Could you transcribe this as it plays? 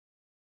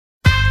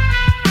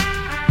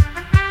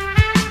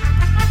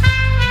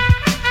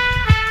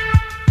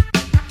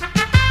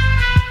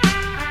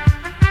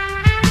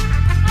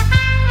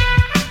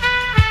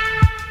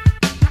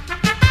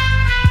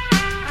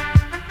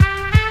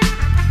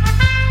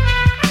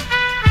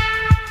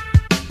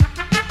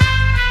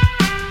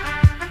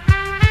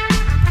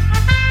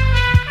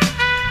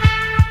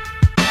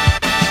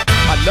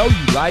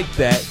like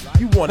that.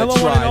 You want to Hello,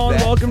 try one and all, and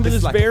that. welcome to It's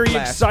this like a very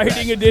flashback.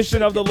 exciting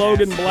edition of the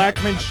Logan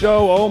Blackman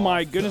Show. Oh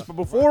my goodness, but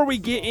before we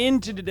get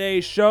into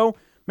today's show,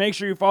 make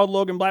sure you follow the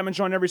Logan Blackman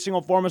Show on every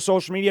single form of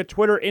social media: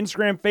 Twitter,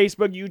 Instagram,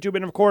 Facebook, YouTube,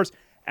 and of course,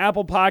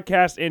 Apple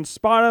Podcasts and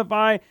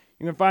Spotify.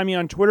 You can find me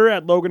on Twitter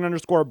at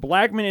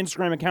Logan_Blackman.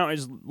 Instagram account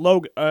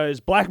is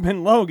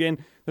Blackman Logan.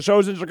 The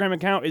show's Instagram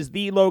account is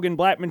The Logan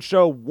Blackman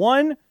Show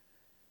 1.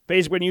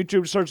 Facebook and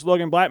YouTube, search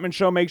Logan Blackman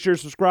Show. Make sure to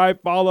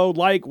subscribe, follow,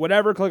 like,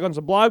 whatever. Click on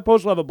some blog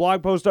posts. We'll have a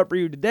blog post up for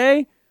you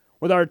today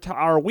with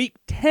our Week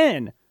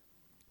 10.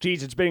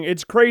 Jeez,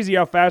 it's crazy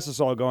how fast this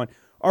is all going.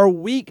 Our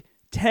Week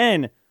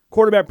 10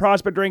 quarterback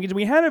prospect rankings.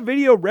 We had a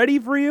video ready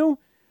for you,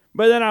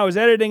 but then I was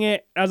editing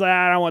it. I was like,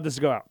 I don't want this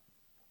to go out.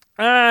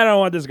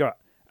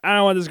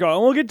 And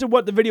we'll get to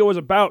what the video was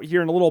about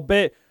here in a little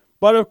bit.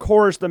 But, of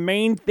course, the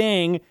main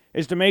thing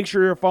is to make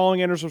sure you're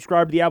following and or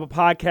subscribe to the Apple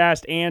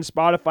Podcast and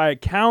Spotify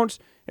accounts.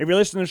 If you're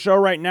listening to the show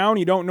right now and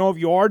you don't know if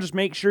you are, just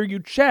make sure you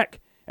check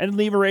and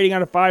leave a rating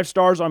out of 5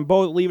 stars on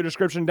both. Leave a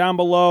description down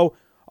below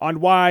on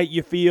why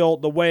you feel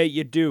the way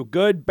you do.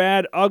 Good,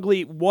 bad,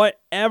 ugly,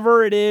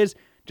 whatever it is,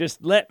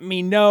 just let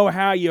me know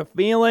how you're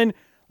feeling.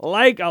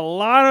 Like a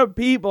lot of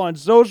people on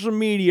social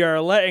media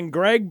are letting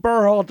Greg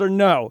Berhalter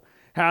know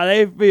how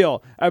they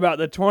feel about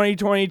the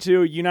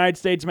 2022 United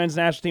States Men's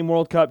National Team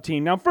World Cup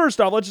team. Now, first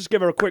off, let's just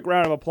give a quick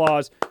round of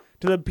applause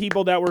to the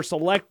people that were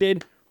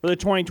selected for the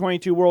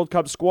 2022 World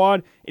Cup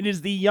squad. It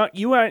is the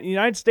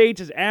United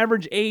States'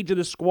 average age of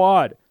the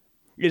squad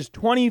is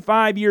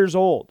 25 years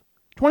old.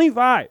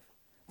 25.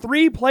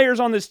 3 players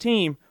on this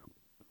team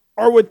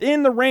are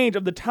within the range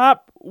of the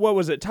top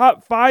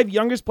 5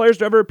 youngest players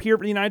to ever appear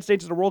for the United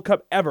States at the World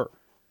Cup ever.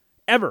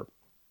 Ever.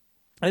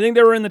 I think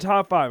they were in the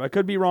top 5. I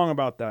could be wrong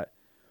about that.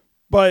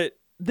 But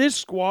this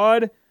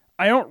squad,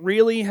 I don't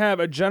really have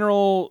a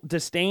general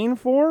disdain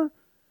for.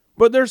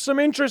 But there's some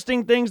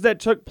interesting things that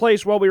took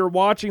place while we were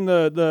watching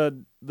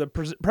the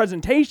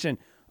presentation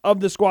of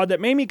the squad that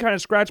made me kind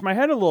of scratch my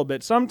head a little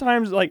bit.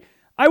 Sometimes,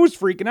 I was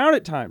freaking out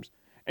at times.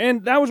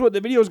 And that was what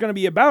the video was going to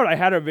be about. I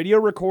had a video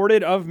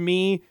recorded of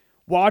me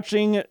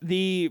watching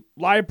the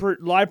live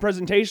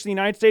presentation of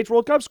the United States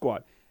World Cup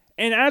squad.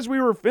 And as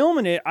we were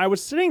filming it, I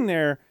was sitting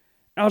there,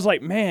 and I was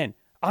like, man,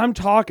 I'm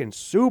talking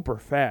super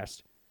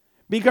fast.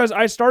 Because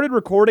I started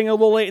recording a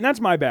little late, and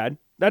that's my bad.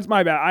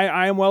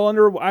 I am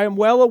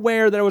well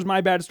aware that it was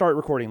my bad to start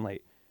recording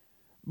late.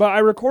 But I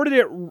recorded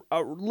it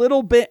a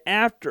little bit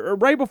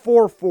right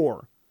before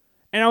 4.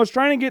 And I was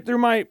trying to get through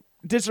my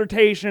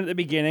dissertation at the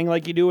beginning,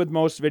 like you do with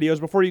most videos,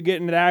 before you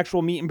get into the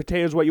actual meat and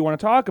potatoes, what you want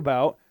to talk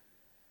about.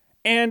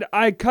 And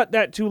I cut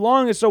that too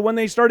long, and so when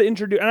they started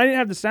introducing, and I didn't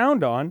have the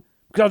sound on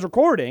because I was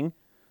recording.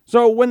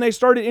 So when they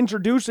started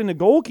introducing the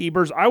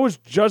goalkeepers, I was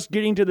just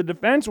getting to the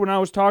defense when I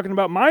was talking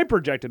about my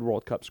projected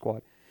World Cup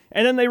squad.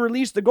 And then they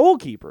released the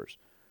goalkeepers.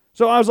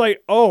 So I was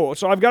like,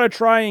 so I've got to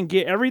try and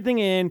get everything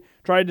in,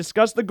 try to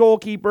discuss the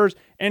goalkeepers,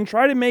 and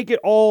try to make it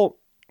all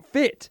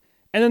fit.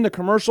 And then the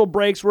commercial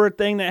breaks were a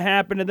thing that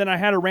happened, and then I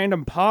had a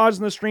random pause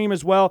in the stream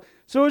as well.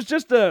 So it was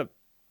just a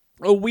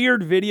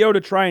weird video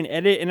to try and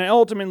edit, and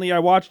ultimately I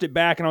watched it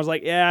back, and I was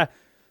like, I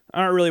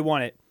don't really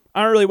want it.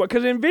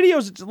 Because in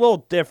videos, it's a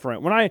little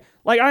different. When I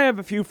have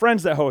a few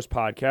friends that host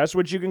podcasts,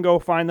 which you can go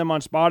find them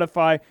on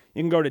Spotify.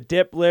 You can go to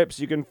Dip Lips.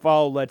 You can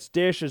follow Let's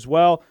Dish as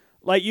well.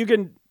 You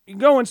can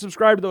go and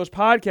subscribe to those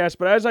podcasts,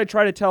 but as I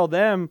try to tell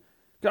them,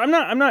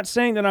 I'm not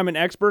saying that I'm an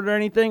expert or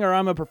anything, or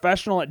I'm a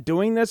professional at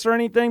doing this or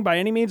anything by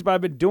any means, but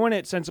I've been doing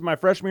it since my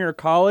freshman year of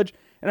college,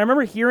 and I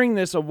remember hearing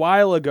this a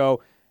while ago,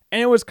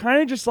 and it was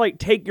kind of just like,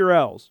 take your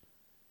L's.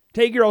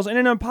 Take your L's, and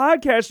in a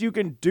podcast, you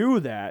can do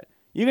that.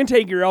 You can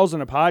take your L's in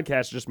a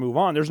podcast, just move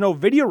on. There's no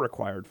video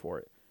required for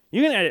it.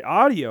 You can edit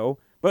audio,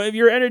 but if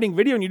you're editing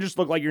video and you just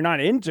look like you're not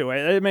into it,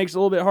 it makes it a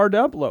little bit hard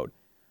to upload.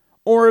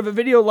 Or if a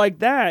video like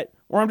that,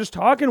 where I'm just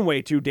talking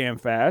way too damn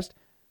fast,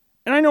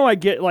 and I know I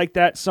get like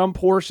that some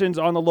portions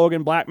on the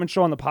Logan Blackman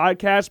Show on the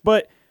podcast,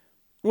 but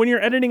when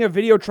you're editing a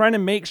video, trying to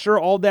make sure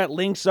all that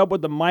links up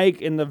with the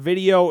mic and the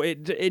video,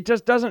 it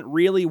just doesn't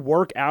really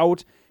work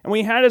out. And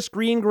we had a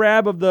screen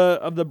grab of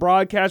the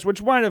broadcast,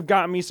 which might have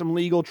gotten me some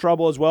legal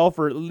trouble as well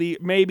for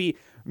maybe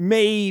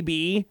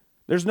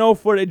there's no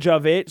footage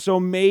of it, so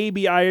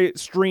maybe I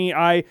screen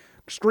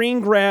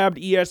grabbed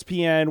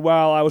ESPN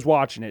while I was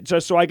watching it,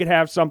 just so I could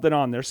have something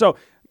on there. So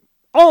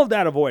all of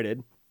that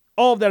avoided.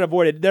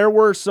 There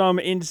were some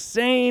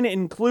insane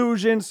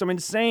inclusions, some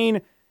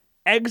insane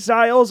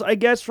exiles, I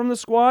guess, from the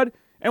squad.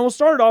 And we'll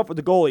start it off with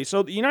the goalie.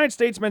 So the United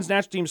States Men's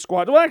National Team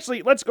squad. Well,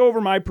 actually, let's go over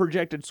my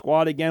projected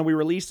squad again. We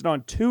released it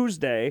on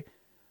Tuesday,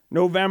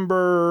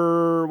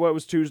 November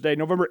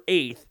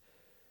 8th.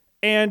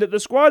 And the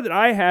squad that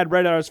I had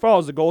read out as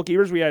follows. The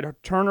goalkeepers, we had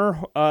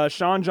Turner,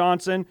 Sean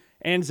Johnson,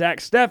 and Zach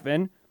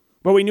Steffen.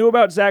 But we knew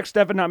about Zach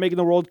Steffen not making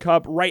the World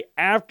Cup right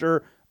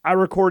after I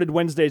recorded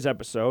Wednesday's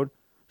episode.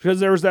 Because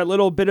there was that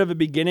little bit of a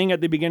beginning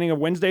at the beginning of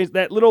Wednesday's,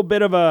 that little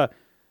bit of an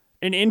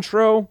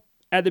intro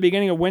at the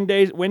beginning of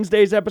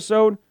Wednesday's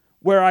episode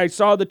where I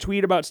saw the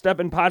tweet about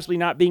Stefan possibly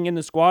not being in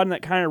the squad, and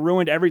that kind of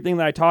ruined everything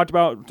that I talked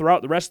about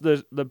throughout the rest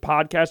of the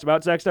podcast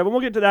about Zach Steffen.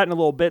 We'll get to that in a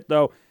little bit,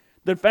 though.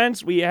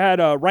 Defense, we had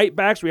right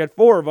backs. We had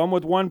 4 of them,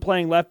 with one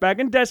playing left back,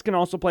 and Dest can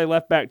also play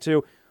left back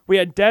too. We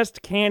had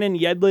Dest, Cannon,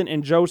 Yedlin,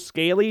 and Joe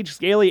Scaly.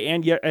 Scaly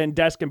and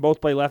Dest can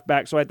both play left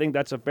back, so I think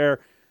that's a fair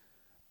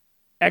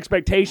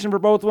expectation for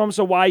both of them.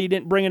 So why you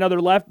didn't bring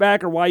another left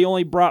back, or why you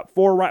only brought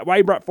 4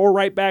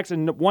 right backs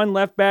and 1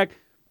 left back,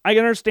 I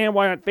can understand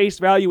why on face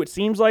value it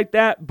seems like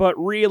that, but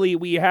really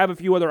we have a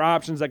few other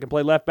options that can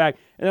play left back,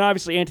 and then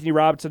obviously Anthony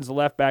Robinson's the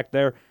left back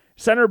there.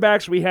 Center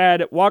backs, we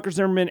had Walker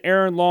Zimmerman,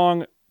 Aaron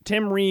Long,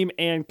 Tim Ream,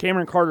 and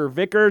Cameron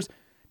Carter-Vickers.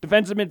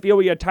 Defensive midfield,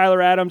 we had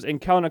Tyler Adams and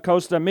Kellen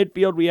Acosta.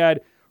 Midfield, we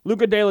had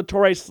Luca De La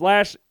Torre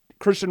 /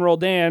 Christian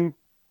Roldan,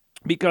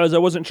 because I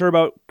wasn't sure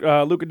about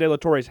Luca De La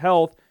Torre's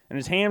health and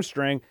his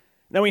hamstring.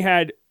 Then we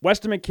had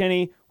Weston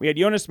McKennie, we had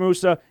Jonas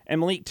Musa, and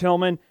Malik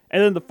Tillman.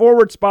 And then the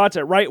forward spots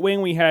at right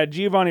wing, we had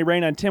Giovanni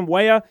Reina and Tim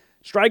Weah.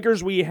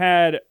 Strikers, we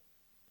had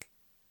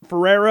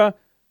Ferreira,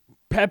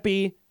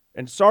 Pepe,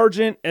 and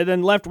Sargent. And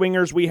then left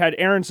wingers, we had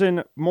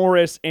Aronson,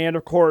 Morris, and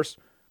of course,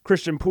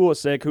 Christian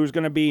Pulisic, who's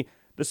going to be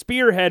the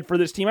spearhead for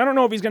this team. I don't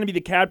know if he's going to be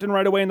the captain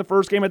right away in the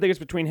first game. I think it's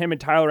between him and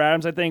Tyler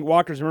Adams. I think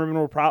Walker Zimmerman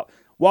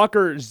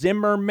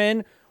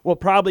will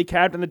probably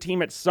captain the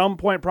team at some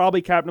point,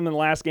 probably captain him in the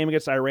last game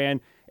against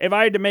Iran. If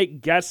I had to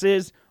make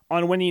guesses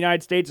on when the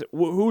United States,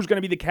 who's going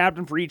to be the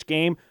captain for each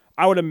game,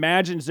 I would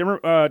imagine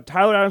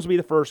Tyler Adams will be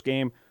the first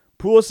game,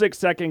 Pulisic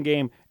second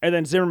game, and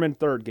then Zimmerman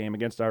third game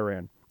against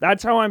Iran.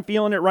 That's how I'm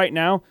feeling it right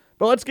now.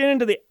 But let's get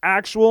into the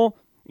actual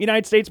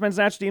United States men's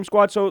national team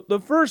squad. So the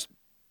first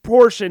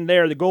portion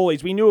there, the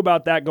goalies, we knew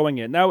about that going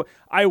in. Now,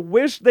 I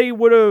wish they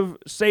would have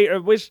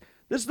this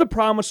is the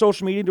problem with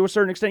social media to a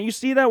certain extent. You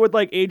see that with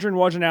like Adrian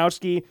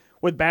Wojnarowski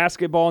with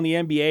basketball in the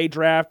NBA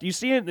draft. You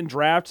see it in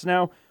drafts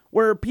now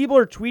where people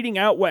are tweeting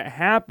out what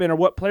happened or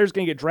what players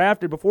going to get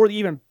drafted before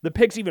the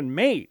pick's even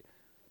made.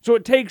 So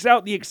it takes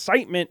out the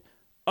excitement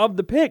of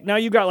the pick. Now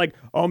you got like,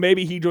 oh,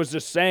 maybe he was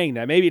just saying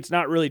that. Maybe it's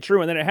not really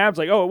true. And then it happens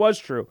like, oh, it was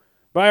true.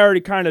 But I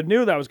already kind of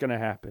knew that was going to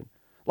happen.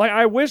 Like,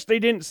 I wish they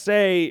didn't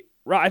say,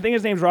 I think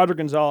his name's Roger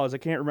Gonzalez, I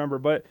can't remember,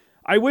 but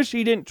I wish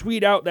he didn't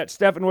tweet out that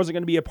Stefan wasn't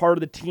going to be a part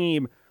of the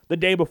team the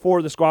day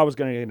before the squad was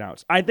going to get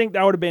announced. I think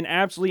that would have been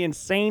absolutely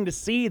insane to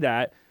see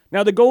that.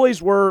 Now, the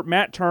goalies were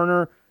Matt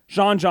Turner,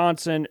 Sean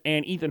Johnson,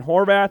 and Ethan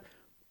Horvath.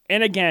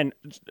 And again,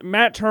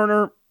 Matt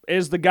Turner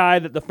is the guy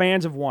that the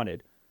fans have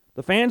wanted.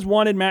 The fans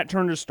wanted Matt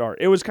Turner to start.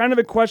 It was kind of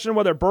a question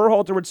whether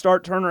Berhalter would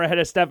start Turner ahead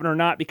of Stefan or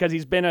not, because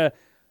he's been a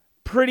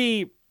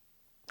pretty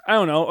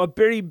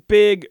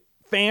big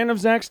fan of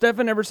Zach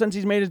Steffen ever since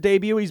he's made his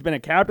debut. He's been a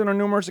captain on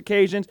numerous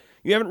occasions.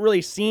 You haven't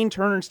really seen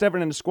Turner and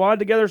Steffen in the squad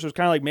together, so it's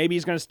kind of like maybe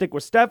he's going to stick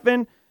with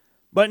Steffen.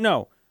 But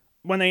no,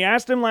 when they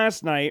asked him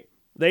last night,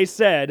 they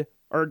said,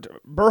 or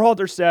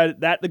Berhalter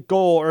said, that the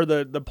goal or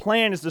the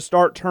plan is to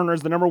start Turner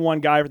as the number 1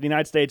 guy for the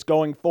United States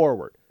going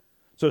forward.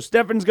 So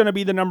Steffen's going to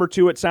be the number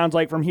 2, it sounds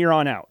like, from here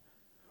on out,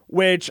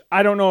 which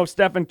I don't know if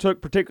Steffen took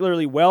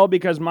particularly well,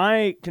 because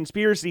my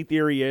conspiracy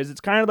theory is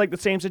it's kind of like the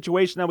same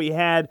situation that we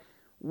had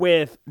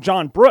with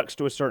John Brooks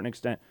to a certain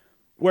extent,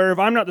 where if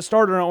I'm not the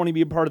starter, I don't want to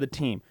be a part of the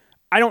team.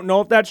 I don't know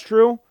if that's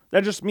true.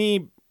 That's just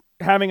me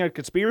having a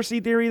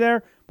conspiracy theory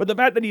there. But the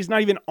fact that he's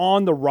not even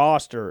on the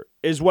roster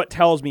is what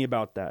tells me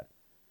about that.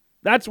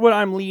 That's what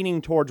I'm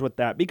leaning towards with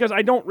that, because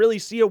I don't really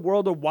see a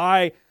world of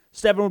why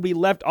Steffen would be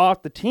left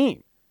off the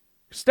team.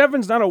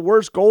 Steffen's not a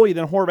worse goalie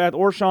than Horvath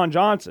or Sean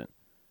Johnson.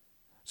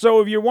 So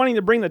if you're wanting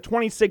to bring the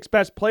 26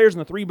 best players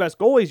and the 3 best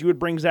goalies, you would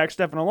bring Zach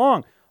Steffen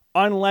along,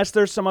 unless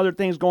there's some other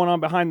things going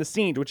on behind the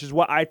scenes, which is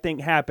what I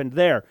think happened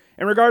there.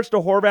 In regards to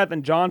Horvath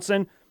and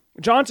Johnson,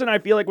 I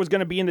feel like was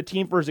going to be in the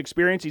team for his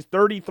experience. He's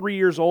 33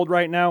 years old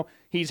right now.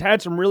 He's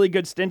had some really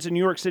good stints in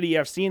New York City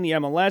FC in the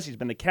MLS. He's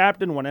been the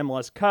captain, won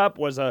MLS Cup,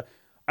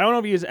 I don't know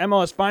if he was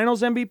MLS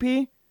Finals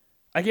MVP.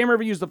 I can't remember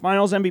if he was the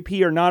Finals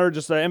MVP or not, or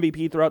just the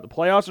MVP throughout the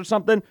playoffs or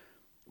something.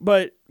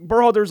 But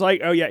Berhalter's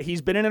like, oh yeah,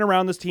 he's been in and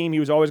around this team. He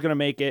was always going to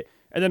make it.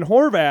 And then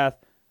Horvath,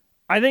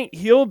 I think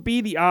he'll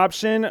be the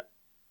option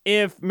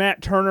if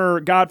Matt Turner,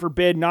 God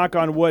forbid, knock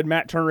on wood,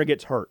 Matt Turner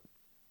gets hurt.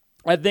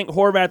 I think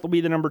Horvath will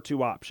be the number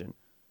 2 option,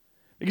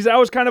 because that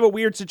was kind of a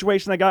weird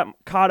situation I got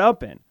caught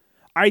up in.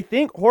 I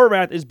think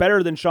Horvath is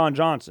better than Sean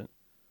Johnson.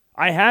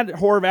 I had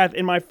Horvath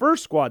in my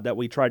first squad that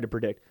we tried to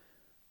predict.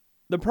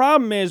 The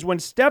problem is when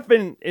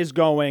Steffen is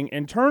going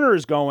and Turner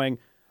is going,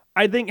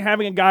 I think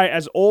having a guy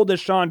as old as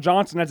Sean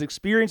Johnson, as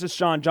experienced as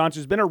Sean Johnson,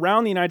 who's been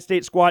around the United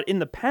States squad in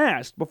the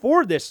past,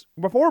 before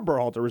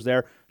Berhalter was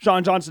there,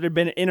 Sean Johnson had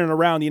been in and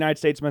around the United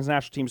States men's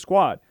national team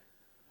squad.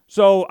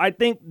 So I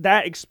think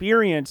that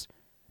experience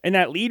and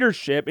that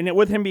leadership, and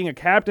with him being a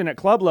captain at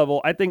club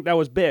level, I think that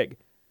was big.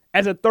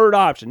 As a third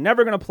option,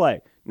 never going to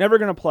play.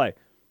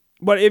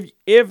 But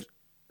if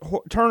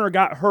Turner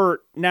got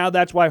hurt, now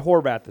that's why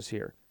Horvath is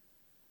here.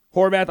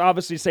 Horvath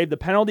obviously saved the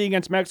penalty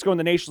against Mexico in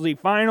the Nations League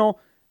final,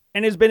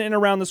 and has been in and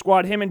around the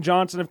squad. Him and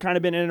Johnson have kind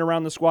of been in and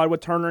around the squad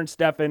with Turner and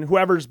Steffen,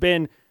 whoever's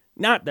been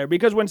not there.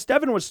 Because when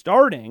Steffen was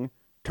starting,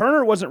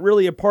 Turner wasn't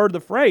really a part of the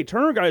fray.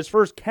 Turner got his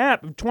first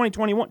cap of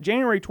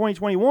January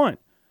 2021.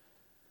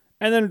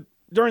 And then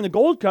during the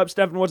Gold Cup,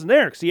 Stephen wasn't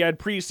there because he had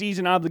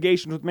preseason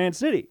obligations with Man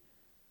City.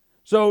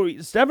 So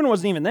Stephen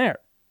wasn't even there.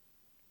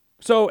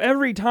 So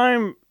every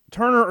time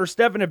Turner or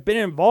Stephen have been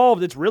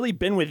involved, it's really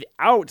been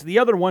without the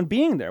other one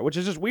being there, which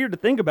is just weird to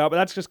think about, but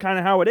that's just kind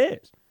of how it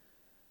is.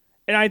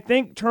 And I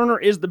think Turner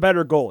is the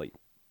better goalie.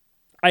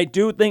 I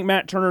do think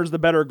Matt Turner is the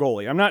better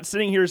goalie. I'm not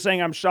sitting here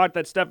saying I'm shocked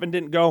that Stephen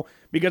didn't go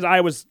because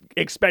I was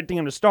expecting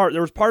him to start.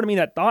 There was part of me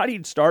that thought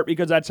he'd start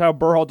because that's how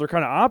Berhalter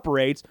kind of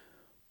operates.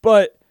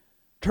 But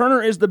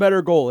Turner is the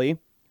better goalie.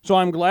 So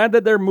I'm glad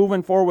that they're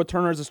moving forward with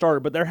Turner as a starter.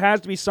 But there has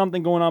to be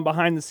something going on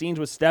behind the scenes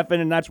with Stephen,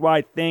 and that's why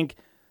I think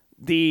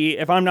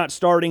if I'm not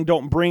starting,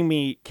 don't bring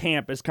me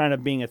camp is kind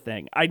of being a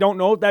thing. I don't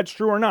know if that's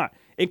true or not.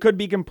 It could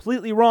be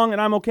completely wrong, and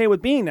I'm okay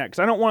with being that because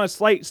I don't want to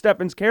slight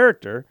Stephen's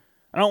character.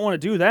 I don't want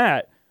to do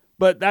that.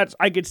 But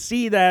I could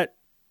see that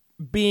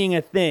being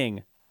a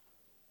thing.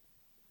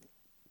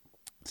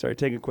 Sorry,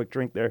 take a quick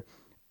drink there.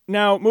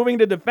 Now, moving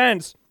to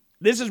defense,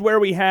 this is where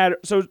we had...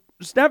 So,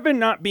 Stephen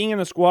not being in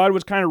the squad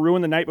was kind of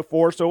ruined the night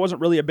before, so it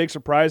wasn't really a big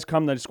surprise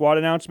come the squad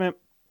announcement.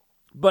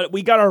 But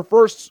we got our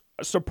first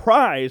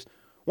surprise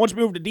once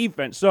we moved to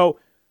defense.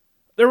 So,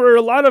 there were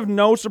a lot of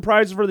no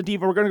surprises for the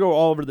defense. We're going to go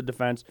all over the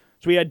defense.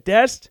 So, we had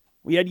Dest,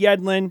 we had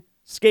Yedlin,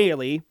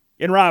 Scaly,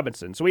 and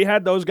Robinson. So we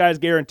had those guys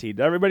guaranteed.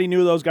 Everybody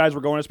knew those guys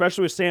were going,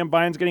 especially with Sam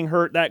Bynes getting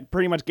hurt. That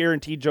pretty much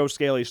guaranteed Joe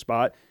Scaly's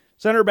spot.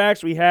 Center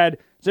backs, we had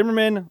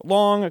Zimmerman,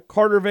 Long,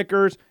 Carter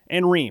Vickers,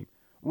 and Ream.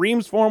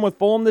 Ream's form with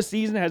Fulham this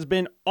season has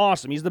been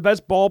awesome. He's the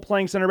best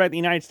ball-playing center back the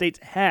United States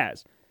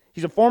has.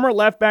 He's a former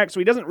left back,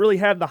 so he doesn't really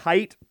have the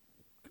height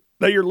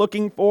that you're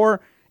looking for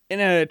in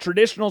a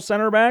traditional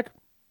center back,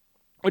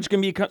 which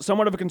can be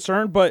somewhat of a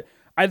concern, but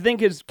I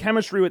think his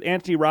chemistry with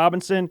Anthony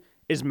Robinson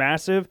is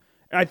massive.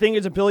 And I think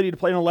his ability to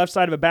play on the left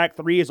side of a back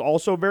three is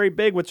also very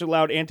big, which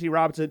allowed Anthony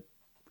Robinson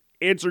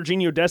and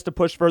Serginho Dest to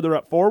push further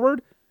up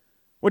forward,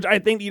 which I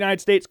think the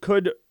United States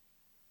could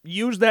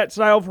use that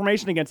style of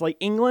formation against, like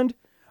England.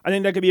 I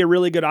think that could be a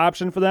really good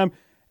option for them.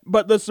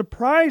 But the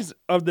surprise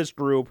of this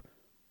group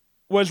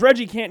was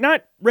Reggie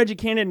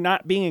Cannon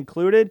not being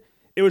included.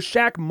 It was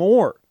Shaq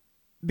Moore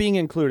being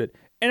included.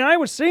 And I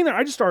was sitting there,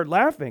 I just started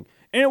laughing.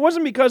 And it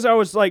wasn't because I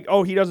was like,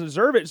 oh, he doesn't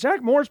deserve it.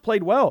 Shaq Moore's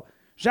played well.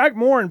 Shaq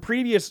Moore in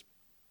previous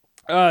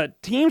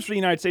teams for the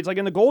United States, like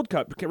in the Gold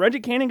Cup, Reggie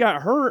Cannon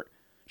got hurt.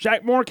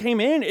 Shaq Moore came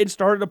in and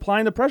started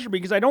applying the pressure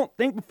because I don't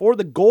think before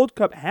the Gold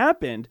Cup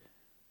happened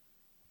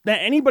that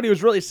anybody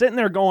was really sitting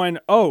there going,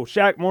 oh,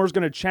 Shaq Moore's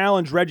going to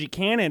challenge Reggie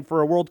Cannon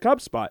for a World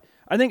Cup spot.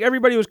 I think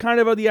everybody was kind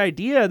of the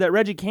idea that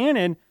Reggie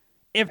Cannon,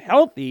 if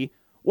healthy,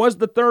 was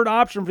the third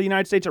option for the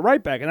United States at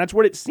right back, and that's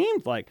what it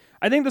seemed like.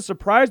 I think the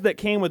surprise that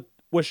came with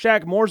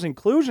Shaq Moore's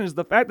inclusion is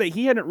the fact that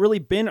he hadn't really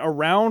been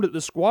around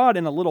the squad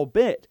in a little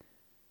bit.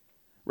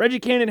 Reggie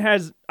Cannon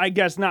has, I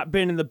guess, not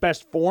been in the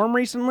best form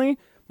recently,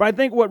 but I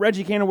think what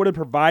Reggie Cannon would have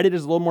provided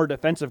is a little more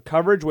defensive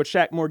coverage, which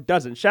Shaq Moore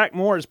doesn't. Shaq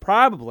Moore is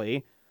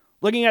probably,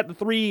 looking at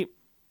the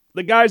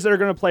guys that are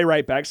going to play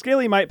right back.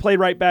 Scaly might play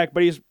right back,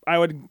 but I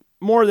would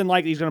more than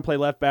likely he's going to play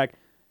left back.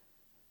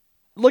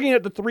 Looking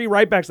at the three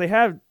right backs they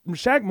have,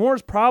 Shaq Moore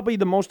is probably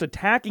the most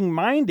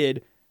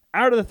attacking-minded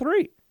out of the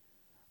three.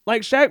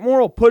 Like, Shaq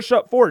Moore will push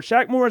up forward.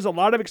 Shaq Moore has a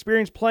lot of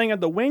experience playing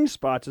at the wing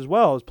spots as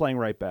well as playing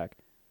right back.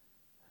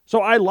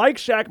 So I like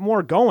Shaq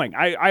Moore going.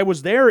 I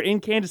was there in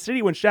Kansas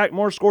City when Shaq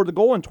Moore scored the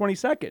goal in 20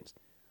 seconds.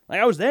 Like,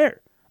 I was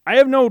there. I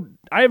have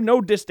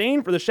no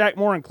disdain for the Shaq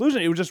Moore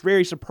inclusion. It was just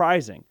very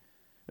surprising.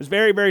 It was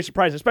very, very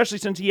surprising, especially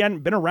since he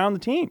hadn't been around the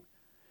team.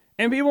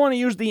 And people want to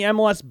use the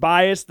MLS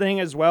bias thing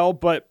as well,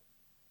 but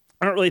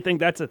I don't really think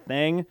that's a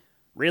thing.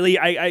 Really,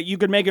 you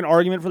could make an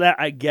argument for that,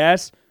 I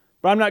guess,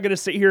 but I'm not going to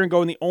sit here and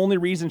go, and the only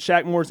reason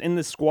Shaq Moore's in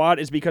this squad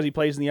is because he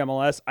plays in the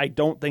MLS. I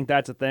don't think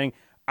that's a thing.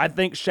 I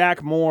think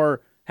Shaq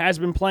Moore has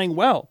been playing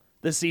well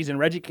this season.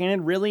 Reggie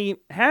Cannon really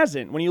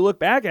hasn't. When you look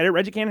back at it,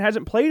 Reggie Cannon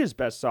hasn't played his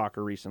best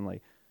soccer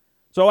recently.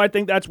 So I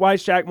think that's why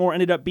Shaq Moore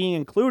ended up being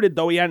included,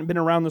 though he hadn't been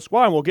around the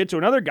squad. And we'll get to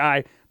another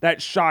guy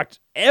that shocked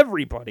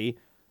everybody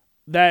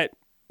that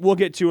we'll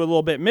get to a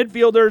little bit.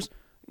 Midfielders,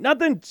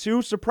 nothing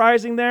too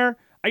surprising there.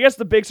 I guess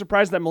the big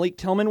surprise that Malik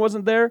Tillman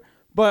wasn't there,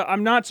 but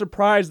I'm not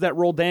surprised that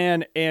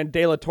Roldan and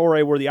De La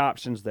Torre were the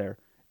options there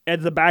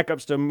as the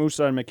backups to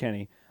Musa and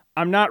McKinney.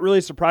 I'm not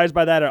really surprised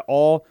by that at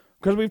all,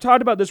 because we've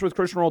talked about this with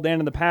Christian Roldan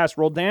in the past.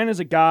 Roldan is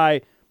a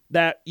guy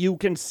that you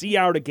can see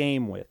out a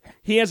game with.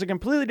 He has a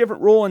completely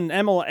different role in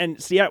ML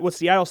and with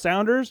Seattle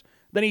Sounders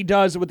than he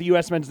does with the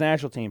U.S. men's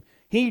national team.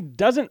 He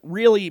doesn't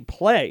really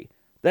play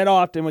that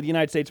often with the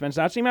United States men's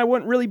national team. I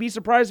wouldn't really be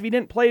surprised if he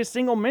didn't play a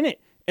single minute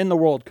in the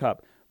World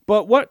Cup.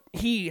 But what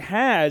he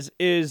has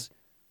is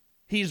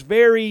he's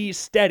very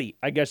steady,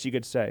 I guess you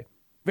could say.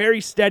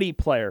 Very steady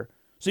player.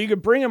 So you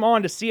could bring him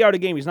on to see out a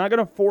game. He's not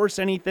going to force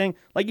anything.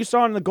 Like you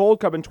saw in the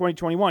Gold Cup in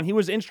 2021, he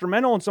was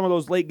instrumental in some of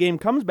those late game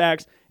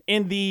comebacks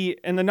in the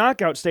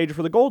knockout stage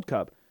for the Gold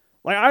Cup.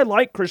 Like, I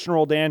like Christian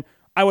Roldan.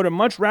 I would have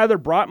much rather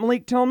brought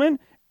Malik Tillman,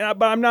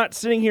 But I'm not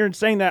sitting here and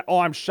saying that,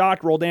 I'm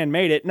shocked Roldan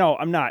made it. No,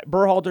 I'm not.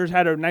 Berhalter's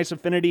had a nice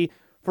affinity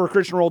for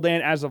Christian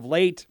Roldan as of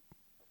late,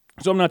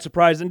 so I'm not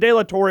surprised. And De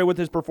La Torre, with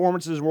his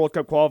performances in World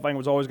Cup qualifying,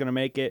 was always going to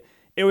make it.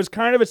 It was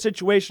kind of a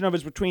situation of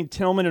it's between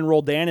Tillman and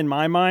Roldan in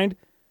my mind.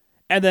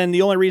 And then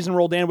the only reason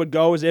Roldan would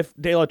go is if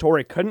De La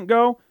Torre couldn't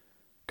go,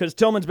 because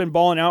Tillman's been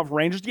balling out for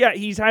Rangers. Yeah,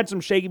 he's had some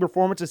shaky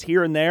performances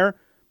here and there,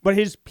 but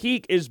his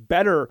peak is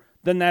better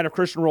than that of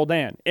Christian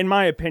Roldan, in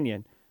my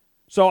opinion.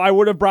 So I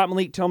would have brought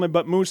Malik Tillman,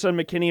 but Musa and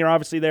McKinney are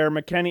obviously there.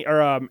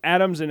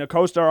 Adams and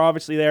Acosta are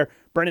obviously there.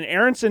 Brendan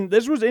Aronson,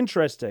 this was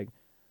interesting.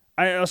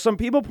 Some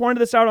people pointed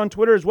this out on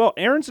Twitter as well.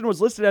 Aronson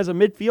was listed as a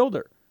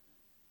midfielder.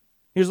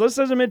 He was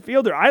listed as a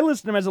midfielder. I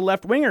listed him as a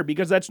left winger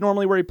because that's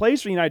normally where he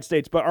plays for the United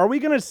States. But are we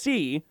going to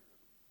see,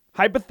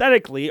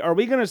 hypothetically,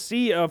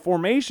 a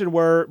formation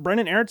where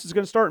Brendan Aronson is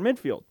going to start in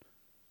midfield?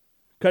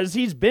 Because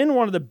he's been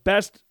one of the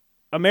best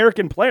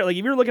American players. Like,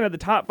 if you're looking at the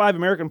top 5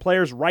 American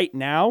players right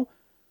now,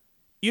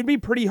 you'd be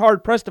pretty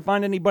hard-pressed to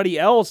find anybody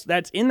else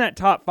that's in that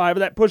top 5 or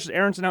that pushes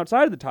Aronson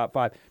outside of the top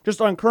 5. Just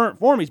on current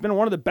form, he's been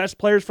one of the best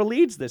players for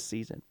Leeds this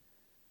season.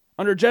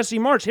 Under Jesse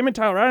Marsch, him and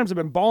Tyler Adams have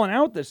been balling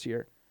out this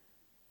year.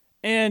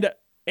 And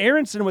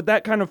Aronson, with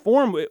that kind of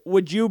form,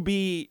 would you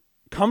be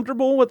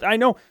comfortable with? I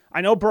know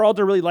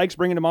Berhalter really likes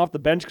bringing him off the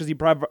bench because he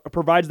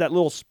provides that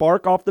little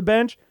spark off the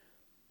bench.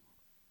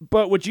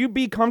 But would you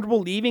be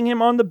comfortable leaving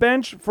him on the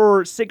bench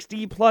for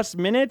 60-plus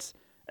minutes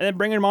and then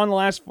bringing him on the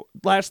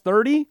last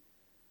 30?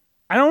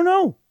 I don't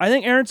know. I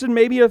think Aronson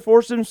maybe has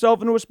forced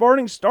himself into a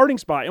starting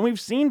spot. And we've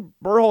seen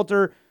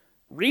Berhalter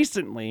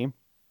recently,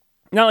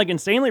 not like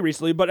insanely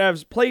recently, but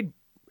has played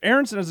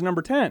Aronson as a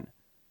number 10,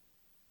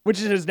 which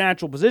is his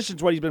natural position.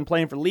 It's what he's been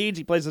playing for Leeds.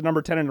 He plays as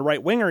number 10 in the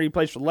right winger. He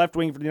plays for the left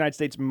wing for the United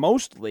States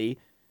mostly.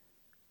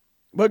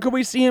 But could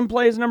we see him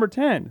play as number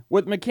 10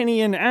 with McKinney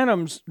and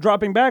Adams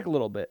dropping back a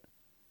little bit?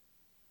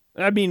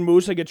 I mean,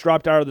 Musa gets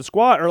dropped out of the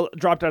squad or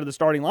dropped out of the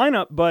starting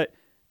lineup, but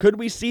could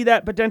we see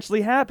that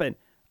potentially happen?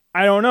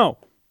 I don't know.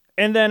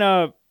 And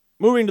then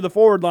moving to the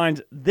forward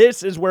lines,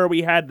 this is where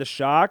we had the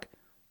shock,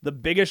 the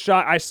biggest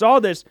shock. I saw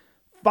this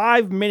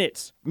 5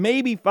 minutes,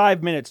 maybe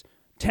 5 minutes,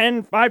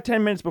 10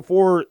 minutes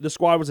before the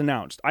squad was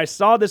announced. I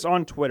saw this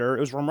on Twitter. It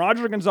was from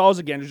Roger Gonzalez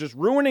again. It was just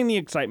ruining the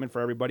excitement for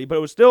everybody, but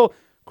it was still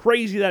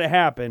crazy that it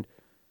happened.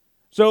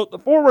 So the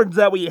forwards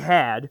that we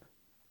had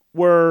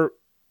were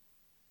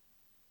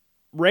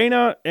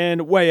Reyna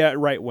and Weah at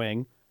right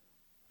wing,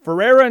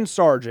 Ferreira and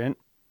Sargent,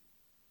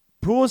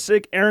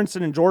 Pulisic,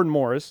 Aronson, and Jordan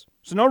Morris.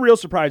 So no real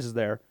surprises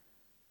there.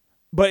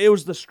 But it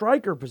was the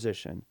striker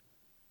position.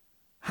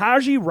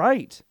 Haji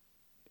Wright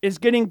is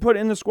getting put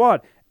in the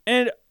squad.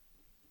 And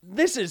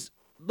this is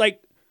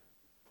like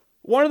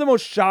one of the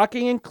most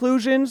shocking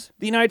inclusions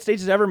the United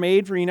States has ever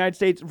made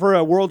for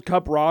a World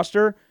Cup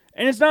roster.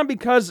 And it's not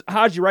because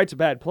Haji Wright's a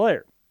bad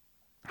player.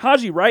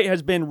 Haji Wright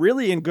has been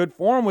really in good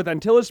form with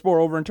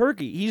Antalyaspor over in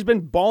Turkey. He's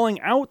been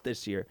balling out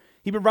this year.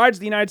 He provides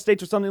the United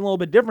States with something a little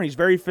bit different. He's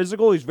very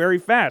physical. He's very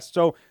fast.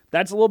 So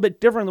that's a little bit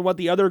different than what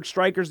the other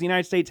strikers the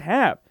United States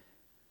have.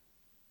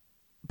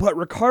 But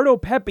Ricardo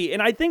Pepi,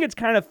 and I think it's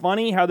kind of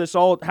funny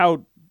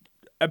how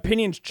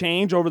opinions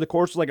change over the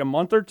course of like a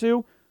month or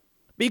two.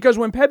 Because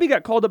when Pepi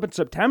got called up in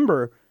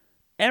September,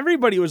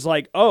 everybody was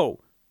like,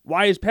 oh,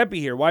 why is Pepi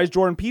here? Why is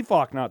Jordan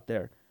Pefok not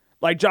there?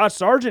 Like Josh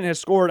Sargent has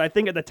scored, I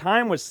think at the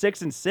time was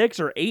 6-6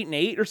 or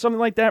 8-8 or something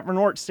like that for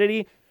Norwich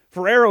City.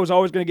 Ferreira was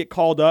always going to get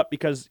called up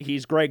because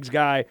he's Greg's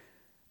guy.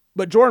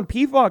 But Jordan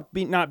Pefok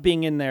not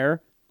being in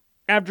there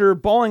after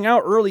balling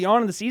out early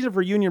on in the season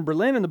for Union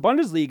Berlin in the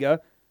Bundesliga,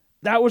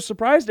 that was a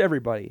surprise to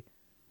everybody.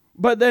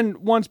 But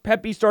then once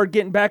Pepi started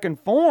getting back in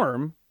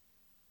form,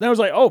 then it was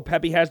like, oh,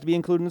 Pepi has to be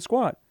included in the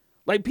squad.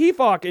 Like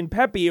Pefok and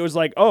Pepi, it was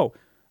like, oh,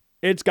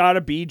 it's got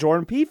to be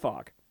Jordan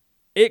Pefok.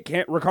 It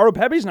can't. Ricardo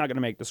Pepi's not going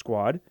to make the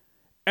squad.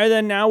 And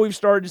then now we've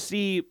started to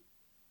see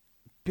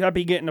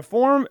Pepi get into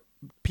form.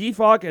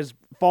 Pefok has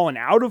fallen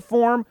out of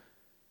form.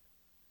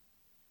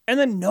 And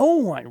then no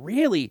one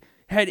really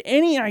had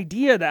any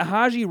idea that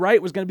Haji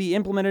Wright was going to be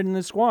implemented in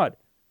this squad.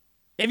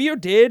 If you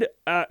did,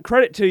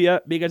 credit to you,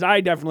 because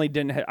I definitely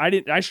didn't.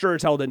 I sure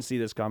as hell didn't see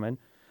this coming.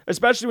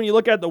 Especially when you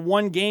look at the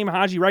one game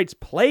Haji Wright's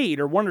played,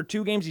 or 1 or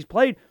 2 games he's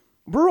played,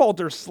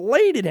 Berhalter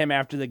slated him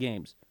after the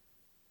games.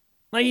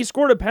 Like, he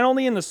scored a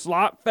penalty in the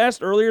slot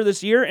fest earlier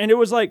this year, and it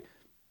was like,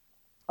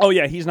 oh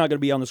yeah, he's not going to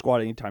be on the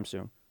squad anytime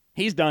soon.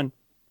 He's done.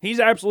 He's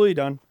absolutely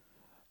done.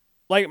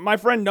 Like, my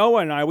friend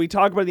Noah and I, we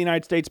talk about the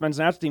United States men's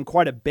national team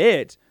quite a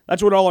bit.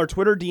 That's what all our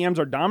Twitter DMs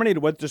are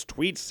dominated with, just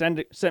tweets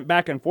sent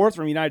back and forth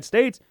from the United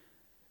States.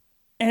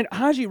 And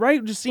Haji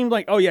Wright just seemed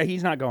like, oh yeah,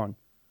 he's not going.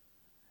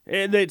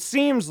 It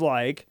seems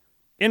like,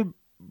 and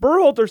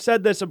Berhalter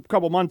said this a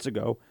couple months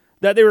ago,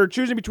 that they were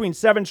choosing between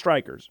 7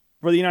 strikers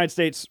for the United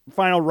States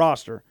final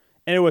roster.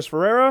 And it was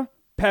Ferreira,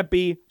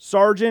 Pepi,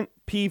 Sargent,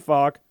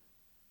 Pefok,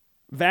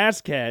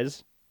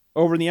 Vasquez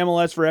over in the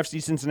MLS for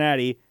FC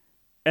Cincinnati,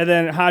 and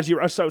then Haji,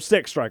 so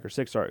 6 strikers.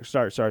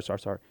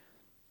 Sorry.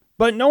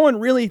 But no one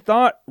really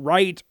thought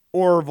Wright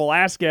or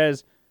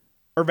Vasquez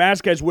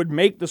would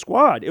make the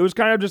squad. It was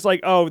kind of just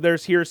like, oh,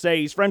 there's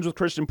hearsay. He's friends with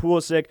Christian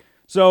Pulisic,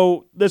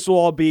 So this will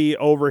all be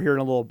over here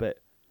in a little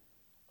bit.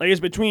 Like, it's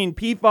between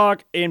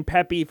Pefok and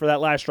Pepe for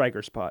that last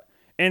striker spot.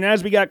 And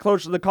as we got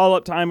closer to the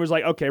call-up time, it was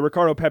like, okay,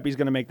 Ricardo Pepi's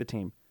going to make the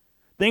team.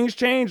 Things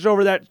changed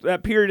over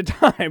that period of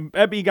time.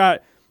 Pepe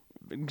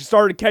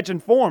started catching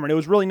form, and it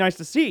was really nice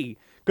to see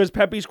because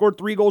Pepe scored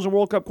 3 goals in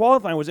World Cup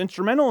qualifying, was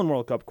instrumental in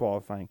World Cup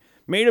qualifying,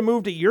 made a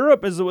move to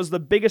Europe as it was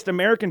the biggest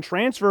American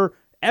transfer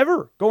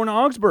ever, going to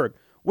Augsburg,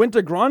 went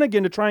to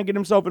Groningen to try and get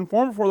himself in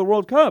form for the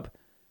World Cup,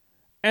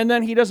 and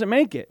then he doesn't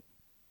make it.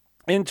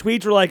 And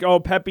tweets were like, oh,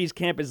 Pepe's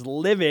camp is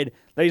livid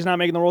that he's not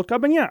making the World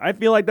Cup, and yeah, I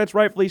feel like that's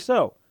rightfully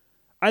so.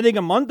 I think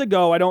a month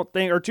ago,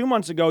 or 2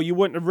 months ago, you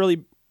wouldn't have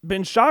really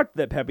been shocked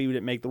that Pepe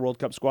didn't make the World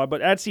Cup squad,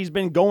 but as he's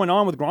been going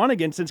on with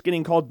Groningen since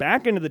getting called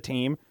back into the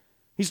team,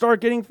 he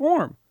started getting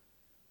form.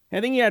 I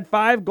think he had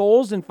 5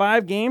 goals in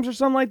 5 games or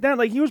something like that.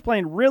 Like, he was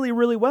playing really,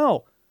 really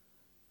well.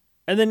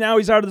 And then now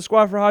he's out of the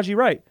squad for Haji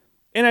Wright.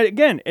 And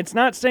again, it's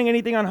not saying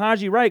anything on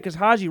Haji Wright because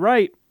Haji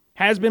Wright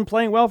has been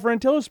playing well for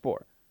Antilospor.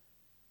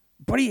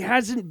 But he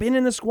hasn't been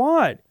in the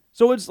squad.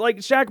 So it's like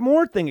Shaq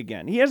Moore thing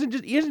again. He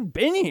hasn't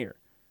been here.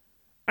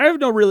 I have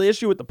no real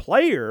issue with the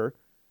player.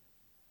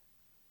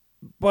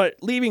 But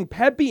leaving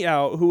Pepe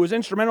out, who was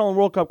instrumental in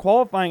World Cup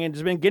qualifying and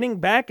has been getting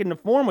back into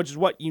form, which is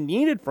what you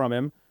needed from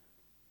him,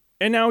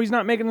 and now he's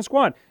not making the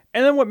squad.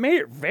 And then what made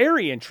it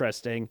very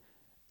interesting,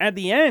 at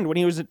the end when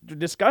he was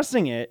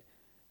discussing it,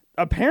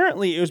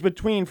 apparently it was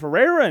between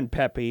Ferreira and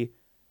Pepe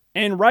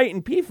and Wright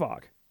and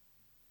Pefok.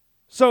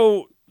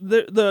 So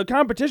the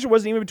competition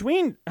wasn't even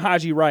between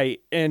Haji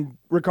Wright and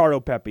Ricardo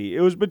Pepe.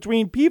 It was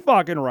between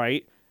Pefok and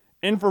Wright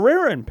and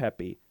Ferreira and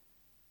Pepe.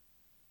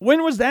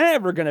 When was that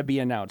ever going to be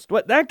announced?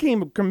 That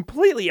came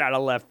completely out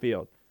of left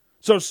field.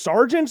 So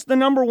Sargent's the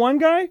number 1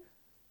 guy?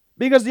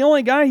 Because the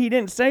only guy he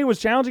didn't say was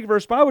challenging for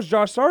a spot was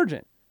Josh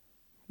Sargent.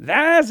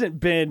 That hasn't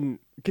been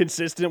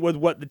consistent with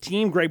what the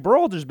team Greg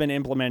Berhalter's been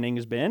implementing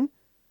has been.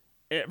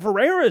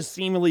 Ferreira has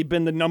seemingly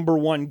been the number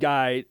 1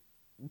 guy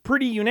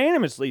pretty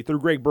unanimously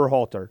through Greg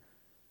Berhalter.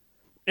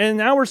 And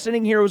now we're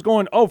sitting here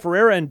going, oh,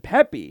 Ferreira and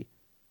Pepe.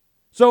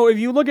 So if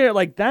you look at it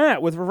like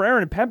that, with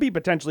Ferreira and Pepe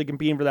potentially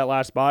competing for that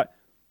last spot,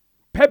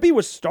 Pepe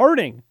was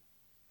starting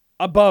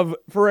above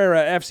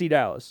Ferreira at FC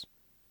Dallas.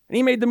 And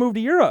he made the move to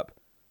Europe.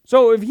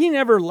 So if he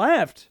never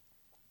left,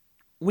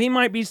 we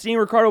might be seeing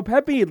Ricardo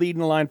Pepe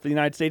leading the line for the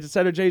United States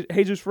instead of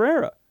Jesus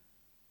Ferreira.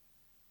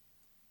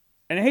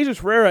 And Jesus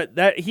Ferreira,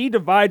 that he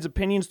divides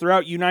opinions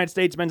throughout United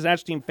States men's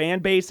national team fan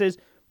bases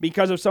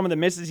because of some of the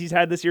misses he's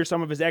had this year,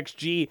 some of his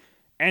XG,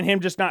 and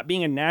him just not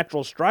being a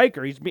natural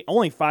striker. He's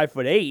only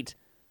 5'8". He's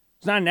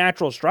not a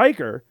natural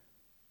striker.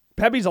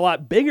 Pepe's a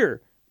lot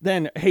bigger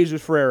than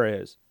Jesus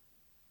Ferreira is.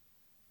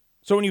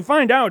 So when you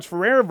find out it's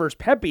Ferreira versus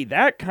Pepe,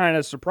 that kind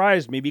of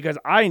surprised me because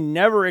I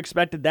never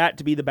expected that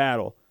to be the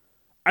battle.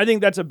 I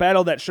think that's a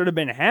battle that should have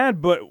been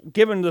had, but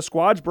given the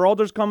squads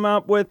Berhalter's come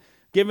up with,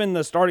 given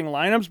the starting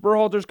lineups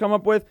Berhalter's come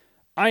up with,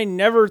 I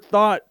never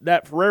thought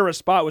that Ferreira's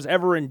spot was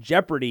ever in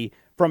jeopardy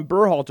from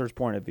Berhalter's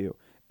point of view.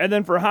 And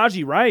then for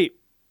Haji Wright,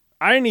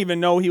 I didn't even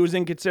know he was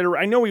in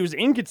consideration. I know he was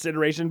in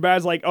consideration, but I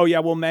was like, oh yeah,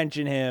 we'll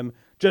mention him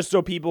just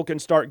so people can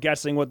start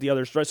guessing what the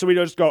other strikers. So we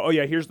just go, oh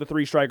yeah, here's the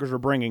 3 strikers we're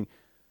bringing.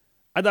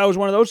 I thought it was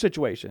one of those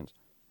situations.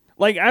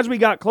 Like, as we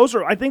got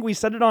closer, I think we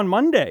said it on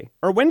Monday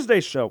or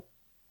Wednesday's show,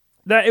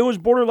 that it was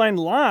borderline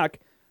lock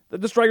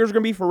that the strikers were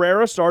going to be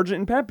Ferreira, Sargent,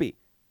 and Pepe.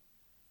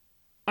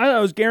 I thought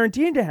it was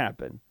guaranteed to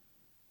happen.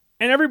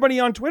 And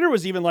everybody on Twitter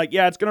was even like,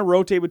 yeah, it's going to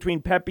rotate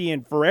between Pepe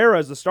and Ferreira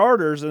as the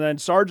starters, and then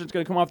Sargent's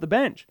going to come off the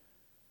bench.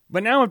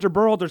 But now after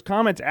Berhalter's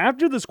comments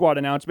after the squad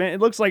announcement, it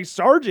looks like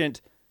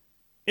Sargent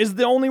is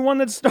the only one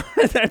that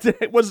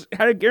started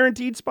had a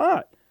guaranteed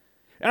spot.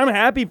 And I'm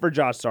happy for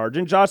Josh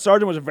Sargent. Josh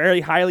Sargent was a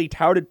very highly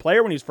touted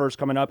player when he was first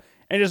coming up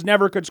and just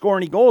never could score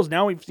any goals.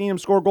 Now we've seen him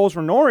score goals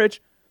for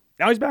Norwich.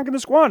 Now he's back in the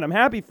squad. I'm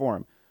happy for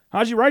him.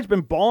 Haji Wright's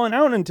been balling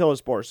out until his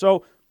sport,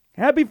 so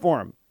happy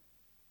for him.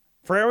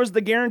 Ferreira was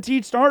the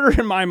guaranteed starter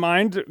in my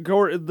mind,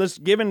 this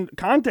given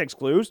context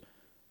clues.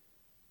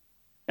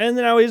 And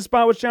then now his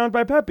spot was challenged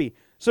by Pepe.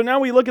 So now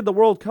we look at the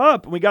World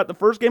Cup, and we got the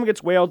first game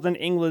against Wales, then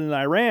England and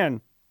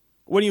Iran.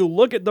 When you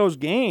look at those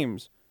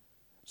games,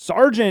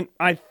 Sargent,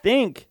 I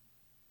think,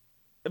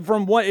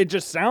 from what it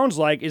just sounds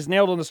like, is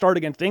nailed on the start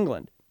against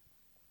England.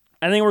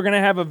 I think we're going to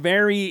have a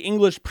very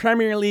English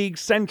Premier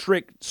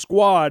League-centric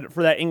squad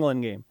for that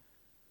England game.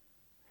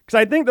 Because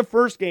I think the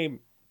first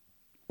game,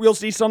 we'll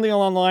see something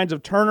along the lines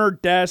of Turner,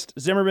 Dest,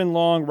 Zimmerman,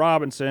 Long,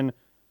 Robinson,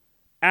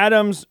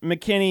 Adams,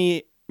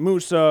 McKinney,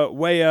 Musa,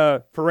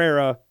 Weah,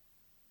 Ferreira,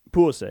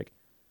 Pulisic.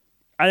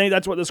 I think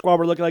that's what the squad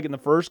we're looking like in the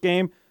first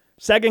game.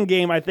 Second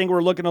game, I think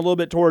we're looking a little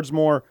bit towards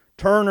more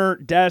Turner,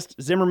 Dest,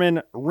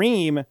 Zimmerman,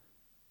 Ream,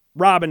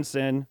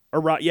 Robinson,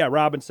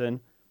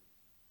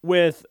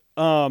 with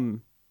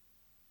Adams,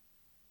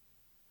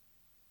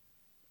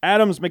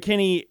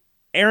 McKinney,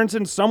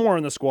 Aronson somewhere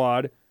in the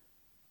squad,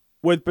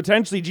 with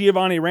potentially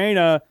Giovanni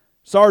Reyna,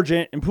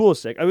 Sargent, and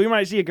Pulisic. I mean, we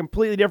might see a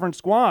completely different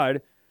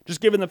squad,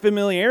 just given the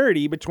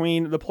familiarity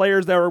between the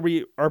players that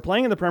we are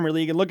playing in the Premier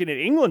League and looking at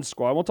England's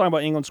squad. We'll talk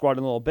about England's squad in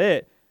a little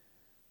bit.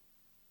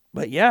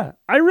 But yeah,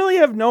 I really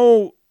have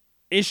no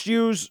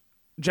issues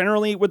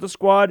generally with the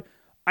squad.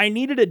 I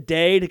needed a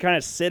day to kind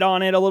of sit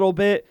on it a little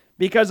bit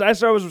because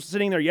as I was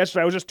sitting there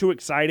yesterday, I was just too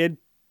excited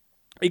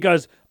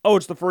because,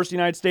 it's the first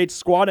United States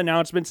squad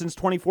announcement since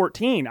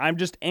 2014. I'm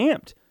just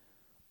amped.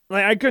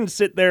 Like, I couldn't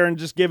sit there and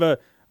just give a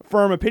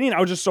firm opinion. I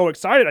was just so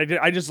excited.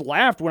 I just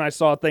laughed when I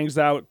saw things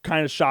that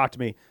kind of shocked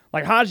me.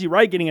 Like Haji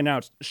Wright getting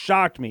announced,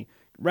 shocked me.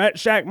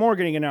 Shaq Moore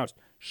getting announced,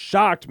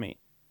 shocked me.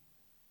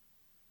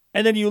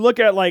 And then you look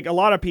at what a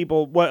lot of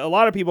people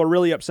are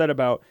really upset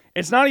about.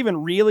 It's not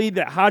even really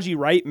that Haji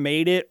Wright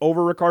made it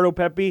over Ricardo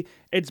Pepi.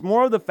 It's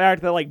more of the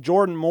fact that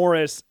Jordan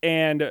Morris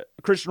and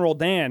Christian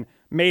Roldan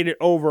made it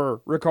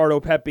over Ricardo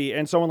Pepi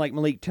and someone like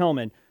Malik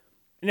Tillman.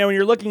 Now, when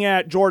you're looking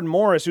at Jordan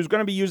Morris, who's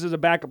going to be used as a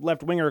backup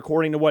left winger,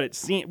 according to what it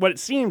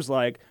seems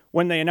like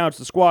when they announced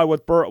the squad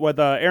with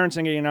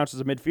Aronson getting announced as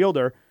a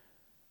midfielder,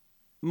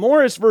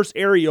 Morris versus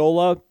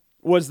Areola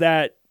was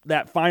that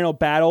final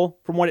battle.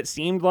 From what it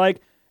seemed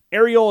like,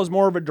 Areola is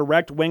more of a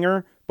direct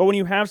winger, but when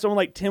you have someone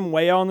like Tim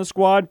Weah on the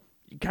squad,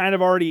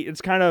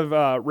 it's kind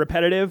of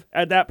repetitive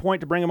at that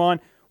point to bring him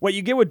on. What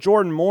you get with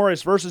Jordan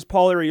Morris versus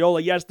Paul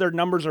Areola, yes, their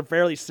numbers are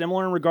fairly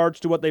similar in regards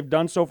to what they've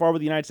done so far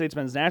with the United States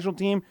men's national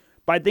team.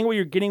 But I think what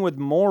you're getting with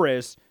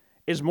Morris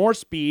is more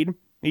speed.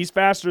 He's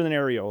faster than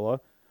Areola.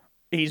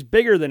 He's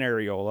bigger than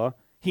Areola.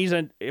 He's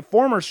a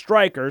former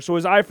striker, so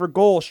his eye for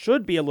goal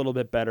should be a little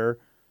bit better.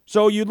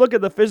 So you look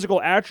at the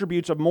physical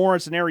attributes of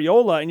Morris and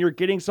Areola, and you're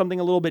getting something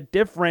a little bit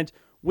different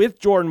with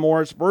Jordan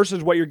Morris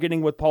versus what you're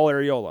getting with Paul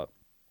Areola.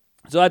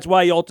 So that's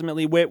why he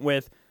ultimately went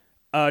with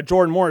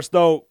Jordan Morris,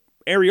 though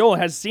Areola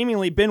has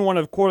seemingly been one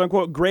of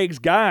quote-unquote Greg's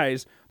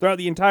guys throughout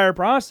the entire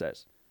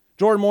process.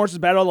 Jordan Morris has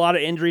battled a lot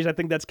of injuries. I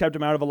think that's kept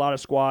him out of a lot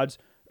of squads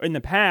in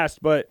the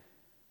past. But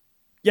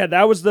yeah,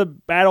 that was the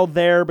battle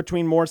there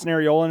between Morris and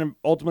Areola, and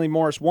ultimately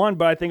Morris won.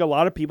 But I think a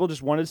lot of people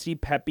just wanted to see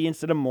Pepi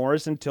instead of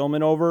Morris and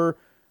Tillman over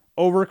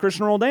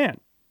Christian Roldan.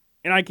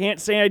 And I can't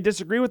say I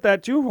disagree with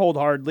that too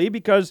wholeheartedly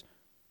because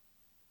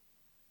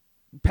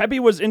Pepi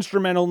was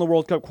instrumental in the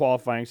World Cup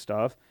qualifying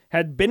stuff,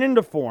 had been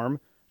into form.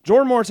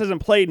 Jordan Morris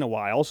hasn't played in a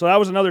while, so that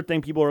was another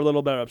thing people are a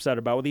little bit upset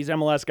about with these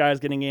MLS guys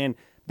getting in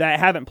that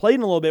haven't played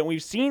in a little bit. And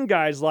we've seen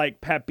guys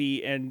like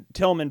Pepi and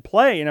Tillman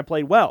play and have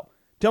played well.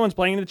 Tillman's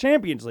playing in the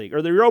Champions League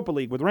or the Europa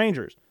League with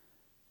Rangers.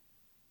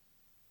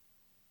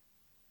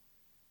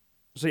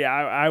 So yeah,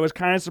 I was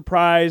kind of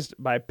surprised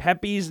by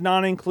Pepi's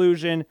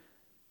non-inclusion.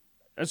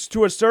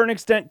 To a certain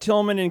extent,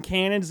 Tillman and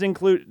Cannon's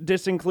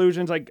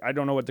disinclusions. I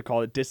don't know what to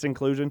call it,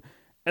 disinclusion.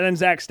 And then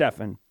Zach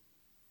Steffen.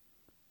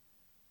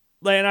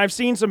 And I've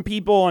seen some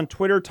people on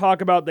Twitter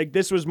talk about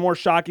this was more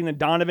shocking than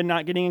Donovan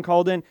not getting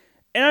called in.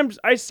 And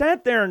I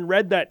sat there and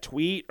read that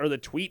tweet or the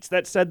tweets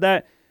that said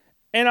that.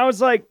 And I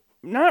was like,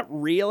 not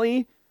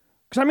really.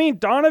 Because,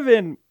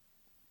 Donovan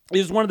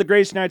is one of the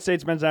greatest United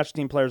States men's national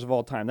team players of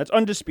all time. That's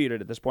undisputed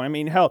at this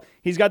point. Hell,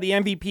 he's got the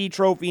MVP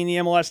trophy in the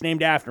MLS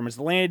named after him. It's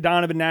the Landon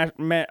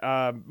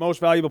Donovan Most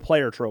Valuable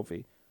Player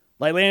trophy.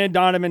 Landon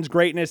Donovan's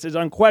greatness is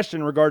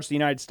unquestioned in regards to the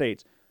United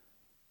States.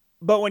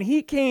 But when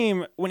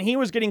he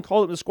was getting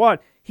called up to the squad,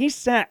 he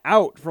sat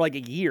out for a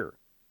year.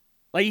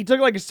 He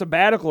took a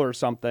sabbatical or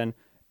something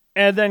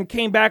and then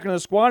came back into the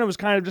squad and was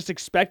kind of just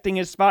expecting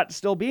his spot to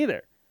still be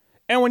there.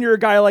 And when you're a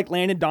guy like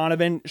Landon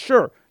Donovan,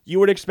 sure, you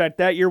would expect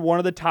that. You're one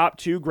of the top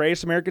two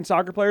greatest American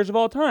soccer players of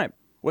all time,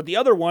 with the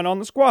other one on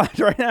the squad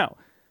right now,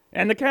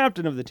 and the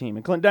captain of the team,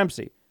 and Clint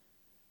Dempsey.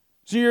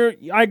 So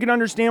I can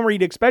understand where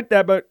you'd expect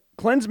that, but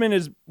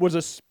Klinsmann was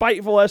a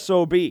spiteful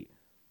SOB.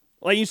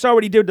 You saw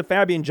what he did to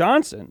Fabian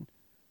Johnson.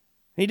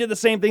 He did the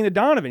same thing to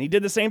Donovan. He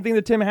did the same thing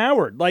to Tim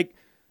Howard.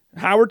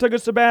 Howard took a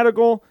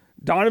sabbatical.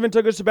 Donovan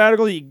took a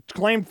sabbatical. He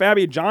claimed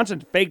Fabian Johnson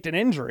faked an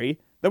injury.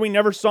 Then we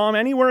never saw him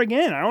anywhere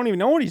again. I don't even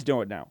know what he's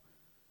doing now.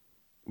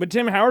 But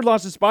Tim Howard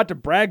lost his spot to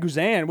Brad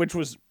Guzan, which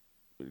was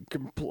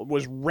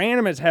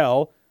random as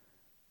hell.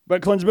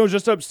 But Klinsmann was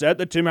just upset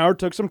that Tim Howard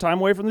took some time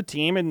away from the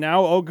team, and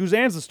now,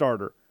 Guzan's the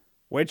starter,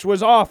 which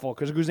was awful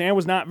because Guzan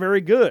was not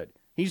very good.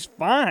 He's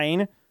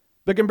fine,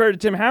 but compared to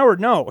Tim Howard,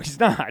 no, he's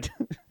not.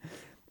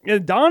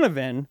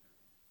 Donovan,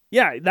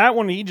 yeah, that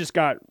one, him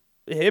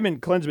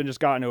and Klinsmann just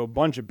got into a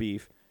bunch of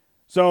beef.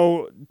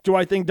 So, do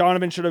I think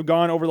Donovan should have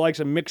gone over the likes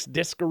of Mix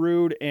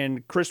Diskerud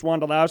and Chris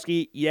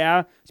Wondolowski?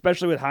 Yeah,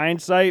 especially with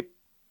hindsight.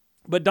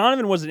 But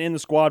Donovan wasn't in the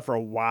squad for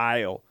a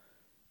while.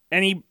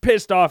 And he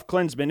pissed off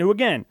Klinsmann, who,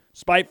 again,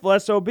 spiteful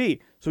SOB.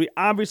 So he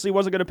obviously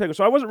wasn't going to pick him.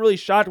 So I wasn't really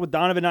shocked with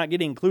Donovan not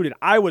getting included.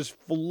 I was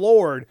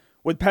floored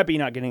with Pepi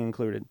not getting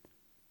included.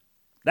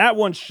 That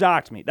one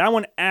shocked me. That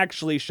one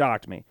actually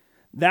shocked me.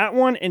 That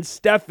one and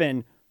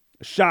Steffen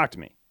shocked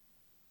me.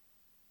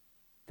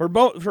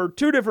 For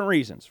two different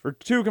reasons. For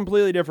two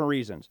completely different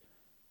reasons.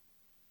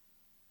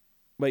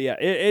 But yeah,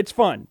 it's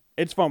fun.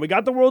 It's fun. We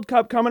got the World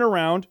Cup coming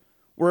around.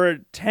 We're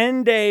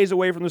 10 days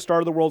away from the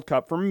start of the World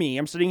Cup for me.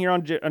 I'm sitting here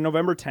on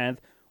November 10th.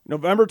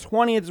 November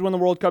 20th is when the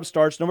World Cup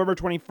starts. November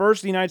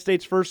 21st, the United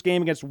States' first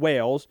game against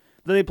Wales.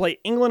 Then they play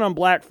England on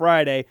Black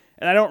Friday.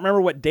 And I don't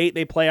remember what date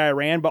they play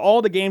Iran, but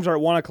all the games are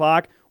at 1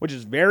 o'clock, which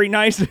is very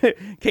nice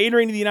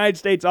catering to the United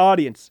States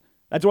audience.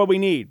 That's what we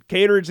need.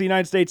 Cater to the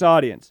United States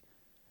audience.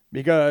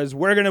 Because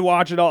we're going to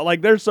watch it all.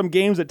 Like, there's some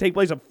games that take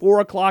place at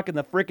 4 o'clock in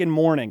the freaking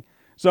morning.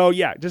 So,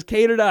 yeah, just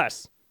cater to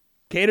us.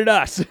 Cater to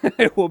us.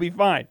 We'll be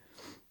fine.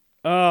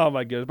 Oh,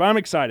 my goodness. But I'm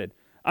excited.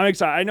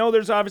 I know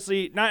there's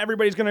obviously, not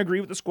everybody's going to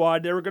agree with the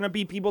squad. There were going to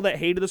be people that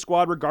hated the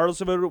squad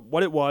regardless of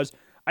what it was.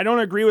 I don't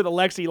agree with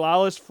Alexi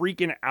Lalas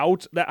freaking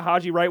out that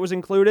Haji Wright was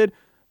included.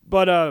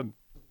 But,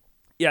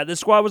 yeah, this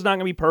squad was not going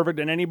to be perfect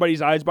in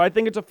anybody's eyes. But I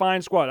think it's a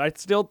fine squad. I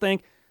still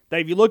think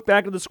that if you look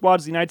back at the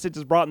squads the United States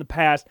has brought in the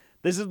past,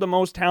 this is the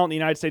most talent the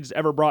United States has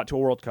ever brought to a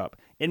World Cup,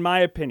 in my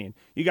opinion.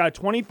 You got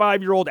a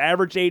 25-year-old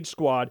average age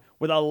squad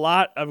with a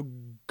lot of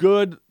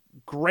good,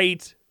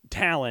 great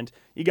talent.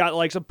 You got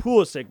like some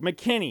Pulisic,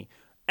 McKinney,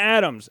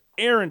 Adams,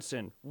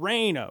 Aronson,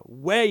 Reyna,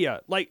 Weah,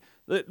 like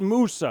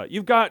Musa.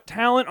 You've got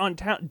talent on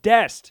talent.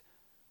 Dest,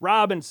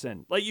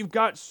 Robinson. Like, you've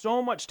got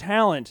so much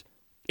talent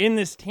in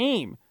this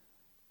team.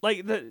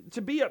 Like,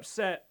 to be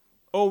upset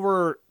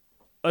over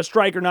a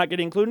striker not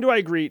getting included, do I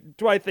agree?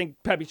 Do I think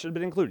Pepe should have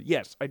been included?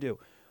 Yes, I do.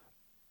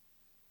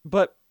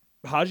 But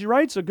Haji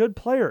Wright's a good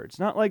player. It's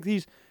not like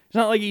he's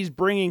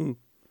bringing,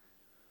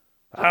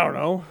 I don't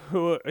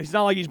know. It's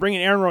not like he's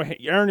bringing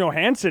Aaron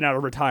Johansson out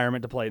of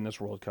retirement to play in this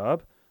World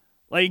Cup.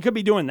 Like, he could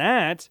be doing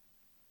that.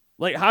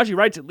 Like, Haji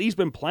Wright's at least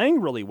been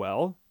playing really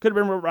well. Could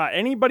have been brought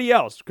anybody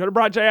else. Could have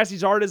brought Jassy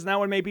Zardes, and that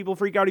would make people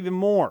freak out even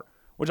more.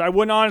 Which I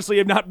wouldn't honestly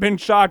have not been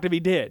shocked if he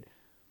did.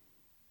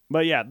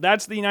 But yeah,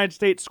 that's the United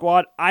States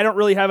squad. I don't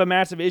really have a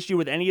massive issue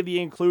with any of the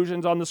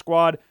inclusions on the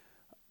squad.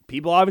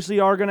 People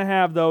obviously are going to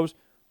have those.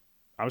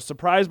 I was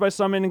surprised by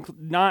some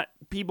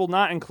people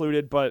not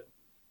included, but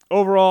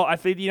overall, I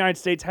think the United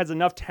States has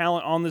enough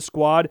talent on the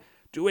squad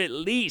to at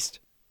least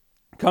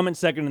come in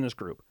second in this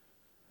group.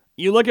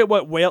 You look at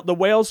what the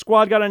Wales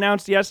squad got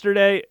announced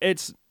yesterday.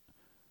 If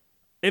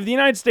the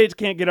United States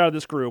can't get out of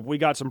this group, we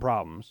got some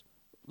problems.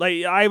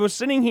 Like, I was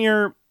sitting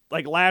here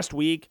like last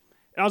week,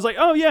 and I was like,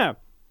 oh yeah,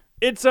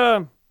 it's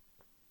a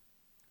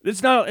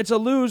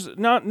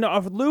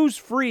lose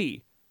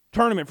free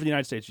tournament for the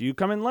United States. You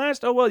come in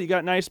last, oh well, you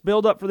got nice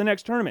build up for the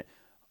next tournament.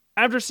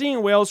 After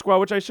seeing Wales squad,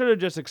 which I should have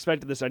just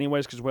expected this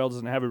anyways, because Wales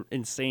doesn't have an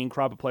insane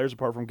crop of players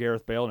apart from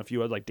Gareth Bale and a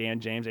few others like Dan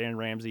James, Aaron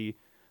Ramsey.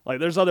 Like,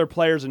 there's other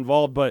players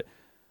involved, but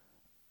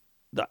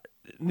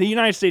the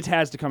United States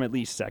has to come at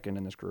least second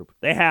in this group.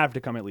 They have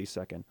to come at least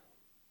second.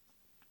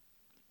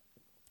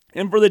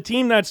 And for the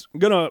team that's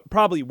going to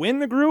probably win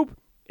the group,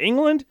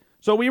 England.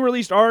 So we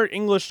released our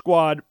English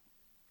squad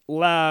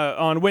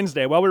on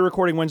Wednesday while we were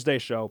recording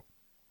Wednesday's show.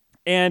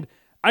 And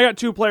I got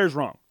 2 players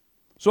wrong.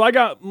 So I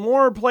got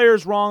more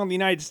players wrong on the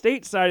United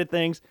States side of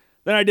things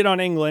than I did on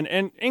England.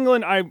 And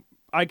England,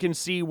 I can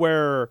see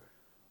where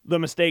the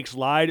mistakes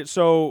lied.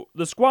 So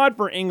the squad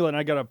for England,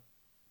 I got to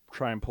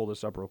try and pull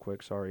this up real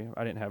quick. Sorry,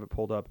 I didn't have it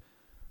pulled up.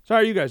 So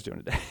how are you guys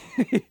doing today?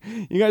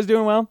 You guys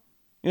doing well?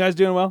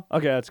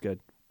 Okay, that's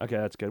good.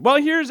 Well,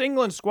 here's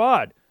England's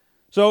squad.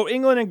 So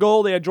England in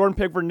goal, they had Jordan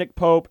Pickford, Nick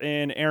Pope,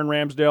 and Aaron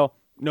Ramsdale.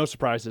 No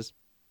surprises.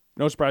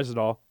 No surprises at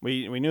all.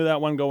 We knew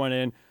that one going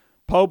in.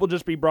 Pope will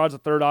just be brought as a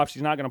third off.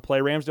 She's not going to play.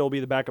 Ramsdale will be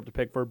the backup to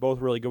Pickford. Both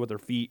really good with their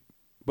feet.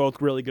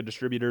 Both really good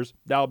distributors.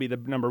 That'll be the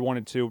number 1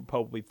 and 2.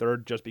 Pope will be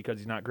third just because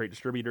he's not a great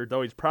distributor,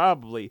 though he's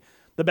probably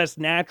the best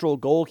natural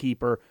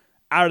goalkeeper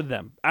out of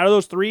them. Out of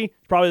those 3, he's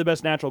probably the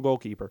best natural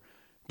goalkeeper.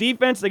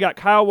 Defense, they got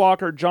Kyle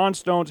Walker, John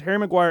Stones, Harry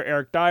Maguire,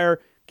 Eric Dyer,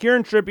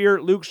 Kieran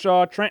Trippier, Luke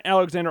Shaw, Trent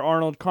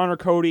Alexander-Arnold, Connor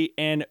Cody,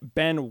 and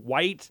Ben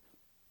White.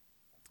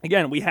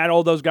 Again, we had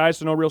all those guys,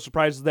 so no real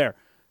surprises there.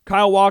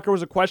 Kyle Walker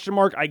was a question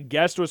mark, I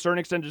guess, to a certain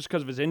extent just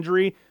because of his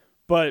injury,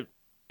 but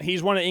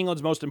he's one of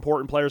England's most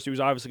important players, so he was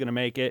obviously going to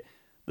make it.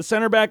 The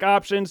center back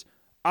options,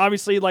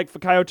 obviously, like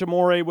Fikayo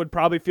Tomori would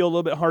probably feel a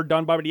little bit hard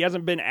done by, but he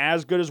hasn't been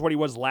as good as what he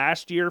was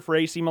last year for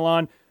AC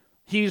Milan.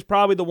 He's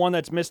probably the one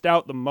that's missed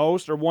out the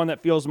most, or one that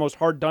feels the most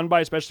hard done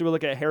by, especially when we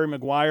look at Harry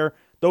Maguire.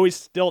 Though he's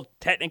still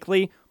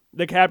technically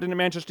the captain of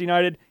Manchester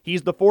United,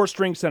 he's the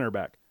 4th-string center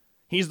back.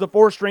 He's the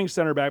 4th-string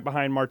center back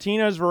behind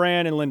Martinez,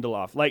 Varane, and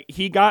Lindelof. Like,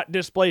 he got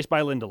displaced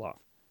by Lindelof.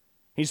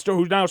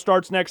 Who now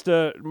starts next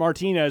to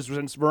Martinez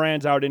since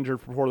Varane's out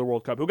injured before the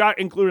World Cup, who got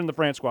included in the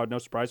France squad, no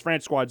surprise.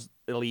 France squad's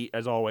elite,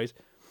 as always.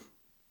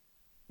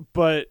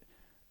 But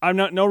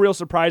no real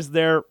surprise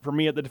there for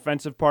me at the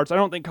defensive parts. I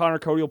don't think Connor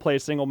Cody will play a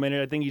single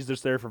minute. I think he's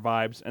just there for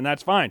vibes, and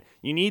that's fine.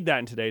 You need that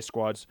in today's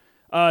squads.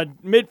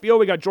 Midfield,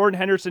 we got Jordan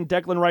Henderson,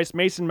 Declan Rice,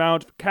 Mason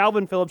Mount,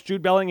 Calvin Phillips,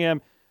 Jude Bellingham,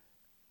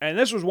 and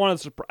this was one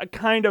of the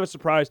kind of a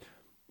surprise,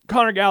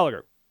 Conor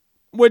Gallagher,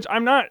 which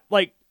I'm not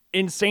like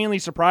insanely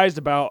surprised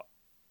about.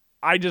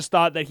 I just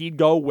thought that he'd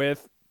go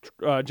with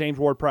James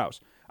Ward-Prowse.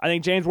 I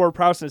think James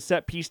Ward-Prowse and his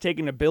set-piece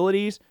taking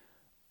abilities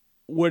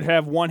would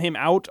have won him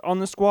out on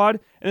the squad.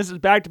 And this is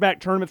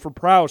back-to-back tournaments for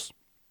Prowse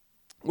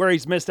where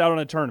he's missed out on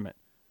a tournament.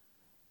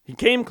 He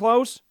came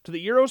close to the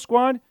Euro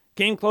squad,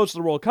 came close to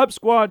the World Cup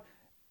squad,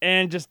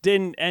 and just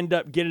didn't end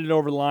up getting it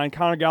over the line.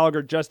 Conor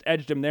Gallagher just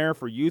edged him there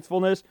for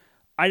youthfulness.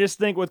 I just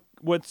think with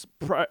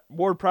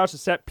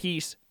Ward-Prowse's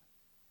set-piece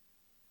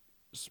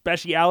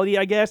speciality,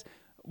 I guess,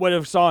 would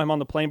have saw him on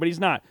the plane, but he's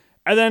not.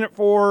 And then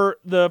for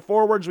the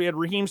forwards, we had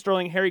Raheem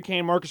Sterling, Harry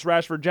Kane, Marcus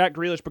Rashford, Jack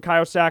Grealish,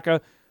 Bukayo Saka,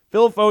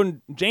 Phil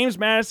Foden, James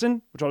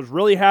Maddison, which I was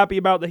really happy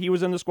about that he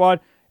was in the squad,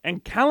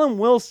 and Callum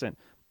Wilson.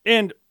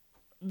 And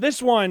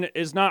this one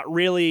is not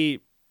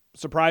really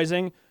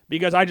surprising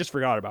because I just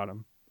forgot about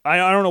him. I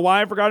don't know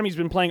why I forgot him. He's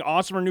been playing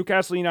awesome for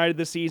Newcastle United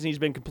this season. He's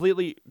been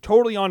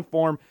totally on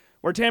form,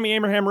 where Tammy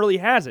Abraham really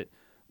has it.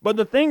 But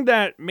the thing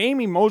that made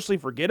me mostly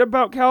forget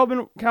about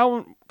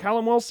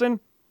Callum Wilson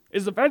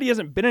is the fact he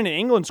hasn't been in an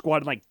England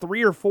squad in like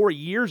 3 or 4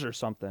 years or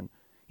something.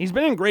 He's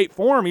been in great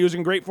form. He was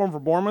in great form for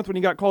Bournemouth when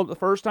he got called the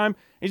first time.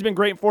 He's been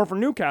great form for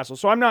Newcastle.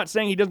 So I'm not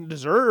saying he doesn't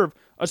deserve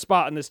a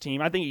spot in this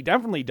team. I think he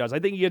definitely does. I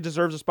think he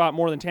deserves a spot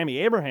more than Tammy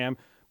Abraham.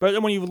 But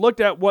then when you've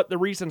looked at what the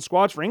recent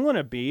squads for England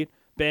have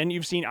been,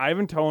 you've seen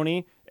Ivan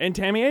Toney and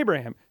Tammy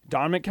Abraham.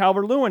 Dominic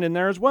Calvert-Lewin in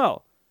there as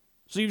well.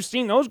 So you've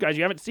seen those guys.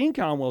 You haven't seen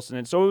Callum Wilson.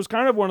 And so it was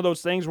kind of one of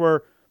those things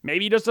where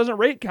maybe he just doesn't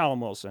rate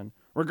Callum Wilson.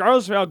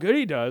 Regardless of how good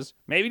he does,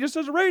 maybe he just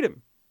doesn't rate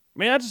him. I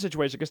mean, that's a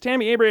situation because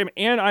Tammy Abraham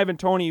and Ivan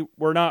Toney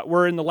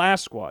were in the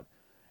last squad.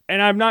 And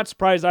I'm not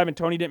surprised Ivan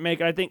Toney didn't make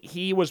it. I think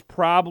he was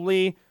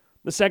probably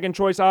the second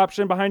choice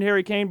option behind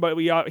Harry Kane, but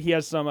he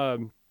has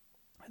some,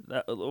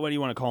 what do you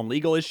want to call them,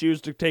 legal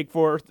issues to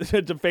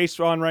to face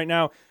on right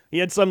now. He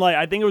had some,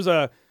 I think it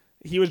was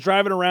he was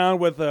driving around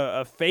with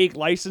a fake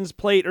license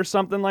plate or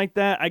something like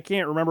that. I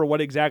can't remember what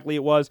exactly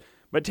it was.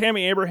 But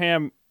Tammy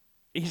Abraham,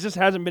 he just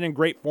hasn't been in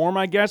great form,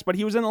 I guess, but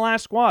he was in the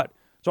last squad.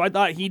 So I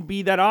thought he'd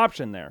be that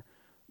option there.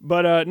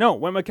 But no,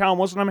 went with Callum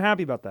Wilson. I'm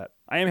happy about that.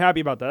 I am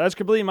happy about that. That's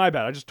completely my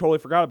bad. I just totally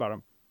forgot about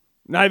him.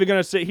 Not even going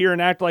to sit here and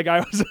act like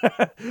I was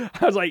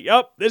I was like,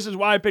 yep, this is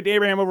why I picked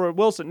Abraham over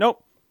Wilson.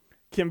 Nope.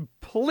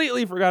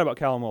 Completely forgot about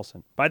Callum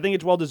Wilson. But I think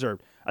it's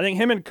well-deserved. I think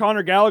him and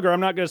Conor Gallagher, I'm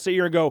not going to sit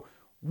here and go,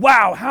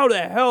 wow, how the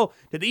hell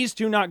did these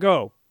two not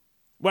go?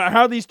 Well,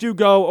 how did these two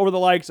go over the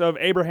likes of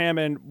Abraham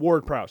and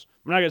Ward-Prowse?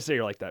 I'm not going to sit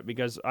here like that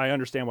because I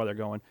understand why they're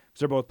going because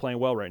they're both playing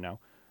well right now.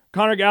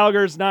 Conor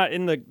Gallagher's not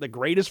in the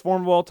greatest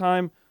form of all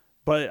time,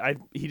 but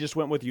he just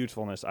went with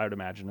youthfulness, I would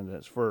imagine, in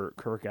this for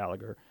Kirk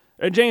Gallagher.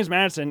 And James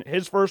Maddison,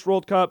 his first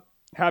World Cup,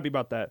 happy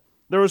about that.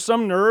 There was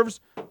some nerves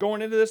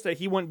going into this that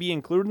he wouldn't be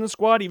included in the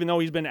squad, even though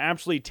he's been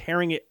absolutely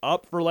tearing it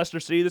up for Leicester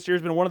City this year.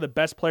 He's been one of the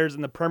best players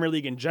in the Premier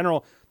League in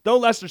general. Though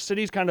Leicester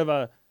City's kind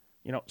of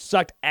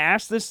sucked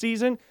ass this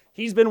season,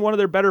 he's been one of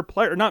their better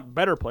players, not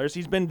better players,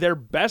 he's been their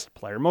best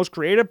player, most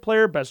creative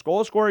player, best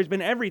goal scorer. He's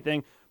been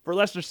everything for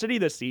Leicester City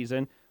this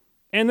season.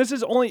 And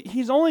he's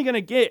only going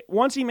to get,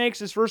 once he makes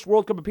his first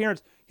World Cup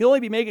appearance, he'll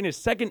only be making his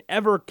second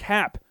ever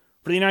cap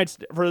for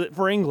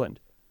for England.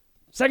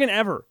 Second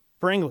ever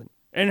for England.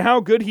 And how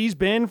good he's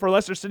been for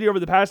Leicester City over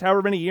the past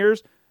however many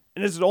years,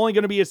 and this is only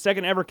going to be his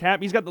second ever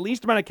cap. He's got the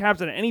least amount of caps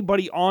than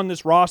anybody on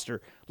this roster.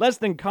 Less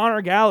than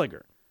Conor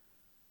Gallagher,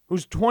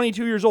 who's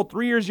 22 years old,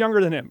 3 years younger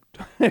than him.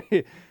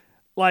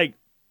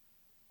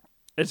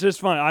 It's just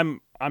fun.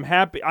 I'm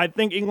happy. I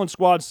think England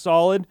squad's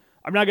solid.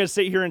 I'm not going to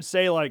sit here and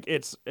say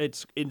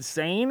it's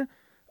insane.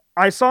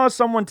 I saw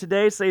someone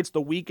today say it's the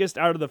weakest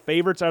out of the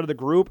favorites out of the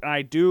group, and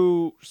I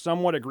do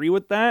somewhat agree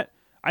with that.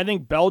 I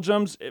think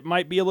it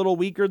might be a little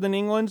weaker than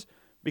England's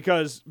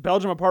because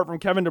Belgium, apart from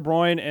Kevin De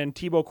Bruyne and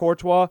Thibaut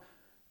Courtois,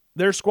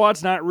 their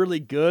squad's not really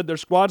good. Their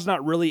squad's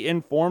not really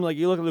in form. Like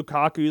you look at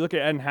Lukaku, you look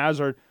at Eden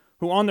Hazard,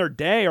 who on their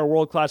day are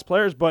world-class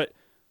players, but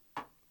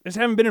just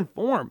haven't been in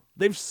form.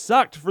 They've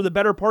sucked for the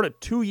better part of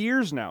 2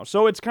 years now.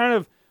 So it's kind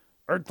of,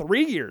 or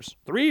 3 years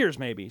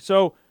maybe.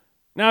 So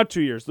now 2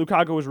 years.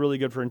 Lukaku was really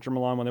good for Inter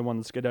Milan when they won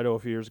the Scudetto a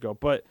few years ago.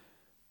 But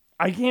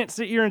I can't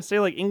sit here and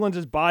say England's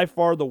is by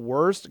far the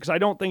worst because I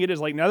don't think it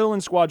is.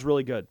 Netherlands squad's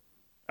really good.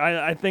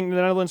 I think the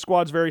Netherlands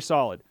squad's very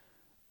solid.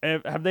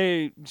 Have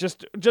they,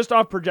 just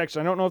off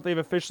projection, I don't know if they've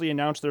officially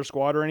announced their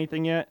squad or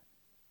anything yet.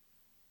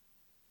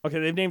 Okay,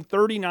 they've named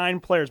 39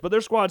 players, but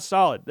their squad's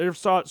solid. Their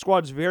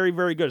squad's very,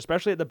 very good,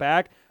 especially at the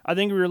back. I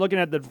think if you're looking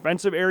at the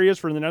defensive areas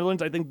for the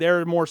Netherlands, I think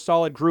they're a more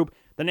solid group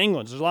than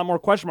England's. There's a lot more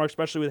question marks,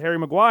 especially with Harry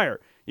Maguire.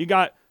 You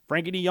got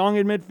Frankie de Jong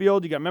in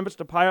midfield. You got Memphis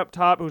Depay up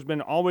top, who's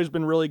always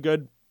been really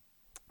good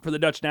for the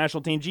Dutch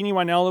national team. Gini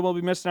Wijnaldum will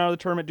be missing out of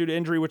the tournament due to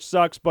injury, which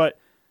sucks, but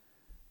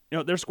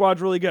their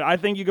squad's really good. I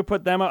think you could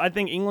put them up. I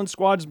think England's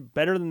squad's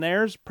better than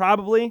theirs,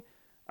 probably.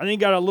 I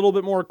think you got a little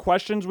bit more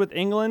questions with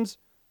England's.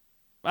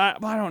 I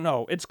don't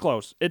know. It's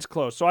close.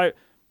 So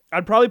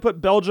I'd probably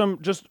put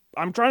Belgium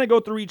I'm trying to go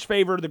through each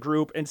favor of the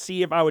group and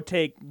see if I would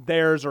take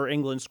theirs or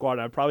England's squad.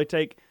 I'd probably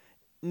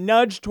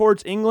nudge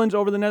towards England's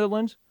over the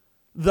Netherlands,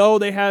 though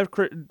they have,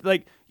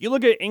 you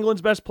look at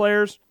England's best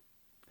players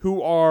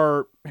who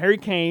are Harry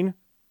Kane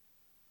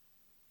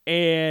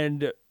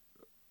and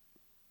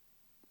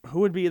who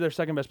would be their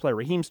second best player?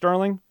 Raheem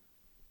Sterling?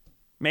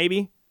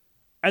 Maybe.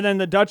 And then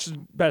the Dutch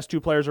best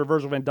two players are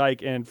Virgil van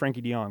Dijk and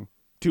Frankie de Jong.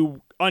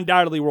 Two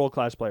undoubtedly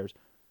world-class players.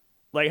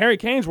 Harry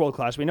Kane's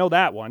world-class, we know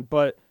that one,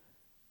 but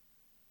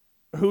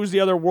who's the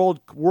other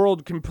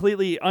world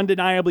completely,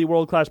 undeniably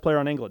world-class player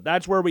on England?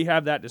 That's where we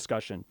have that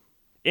discussion.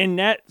 In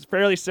net, it's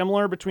fairly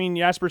similar between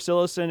Jasper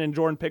Cillessen and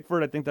Jordan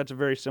Pickford. I think that's a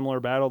very similar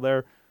battle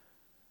there.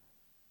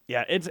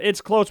 Yeah,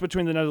 it's close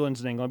between the Netherlands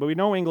and England, but we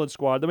know England's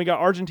squad. Then we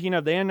got Argentina.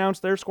 Have they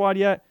announced their squad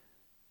yet?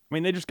 I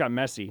mean, they just got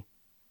Messi.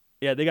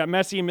 Yeah, they got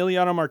Messi.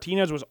 Emiliano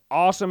Martinez was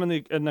awesome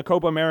in the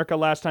Copa America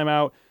last time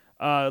out.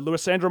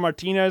 Luisandro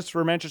Martinez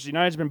for Manchester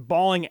United has been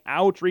balling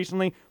out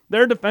recently.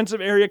 Their defensive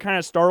area kind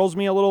of startles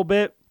me a little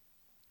bit,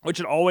 which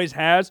it always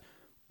has.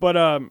 But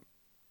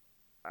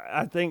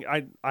I think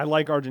I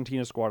like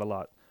Argentina's squad a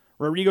lot.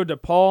 Rodrigo De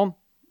Paul,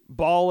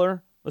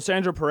 baller.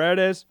 Lisandro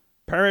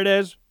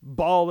Paredes,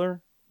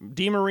 baller.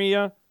 Di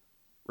Maria,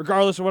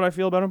 regardless of what I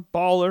feel about him,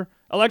 baller.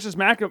 Alexis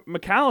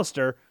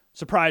McAllister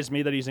surprised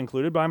me that he's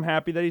included, but I'm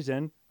happy that he's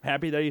in.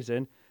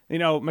 You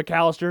know,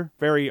 McAllister,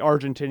 very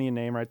Argentinian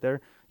name right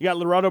there. You got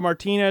Lautaro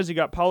Martinez. You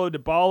got Paulo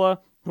Dybala,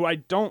 who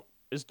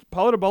is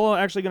Paulo Dybala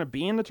actually going to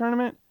be in the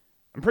tournament?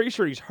 I'm pretty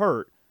sure he's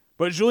hurt.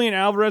 But Julian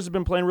Alvarez has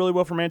been playing really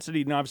well for Man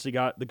City, and obviously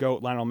got the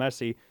GOAT, Lionel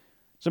Messi.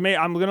 So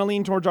I'm going to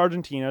lean towards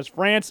Argentina's.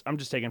 France, I'm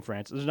just taking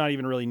France. There's not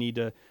even really need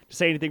to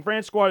say anything.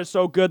 France squad is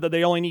so good that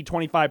they only need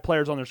 25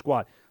 players on their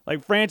squad.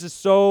 Like, France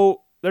is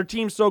their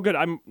team's so good.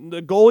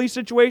 The goalie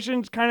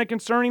situation's kind of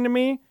concerning to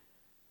me.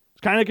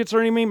 It's kind of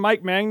concerning me.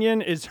 Mike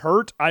Maignan is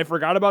hurt. I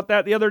forgot about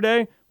that the other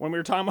day when we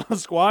were talking about the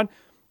squad.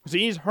 So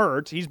he's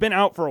hurt. He's been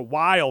out for a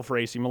while for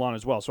AC Milan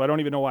as well, so I don't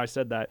even know why I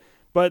said that.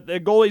 But the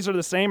goalies are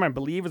the same, I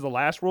believe, as the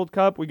last World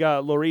Cup. We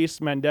got Lloris,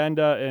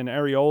 Mandanda, and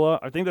Areola.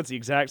 I think that's the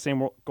exact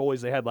same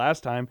goalies they had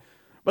last time.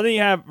 But then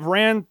you have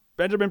Varane,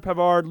 Benjamin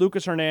Pavard,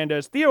 Lucas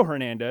Hernandez, Theo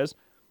Hernandez,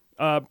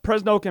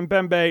 Presnel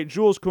Kimpembe,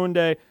 Jules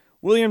Koundé,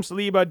 William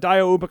Saliba,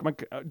 Dio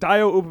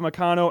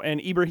Upamecano, and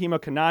Ibrahima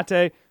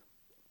Konate.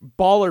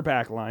 Baller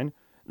back line.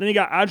 Then you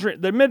got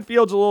Adrian. The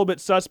midfield's a little bit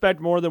suspect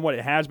more than what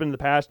it has been in the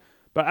past.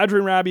 But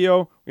Adrian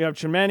Rabiot, we have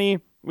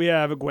Tchouameni, we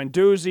have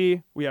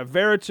Guendouzi, we have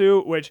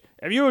Veretout, which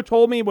if you had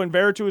told me when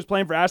Veretout was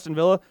playing for Aston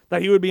Villa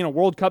that he would be in a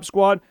World Cup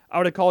squad, I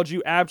would have called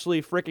you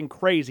absolutely freaking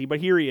crazy. But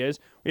here he is.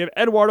 We have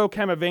Eduardo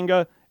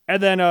Camavinga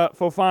and then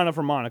Fofana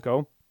from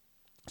Monaco.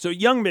 So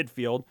young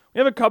midfield. We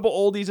have a couple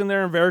oldies in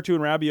there in Veretout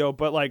and Rabiot,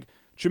 but like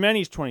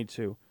Tchouameni's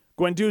 22.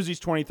 Guendouzi's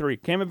 23.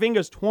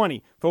 Camavinga's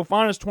 20.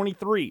 Fofana's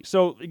 23.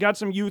 So you got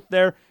some youth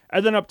there.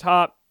 And then up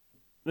top,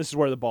 this is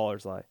where the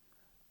ballers lie.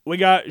 We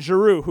got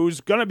Giroud,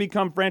 who's going to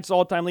become France's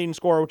all-time leading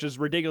scorer, which is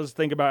ridiculous to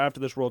think about after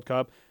this World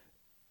Cup.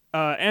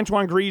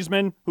 Antoine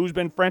Griezmann, who's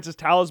been France's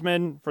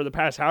talisman for the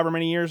past however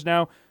many years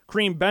now.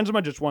 Karim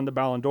Benzema just won the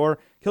Ballon d'Or.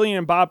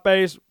 Kylian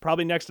Mbappe's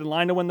probably next in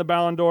line to win the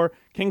Ballon d'Or.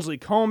 Kingsley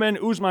Coman,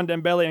 Ousmane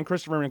Dembele, and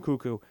Christopher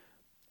Nkunku.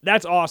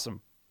 That's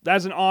awesome.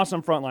 That's an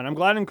awesome front line. I'm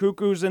glad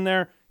Nkunku's in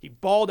there. He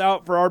balled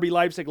out for RB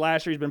Leipzig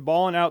last year. He's been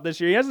balling out this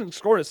year. He hasn't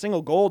scored a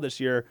single goal this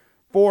year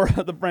for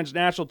the French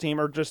national team,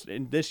 or just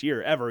in this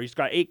year ever. He's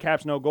got 8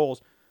 caps, no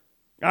goals.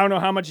 I don't know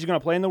how much he's going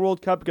to play in the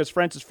World Cup because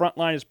France's front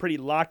line is pretty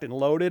locked and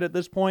loaded at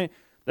this point.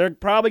 They're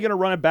probably going to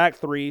run a back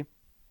 3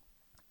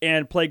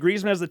 and play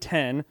Griezmann as the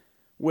 10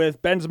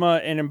 with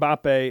Benzema and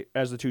Mbappe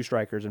as the 2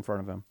 strikers in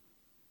front of him.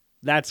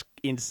 That's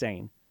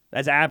insane.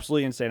 That's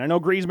absolutely insane. I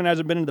know Griezmann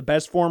hasn't been in the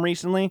best form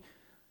recently,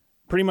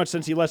 pretty much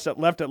since he left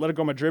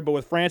Atletico Madrid, but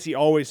with France, he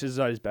always is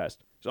at his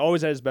best. He's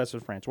always at his best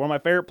with France. One of my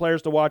favorite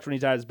players to watch when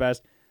he's at his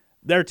best.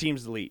 Their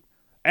team's elite.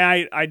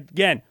 And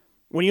again,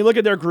 when you look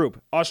at their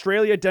group,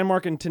 Australia,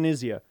 Denmark, and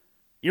Tunisia,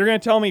 you're going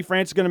to tell me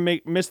France is going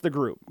to miss the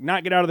group,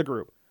 not get out of the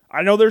group.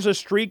 I know there's a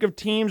streak of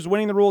teams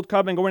winning the World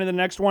Cup and going to the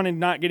next one and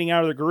not getting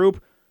out of the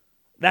group.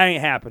 That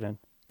ain't happening.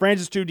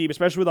 France is too deep,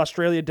 especially with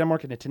Australia,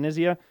 Denmark, and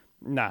Tunisia.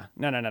 Nah.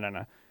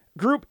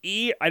 Group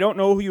E, I don't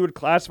know who you would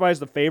classify as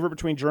the favorite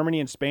between Germany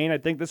and Spain. I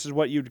think this is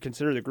what you'd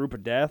consider the group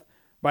of death.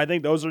 But I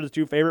think those are the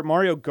 2 favorite.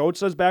 Mario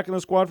Götze's back in the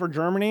squad for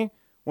Germany,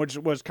 which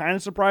was kind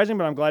of surprising,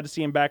 but I'm glad to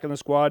see him back in the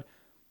squad.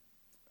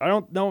 I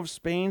don't know if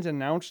Spain's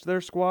announced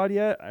their squad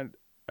yet.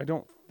 I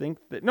don't think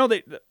that... No,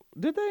 did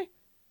they?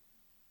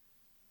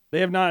 They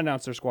have not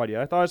announced their squad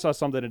yet. I thought I saw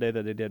something today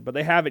that they did, but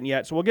they haven't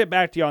yet. So we'll get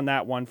back to you on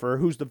that one for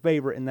who's the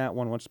favorite in that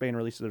one once Spain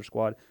releases their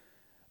squad.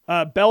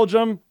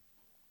 Belgium,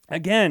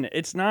 again,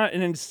 it's not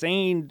an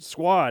insane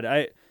squad.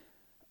 I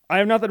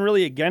have nothing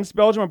really against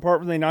Belgium apart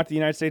from they knocked the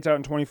United States out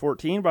in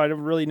 2014, but I have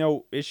really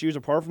no issues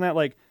apart from that.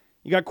 Like,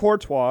 you got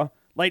Courtois.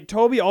 Like,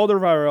 Toby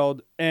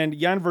Alderweireld and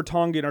Jan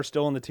Vertonghen are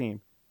still in the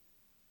team.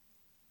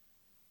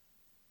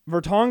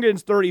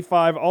 Vertonghen's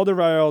 35,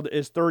 Alderweireld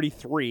is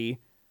 33.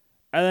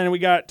 And then we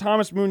got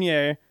Thomas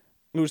Meunier,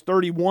 who's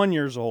 31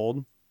 years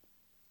old.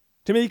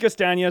 Timothy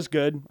Castaña's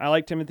good. I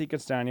like Timothy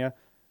Castaña.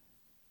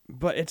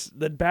 But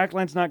the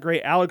backline's not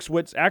great. Axel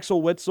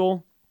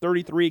Witsel,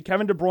 33.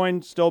 Kevin De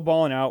Bruyne still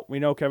balling out. We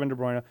know Kevin De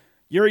Bruyne.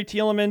 Yuri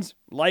Tielemans,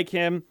 like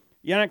him.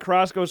 Yannick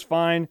Carrasco's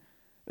fine.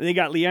 Then you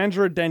got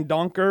Leandro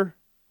Dendoncker.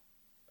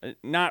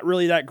 Not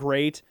really that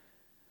great.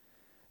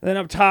 And then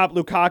up top,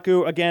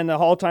 Lukaku, again, the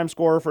all-time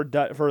scorer for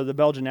the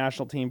Belgian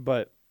national team,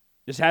 but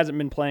just hasn't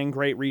been playing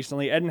great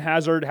recently. Eden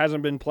Hazard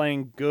hasn't been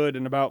playing good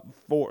in about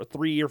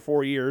 3 or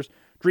 4 years.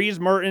 Dries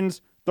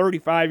Mertens,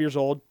 35 years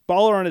old.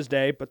 Baller on his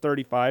day, but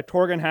 35.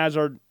 Torgan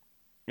Hazard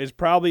is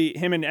probably,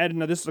 him and Eden,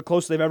 this is the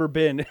closest they've ever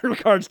been in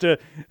regards to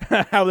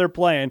how they're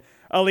playing.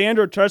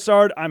 Leandro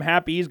Trossard, I'm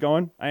happy he's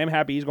going. I am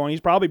happy he's going. He's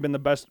probably been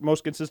the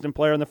most consistent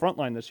player in the front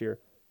line this year.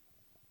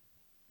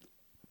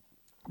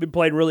 Been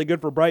playing really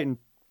good for Brighton.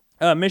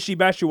 Michy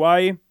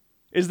Batshuayi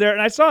is there.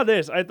 And I saw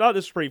this. I thought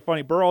this was pretty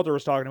funny. Berhalter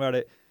was talking about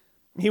it.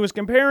 He was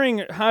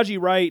comparing Haji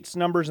Wright's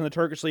numbers in the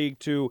Turkish league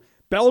to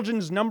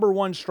Belgium's number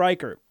one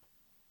striker,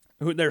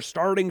 their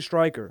starting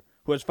striker,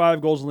 who has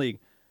 5 goals in the league.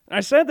 And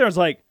I sat there, I was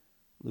like,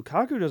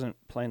 Lukaku doesn't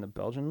play in the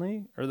Belgian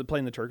league, or they play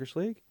in the Turkish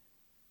league?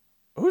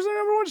 Who's their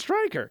number one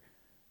striker?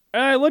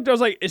 And I looked, I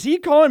was like, is he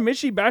calling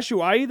Michy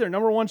Batshuayi their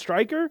number one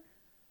striker?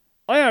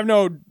 I have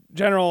no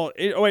general...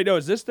 Oh, wait, no,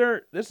 is this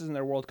their... This isn't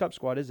their World Cup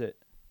squad, is it?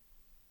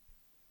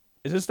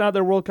 Is this not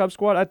their World Cup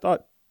squad? I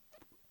thought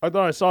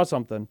I saw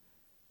something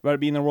about it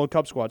being their World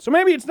Cup squad. So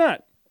maybe it's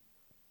not.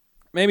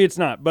 Maybe it's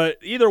not. But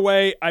either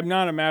way, I'm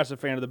not a massive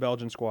fan of the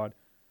Belgian squad.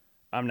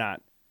 I'm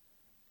not.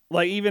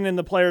 Like, even in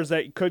the players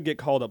that could get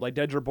called up, like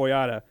Dedra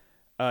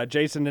Boyata,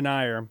 Jason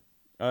Denayer,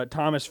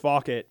 Thomas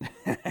Fawcett,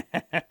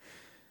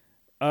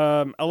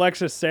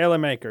 Alexis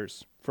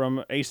Salemakers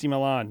from AC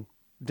Milan,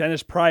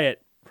 Dennis Pryatt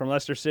from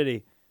Leicester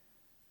City,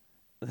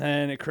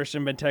 then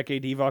Christian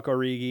Benteke, Divock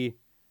Origi,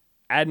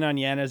 Adnan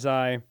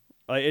Januzaj.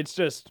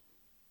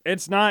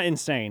 It's not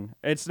insane.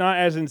 It's not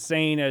as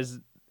insane as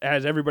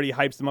everybody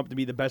hypes them up to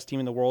be the best team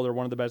in the world or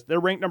one of the best. They're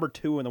ranked number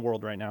 2 in the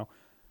world right now.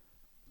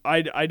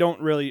 I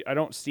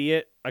don't see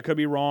it. I could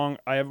be wrong.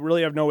 I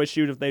really have no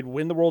issues if they'd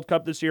win the World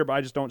Cup this year, but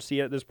I just don't see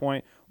it at this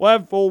point. We'll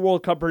have full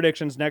World Cup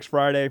predictions next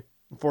Friday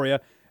for you.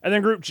 And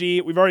then Group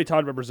G, we've already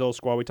talked about Brazil's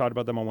squad. We talked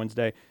about them on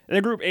Wednesday. And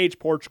then Group H,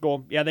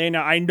 Portugal. Yeah,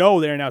 I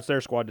know they announced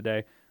their squad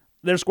today.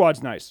 Their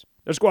squad's nice.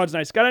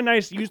 Got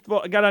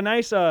a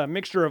nice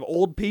mixture of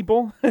old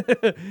people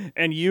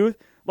and youth.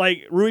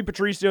 Like Rui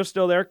Patricio's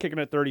still there, kicking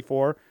at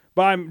 34.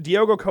 But I'm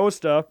Diogo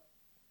Costa,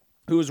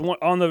 who's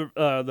on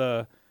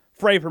the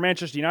fray for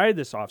Manchester United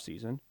this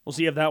offseason. We'll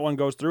see if that one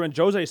goes through. And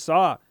Jose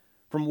Sa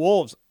from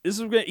Wolves.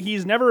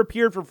 He's never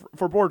appeared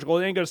for Portugal.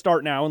 It ain't going to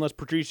start now unless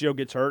Patricio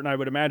gets hurt, and I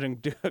would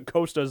imagine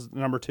Costa's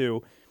number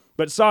 2.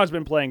 But Sa's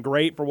been playing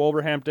great for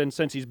Wolverhampton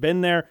since he's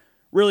been there.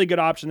 Really good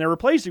option. They're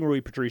replacing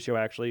Rui Patricio,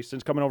 actually,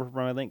 since coming over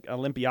from, I think,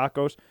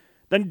 Olympiacos.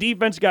 Then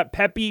defense got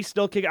Pepe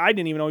still kicking. I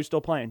didn't even know he's still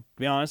playing, to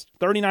be honest.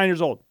 39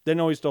 years old. Didn't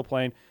know he's still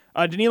playing.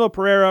 Danilo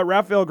Pereira,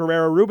 Rafael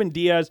Guerrero, Ruben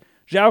Diaz,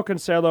 João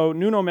Cancelo,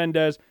 Nuno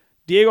Mendes,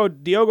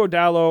 Diogo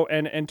Dalot,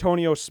 and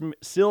Antonio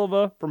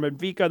Silva from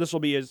Benfica. This will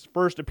be his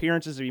first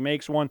appearances if he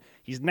makes one.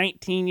 He's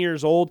 19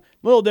 years old. A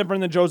little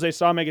different than Jose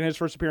Sa making his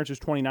first appearance, who's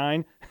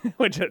 29,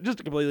 which is just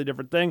a completely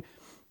different thing.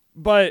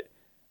 But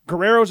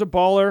Guerrero's a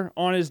baller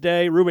on his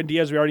day. Ruben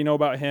Diaz, we already know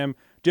about him.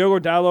 Diogo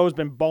Dalot has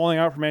been balling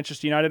out for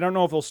Manchester United. I don't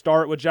know if he'll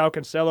start with João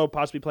Cancelo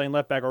possibly playing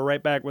left back or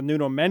right back with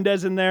Nuno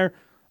Mendes in there.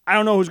 I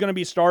don't know who's going to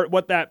be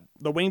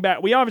the wing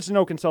back. We obviously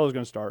know Cancelo's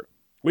going to start.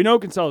 We know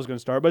Cancelo's going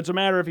to start, but it's a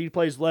matter if he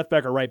plays left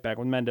back or right back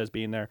with Mendes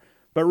being there.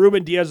 But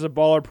Ruben Diaz is a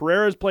baller.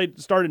 Pereira's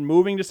started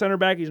moving to center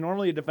back. He's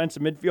normally a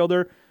defensive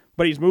midfielder,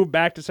 but he's moved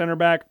back to center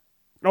back.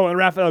 Oh, and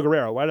Rafael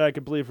Guerrero. Why did I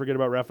completely forget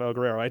about Rafael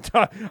Guerrero?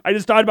 I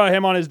just thought about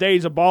him on his day.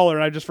 He's a baller,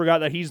 and I just forgot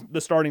that he's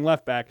the starting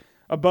left back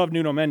above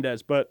Nuno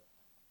Mendes. But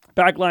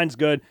backline's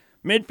good.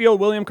 Midfield,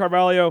 William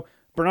Carvalho,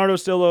 Bernardo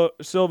Silva,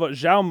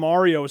 João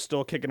Mario is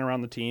still kicking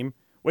around the team.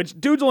 Which,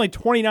 dude's only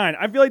 29.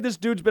 I feel like this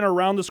dude's been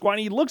around the squad, and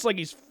he looks like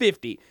he's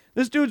 50.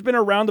 This dude's been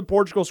around the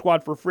Portugal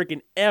squad for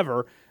freaking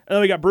ever. And then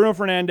we got Bruno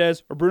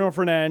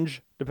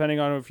Fernandes, depending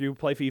on if you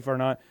play FIFA or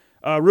not.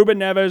 Ruben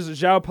Neves,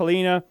 João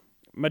Palhinha,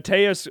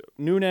 Mateus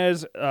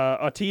Nunes,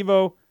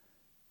 Ativo,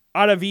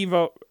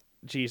 Adavivo.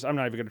 Jeez, I'm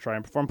not even going to try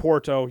him. From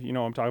Porto, you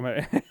know what I'm talking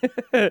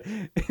about.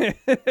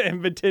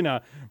 And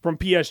Vitinha from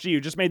PSG, who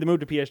just made the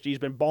move to PSG. He's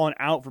been balling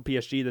out for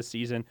PSG this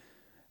season.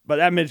 But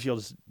that midfield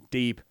is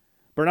deep.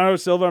 Bernardo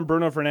Silva and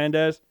Bruno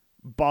Fernandes,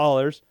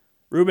 ballers.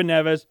 Ruben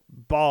Neves,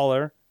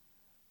 baller.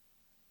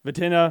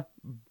 Vitinha,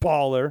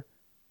 baller.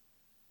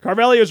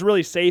 Carvalho is a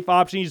really safe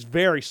option. He's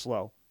very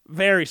slow.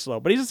 Very slow.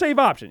 But he's a safe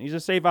option. He's a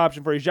safe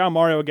option for you. João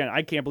Mario, again,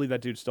 I can't believe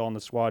that dude's still on the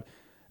squad.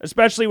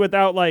 Especially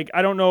without,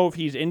 I don't know if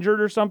he's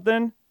injured or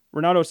something.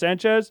 Renato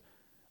Sanchez.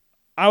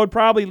 I would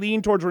probably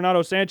lean towards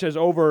Renato Sanchez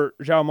over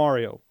João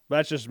Mario.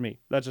 That's just me.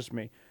 And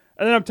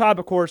then up top,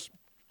 of course,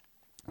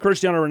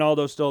 Cristiano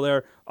Ronaldo's still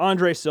there.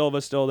 Andre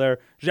Silva's still there.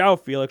 João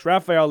Felix,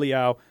 Rafael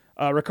Leao,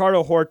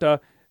 Ricardo Horta,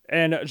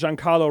 and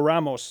Giancarlo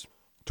Ramos.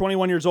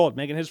 21 years old,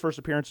 making his first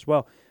appearance as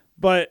well.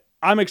 But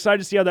I'm excited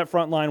to see how that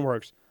front line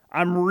works.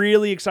 I'm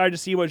really excited to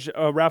see what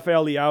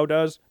Rafael Leao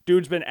does.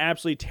 Dude's been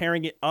absolutely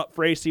tearing it up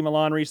for AC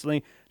Milan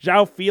recently.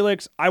 João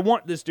Felix, I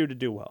want this dude to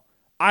do well.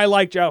 I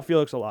like João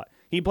Felix a lot.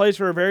 He plays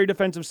for a very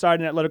defensive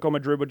side in Atletico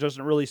Madrid, which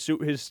doesn't really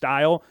suit his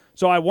style.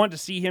 So I want to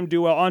see him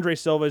do well. Andre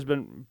Silva has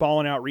been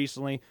balling out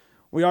recently.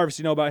 We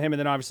obviously know about him, and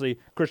then obviously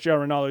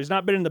Cristiano Ronaldo. He's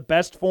not been in the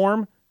best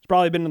form. He's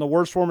probably been in the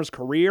worst form of his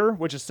career,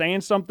 which is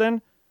saying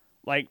something.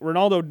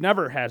 Ronaldo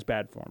never has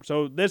bad form.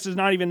 So this is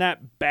not even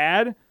that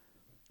bad,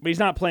 but he's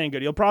not playing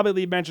good. He'll probably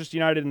leave Manchester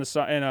United in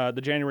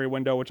the January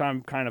window, which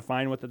I'm kind of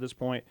fine with at this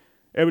point.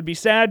 It would be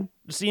sad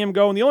to see him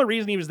go, and the only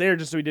reason he was there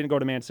just so he didn't go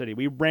to Man City.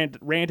 We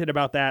ranted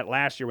about that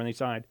last year when they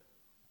signed.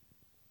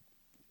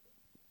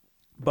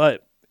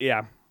 But,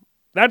 yeah,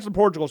 that's the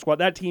Portugal squad.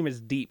 That team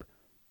is deep.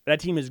 That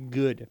team is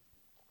good.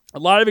 A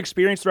lot of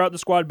experience throughout the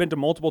squad, been to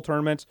multiple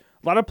tournaments.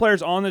 A lot of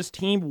players on this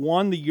team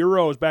won the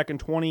Euros back in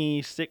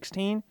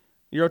 2016.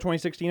 Euro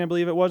 2016, I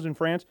believe it was, in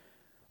France.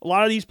 A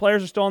lot of these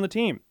players are still on the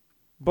team.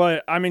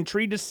 But I'm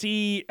intrigued to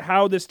see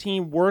how this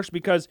team works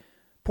because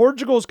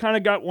Portugal's kind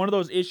of got one of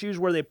those issues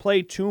where they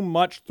play too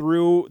much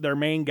through their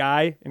main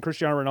guy in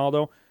Cristiano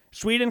Ronaldo.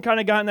 Sweden kind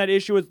of got in that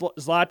issue with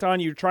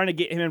Zlatan. You're trying to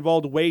get him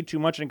involved way too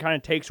much and kind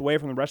of takes away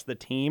from the rest of the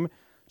team.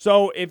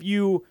 So if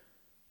you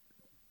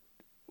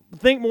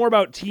think more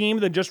about team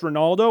than just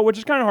Ronaldo, which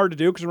is kind of hard to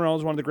do because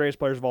Ronaldo's one of the greatest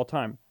players of all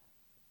time.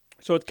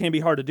 So it can be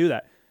hard to do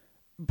that.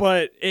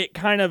 But it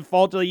kind of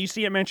faultily, you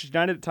see at Manchester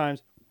United at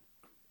times,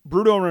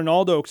 Bruno and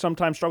Ronaldo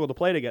sometimes struggle to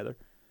play together.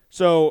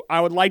 So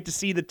I would like to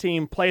see the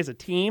team play as a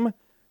team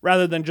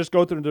rather than just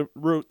go through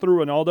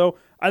Ronaldo.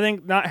 I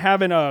think not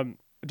having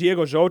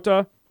Diego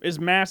Jota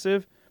is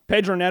massive.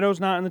 Pedro Neto's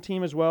not in the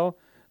team as well.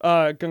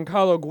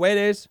 Goncalo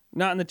Guedes,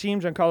 not in the team.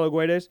 Giancarlo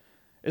Guedes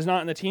is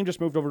not in the team, just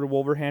moved over to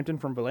Wolverhampton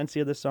from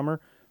Valencia this summer.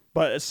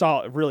 But it's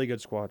solid, really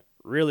good squad.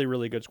 Really,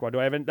 really good squad.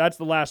 That's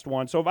the last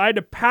one. So if I had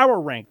to power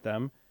rank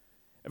them,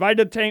 if I had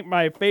to take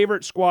my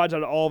favorite squads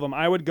out of all of them,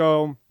 I would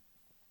go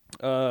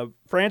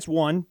France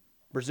 1,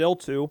 Brazil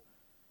 2,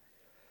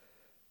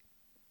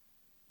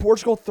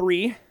 Portugal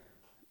 3,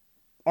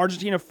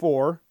 Argentina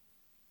 4,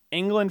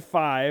 England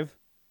 5,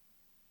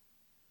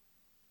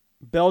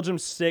 Belgium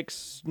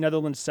 6,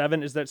 Netherlands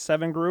 7. Is that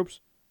 7 groups?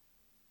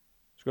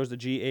 This goes to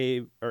G,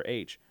 A, or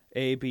H.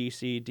 A, B,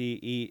 C, D,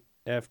 E,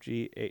 F,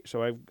 G, H.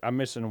 So I'm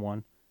missing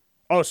one.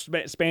 Oh,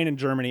 Spain and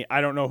Germany.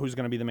 I don't know who's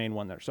going to be the main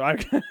one there. So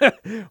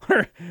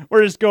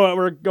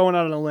we're going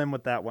out on a limb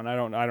with that one. I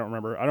don't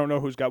remember. I don't know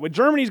who's got. But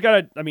Germany's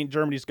got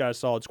a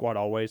solid squad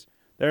always.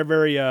 They're a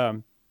very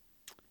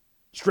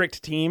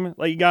strict team.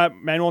 Like you got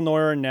Manuel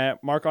Neuer in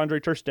net, Marc-Andre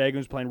ter Stegen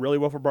who's playing really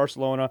well for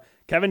Barcelona,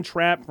 Kevin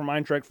Trapp from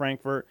Eintracht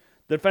Frankfurt.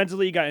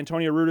 Defensively, you got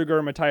Antonio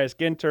Rudiger, Matthias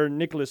Ginter,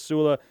 Nicolas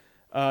Sula,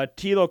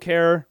 Thilo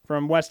Kehrer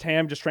from West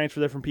Ham, just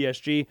transferred there from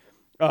PSG.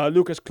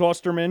 Lucas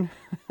Klosterman.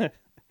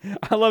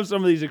 I love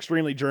some of these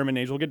extremely German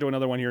names. We'll get to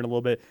another one here in a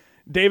little bit.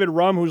 David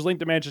Rum, who's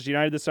linked to Manchester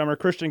United this summer.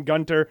 Christian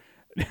Gunter.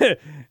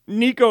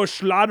 Nico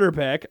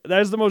Schlotterbeck.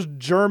 That is the most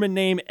German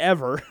name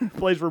ever.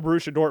 Plays for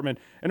Borussia Dortmund.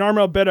 And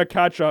Armel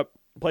Beta-Kachup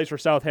plays for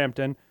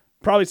Southampton.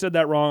 Probably said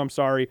that wrong. I'm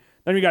sorry.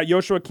 Then we got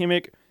Joshua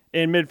Kimmich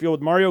in midfield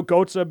with Mario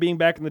Götze being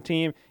back in the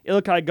team.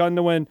 Ilkay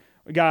Gundogan.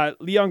 We got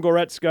Leon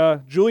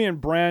Goretzka, Julian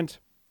Brandt,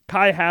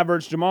 Kai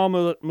Havertz, Jamal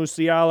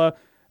Musiala,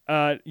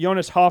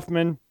 Jonas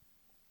Hoffman.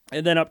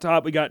 And then up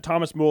top, we got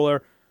Thomas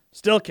Muller,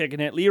 still kicking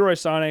it, Leroy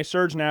Sané,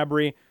 Serge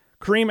Gnabry,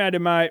 Kareem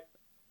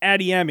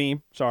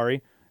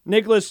Adeyemi,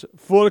 Nicholas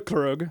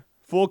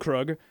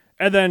Fulkrug,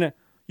 and then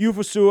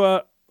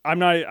Ufusua,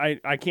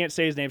 I can't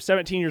say his name,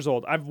 17 years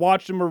old. I've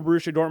watched him for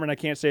Borussia Dortmund, I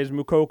can't say his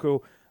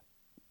Mukoku.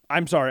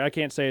 I'm sorry, I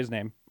can't say his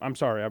name. I'm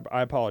sorry,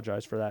 I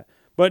apologize for that.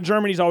 But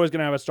Germany's always going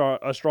to have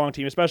a strong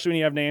team, especially when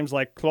you have names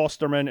like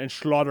Klosterman and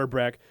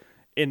Schlotterbeck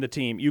in the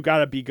team. You got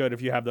to be good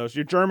if you have those.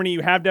 You're Germany,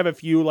 you have to have a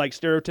few like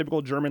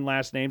stereotypical German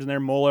last names in there.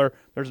 Muller,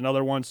 there's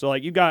another one. So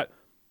like you got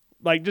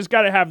like just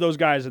got to have those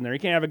guys in there. You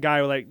can't have a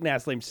guy with like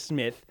his name's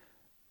Smith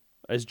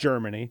as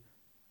Germany.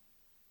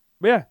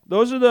 But yeah,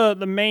 those are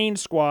the main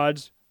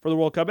squads for the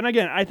World Cup. And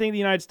again, I think the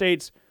United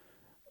States,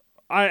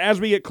 as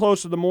we get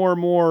closer, the more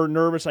and more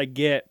nervous I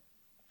get.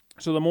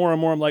 So the more and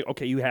more I'm like,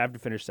 okay, you have to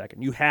finish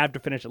second. You have to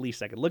finish at least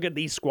second. Look at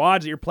these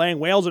squads that you're playing.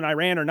 Wales and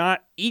Iran are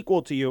not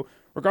equal to you,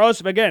 regardless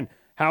of, again,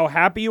 how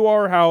happy you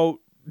are, how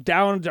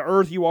down to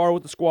earth you are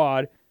with the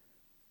squad.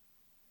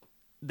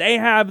 They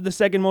have the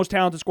second most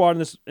talented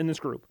squad in this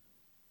group.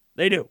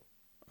 They do.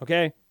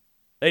 Okay?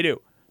 They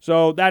do.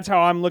 So that's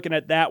how I'm looking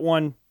at that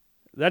one.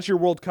 That's your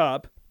World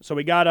Cup. So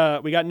we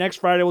got next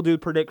Friday, we'll do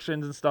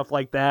predictions and stuff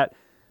like that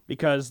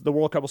because the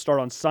World Cup will start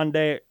on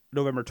Sunday,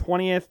 November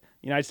 20th.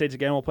 The United States,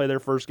 again, will play their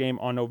first game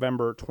on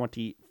November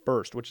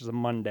 21st, which is a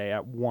Monday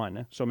at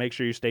 1. So make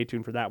sure you stay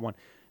tuned for that one.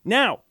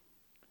 Now,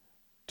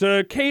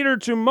 to cater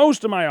to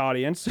most of my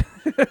audience,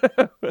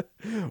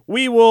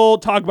 we will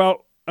talk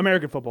about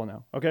American football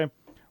now, okay?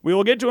 We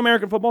will get to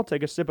American football,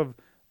 take a sip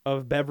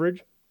of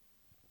beverage.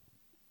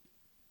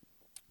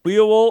 We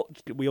will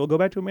go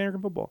back to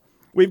American football.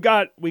 We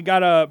got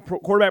a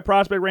quarterback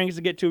prospect rankings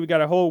to get to. We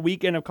got a whole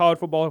weekend of college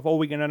football, a whole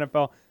weekend of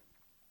NFL.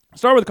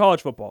 Start with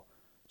college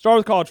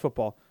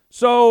football.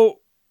 So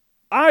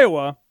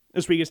Iowa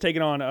this week is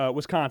taking on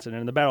Wisconsin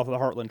in the Battle for the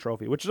Heartland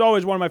Trophy, which is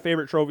always one of my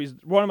favorite trophies,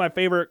 one of my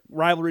favorite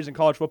rivalries in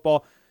college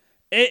football.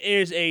 It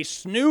is a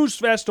snooze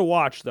fest to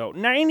watch, though.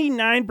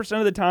 99%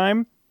 of the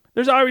time,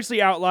 there's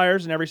obviously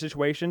outliers in every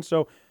situation,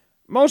 so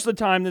most of the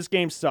time this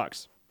game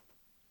sucks.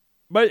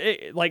 But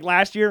like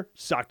last year,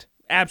 sucked.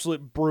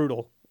 Absolute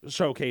brutal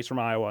showcase from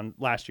Iowa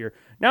last year.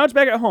 Now it's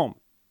back at home.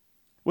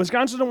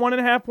 Wisconsin's a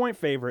 1.5-point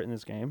favorite in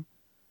this game.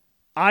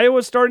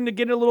 Iowa's starting to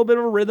get a little bit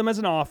of a rhythm as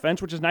an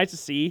offense, which is nice to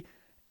see.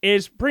 It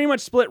is pretty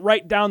much split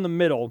right down the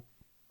middle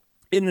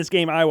in this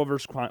game, Iowa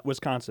versus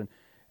Wisconsin.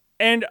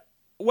 And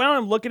while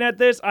I'm looking at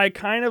this, I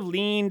kind of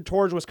lean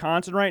towards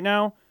Wisconsin right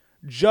now,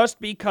 just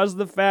because of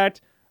the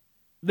fact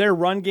their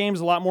run game is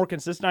a lot more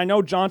consistent. I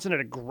know Johnson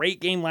had a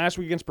great game last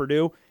week against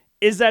Purdue.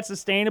 Is that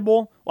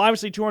sustainable? Well,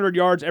 obviously 200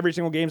 yards every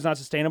single game is not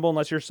sustainable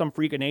unless you're some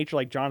freak of nature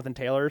like Jonathan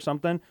Taylor or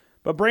something.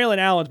 But Braylon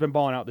Allen's been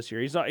balling out this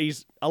year.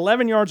 He's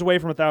 11 yards away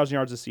from 1,000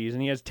 yards this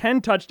season. He has 10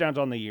 touchdowns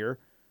on the year.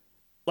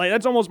 Like,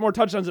 that's almost more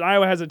touchdowns than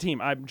Iowa has a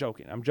team. I'm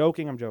joking.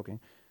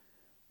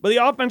 But the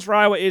offense for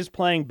Iowa is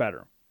playing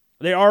better.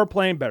 They are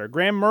playing better.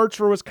 Graham Mertz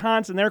for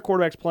Wisconsin, their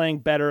quarterback's playing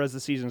better as the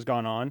season's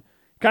gone on.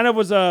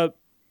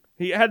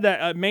 He had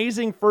that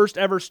amazing first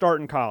ever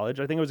start in college.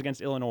 I think it was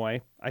against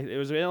Illinois. It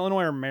was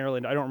Illinois or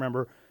Maryland. I don't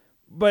remember.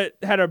 But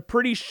had a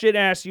pretty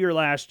shit-ass year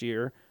last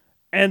year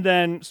and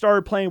then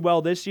started playing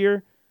well this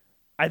year.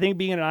 I think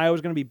being in Iowa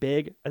is going to be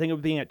big. I think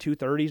being at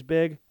 2:30 is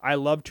big. I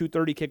love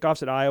 2:30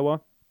 kickoffs at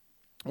Iowa.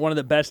 One of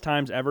the best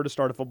times ever to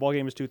start a football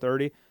game is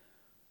 2:30.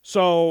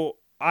 So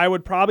I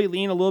would probably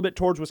lean a little bit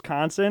towards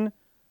Wisconsin,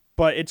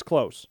 but it's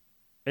close.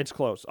 It's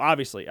close,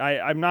 obviously.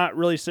 I'm not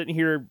really sitting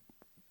here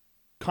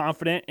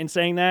confident in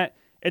saying that.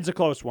 It's a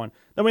close one.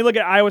 Then we look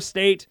at Iowa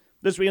State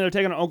this weekend. They're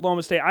taking on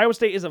Oklahoma State. Iowa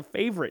State is a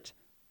favorite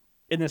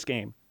in this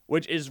game,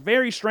 which is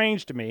very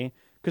strange to me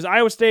because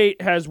Iowa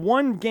State has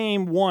one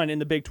game won in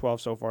the Big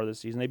 12 so far this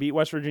season. They beat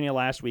West Virginia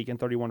last week in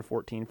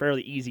 31-14.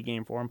 Fairly easy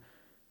game for them.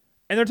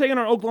 And they're taking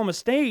on Oklahoma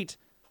State,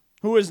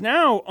 who is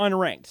now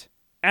unranked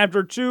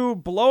after 2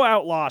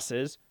 blowout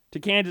losses to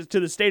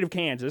the state of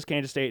Kansas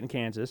State and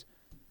Kansas,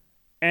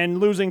 and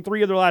losing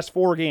 3 of their last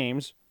 4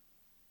 games.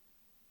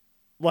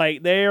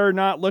 Like, they are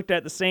not looked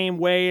at the same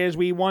way as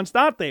we once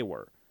thought they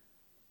were.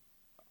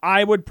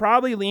 I would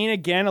probably lean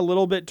again a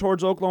little bit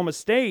towards Oklahoma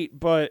State,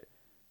 but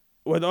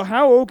with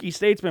how Okie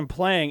State's been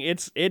playing,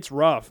 it's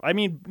rough. I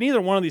mean,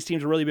 neither one of these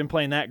teams have really been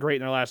playing that great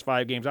in their last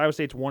 5 games. Iowa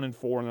State's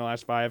 1-4 in their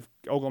last 5.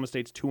 Oklahoma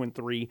State's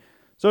 2-3.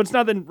 So it's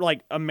nothing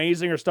like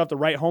amazing or stuff to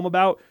write home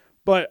about,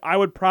 but I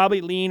would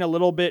probably lean a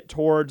little bit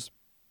towards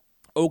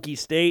Okie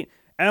State.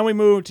 And then we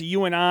move to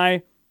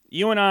UNI.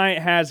 UNI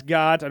has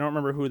got, I don't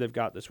remember who they've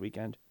got this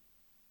weekend.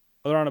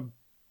 They're on a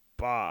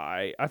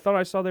bye. I thought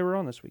I saw they were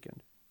on this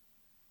weekend.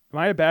 Am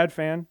I a bad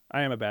fan?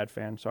 I am a bad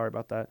fan. Sorry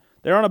about that.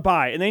 They're on a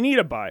bye, and they need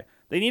a bye.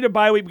 They need a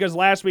bye week because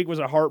last week was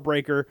a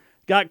heartbreaker.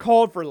 Got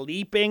called for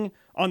leaping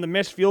on the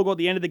missed field goal at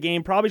the end of the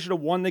game. Probably should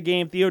have won the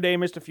game. Theo Day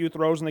missed a few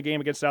throws in the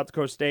game against South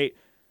Dakota State.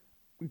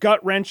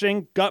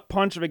 Gut-wrenching, gut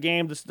punch of a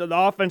game. The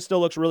offense still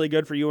looks really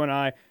good for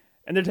UNI,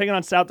 and they're taking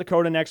on South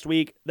Dakota next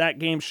week. That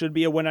game should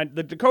be a win.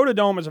 The Dakota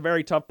Dome is a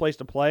very tough place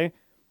to play.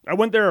 I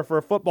went there for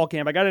a football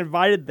camp. I got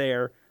invited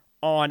there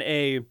on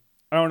I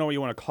don't know what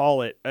you want to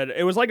call it.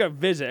 It was like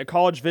a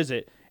college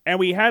visit, and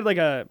we had like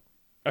a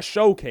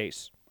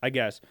showcase, I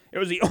guess. It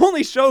was the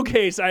only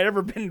showcase I'd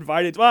ever been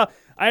invited to. Well,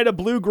 I had a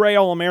blue-gray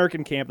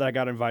All-American camp that I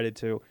got invited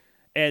to,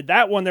 and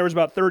that one, there was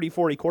about 30,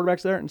 40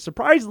 quarterbacks there, and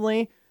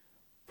surprisingly,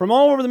 from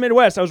all over the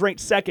Midwest, I was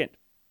ranked second.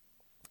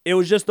 It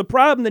was just the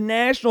problem, the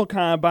national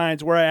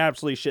combines, where I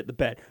absolutely shit the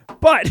bed.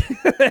 But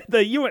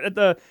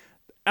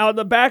out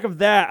the back of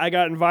that, I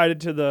got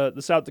invited to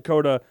the South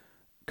Dakota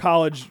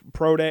college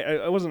pro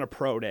day. It wasn't a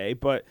pro day,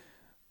 but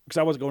because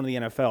I wasn't going to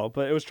the NFL,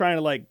 but it was trying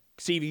to like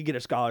see if you could get a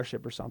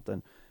scholarship or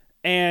something.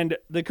 And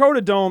the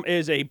Dakota Dome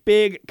is a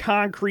big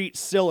concrete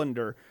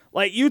cylinder.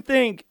 Like, you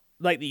think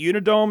like the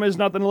Unidome is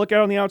nothing to look at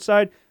on the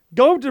outside.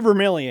 Go to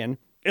Vermillion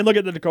and look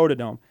at the Dakota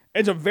Dome.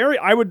 It's a very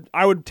I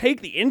would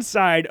take the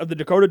inside of the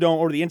Dakota Dome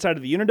or the inside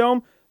of the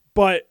Unidome,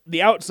 but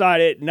the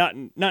outside,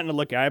 nothing to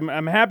look at.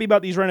 I'm happy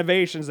about these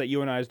renovations that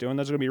UNI is doing.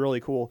 Those are going to be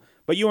really cool.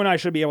 But UNI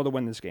should be able to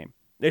win this game.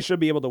 They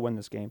should be able to win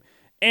this game.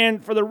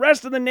 And for the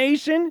rest of the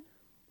nation,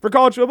 for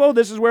college football,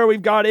 this is where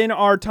we've got in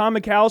our Tom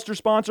McAllister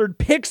sponsored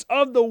picks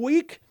of the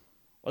week.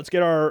 Let's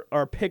get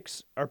our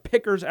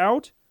pickers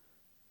out.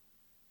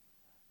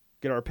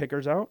 Get our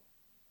pickers out.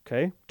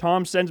 Okay.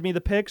 Tom sends me the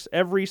picks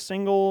every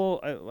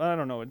single, I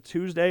don't know,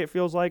 Tuesday it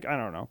feels like. I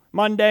don't know.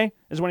 Monday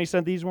is when he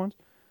sent these ones.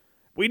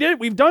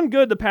 We've done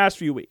good the past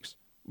few weeks.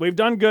 We've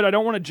done good. I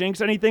don't want to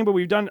jinx anything, but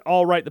we've done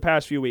all right the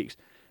past few weeks.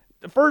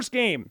 The first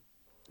game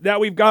that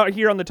we've got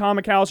here on the Tom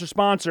McAllister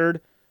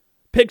sponsored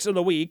picks of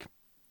the week,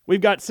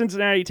 we've got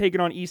Cincinnati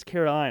taking on East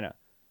Carolina.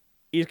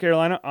 East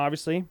Carolina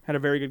obviously had a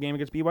very good game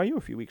against BYU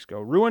a few weeks ago.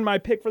 Ruined my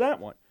pick for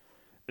that one.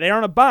 They're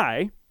on a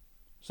bye,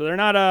 so they're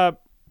not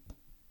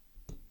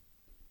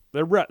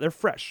they're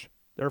fresh.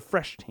 They're a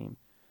fresh team.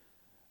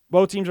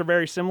 Both teams are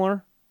very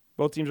similar.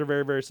 Both teams are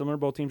very, very similar.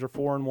 Both teams are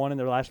 4-1 in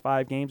their last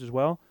 5 games as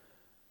well.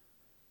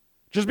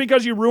 Just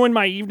because you ruined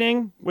my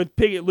evening with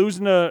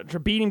losing to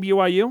beating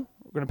BYU,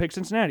 we're going to pick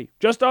Cincinnati.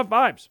 Just off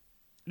vibes.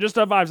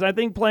 And I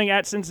think playing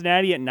at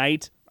Cincinnati at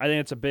night, I think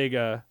it's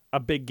a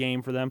big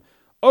game for them.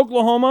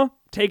 Oklahoma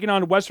taking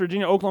on West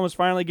Virginia. Oklahoma's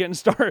finally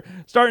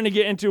starting to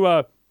get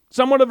into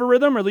somewhat of a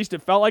rhythm, or at least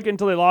it felt like it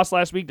until they lost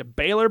last week to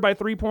Baylor by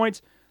 3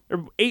 points.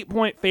 They're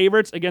 8-point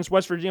favorites against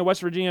West Virginia. West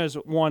Virginia has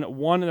won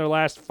 1 in their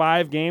last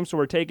 5 games, so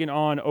we're taking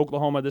on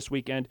Oklahoma this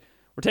weekend.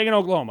 We're taking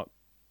Oklahoma.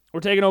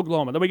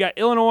 Then we got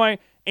Illinois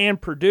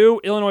and Purdue.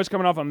 Illinois is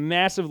coming off a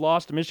massive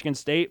loss to Michigan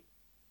State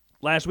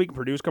last week.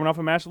 Purdue's coming off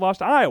a massive loss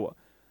to Iowa.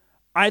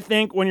 I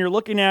think when you're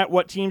looking at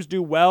what teams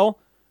do well,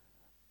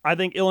 I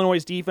think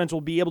Illinois' defense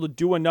will be able to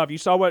do enough. You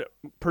saw what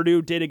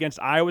Purdue did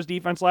against Iowa's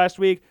defense last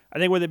week. I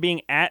think with it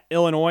being at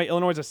Illinois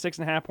is a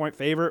 6.5-point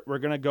favorite. We're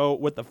going to go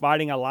with the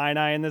Fighting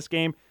Illini in this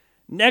game.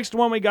 Next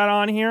one we got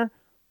on here,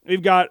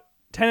 we've got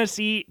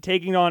Tennessee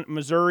taking on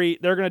Missouri.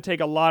 They're going to take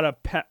a lot of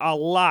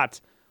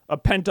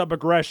pent-up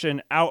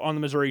aggression out on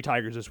the Missouri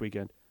Tigers this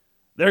weekend.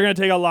 They're going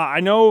to take a lot. I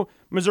know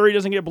Missouri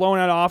doesn't get blown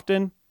out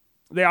often.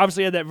 They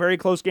obviously had that very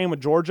close game with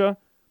Georgia.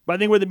 But I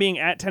think with it being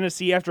at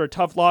Tennessee after a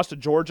tough loss to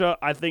Georgia,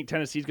 I think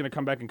Tennessee's going to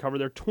come back and cover.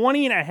 They're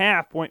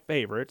 20.5-point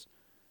favorites.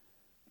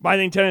 But I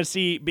think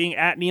Tennessee being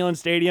at Neyland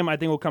Stadium, I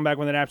think will come back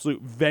with an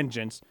absolute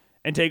vengeance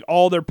and take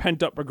all their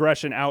pent-up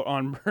aggression out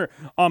on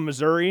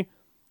Missouri.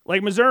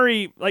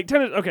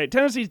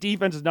 Tennessee's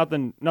defense is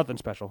nothing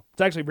special.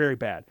 It's actually very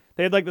bad.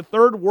 They had the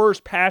third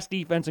worst pass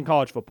defense in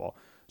college football.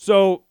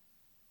 So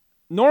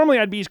normally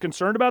I'd be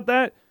concerned about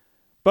that.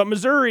 But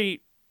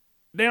Missouri,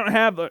 they don't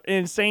have an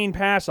insane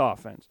pass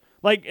offense.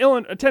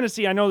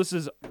 Tennessee, I know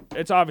it's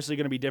obviously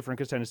going to be different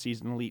because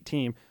Tennessee's an elite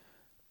team.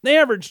 They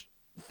average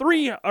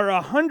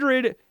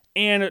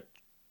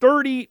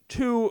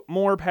 132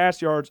 more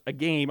pass yards a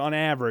game on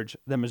average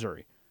than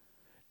Missouri.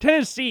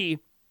 Tennessee,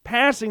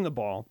 passing the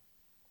ball,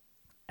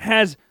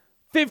 has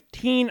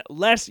 15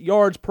 less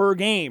yards per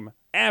game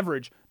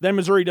average than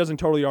Missouri does in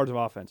total yards of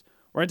offense.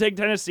 We're going to take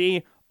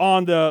Tennessee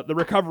on the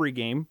recovery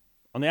game,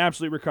 on the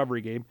absolute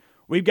recovery game.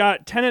 We've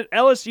got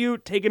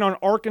LSU taking on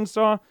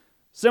Arkansas.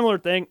 Similar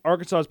thing.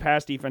 Arkansas's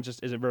pass defense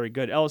just isn't very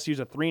good. LSU's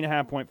a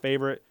 3.5-point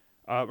favorite.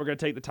 We're going to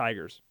take the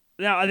Tigers.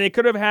 Now, they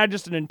could have had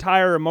just an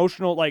entire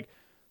emotional, what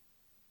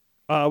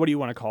do you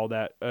want to call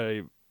that?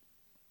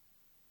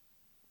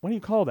 What do you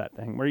call that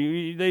thing? Where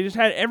they just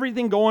had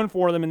everything going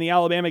for them in the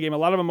Alabama game. A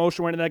lot of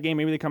emotion went into that game.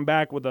 Maybe they come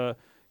back with a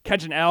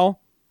catch an L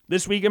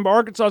this weekend. But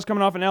Arkansas's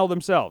coming off an L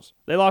themselves.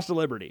 They lost to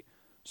Liberty.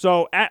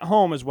 So at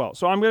home as well.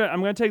 So I'm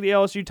gonna take the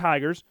LSU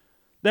Tigers.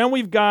 Then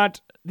we've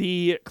got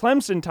the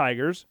Clemson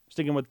Tigers,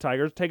 sticking with the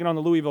Tigers, taking on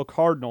the Louisville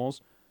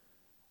Cardinals.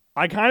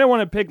 I kind of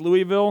want to pick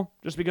Louisville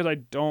just because I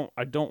don't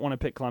want to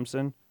pick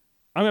Clemson.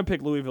 I'm going to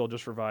pick Louisville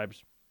just for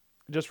vibes.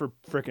 Just for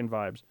frickin'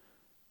 vibes.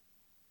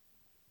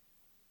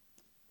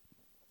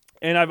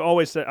 And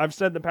I've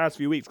said the past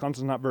few weeks,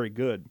 Clemson's not very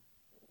good.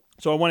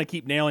 So I want to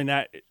keep nailing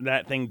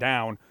that thing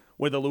down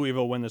with a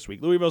Louisville win this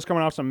week. Louisville's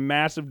coming off some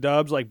massive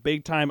dubs,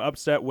 big-time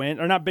upset win.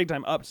 Or not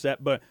big-time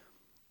upset, but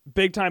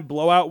big-time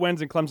blowout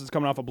wins, and Clemson's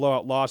coming off a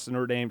blowout loss to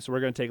Notre Dame, so we're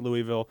going to take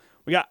Louisville.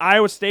 We got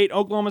Iowa State,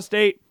 Oklahoma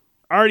State.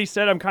 I already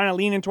said I'm kind of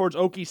leaning towards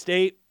Okie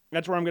State.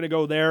 That's where I'm going to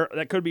go there.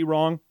 That could be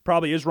wrong.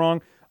 Probably is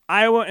wrong.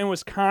 Iowa and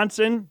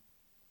Wisconsin.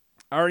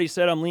 I already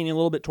said I'm leaning a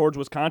little bit towards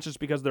Wisconsin just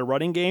because of their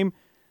running game.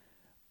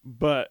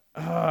 But,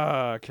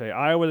 okay,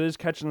 Iowa is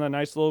catching a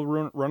nice little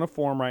run of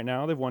form right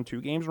now. They've won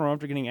 2 games in a row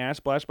after getting ass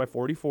splashed by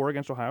 44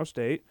 against Ohio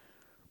State.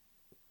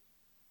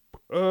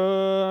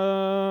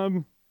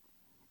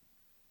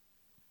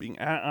 Being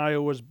at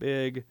Iowa's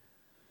big.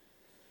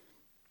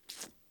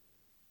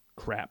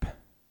 Crap.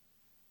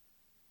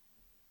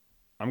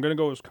 I'm going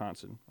to go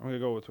Wisconsin. I'm going to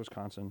go with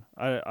Wisconsin.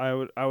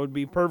 I would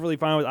be perfectly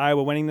fine with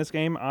Iowa winning this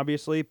game,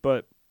 obviously,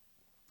 but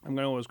I'm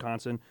going to go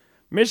Wisconsin.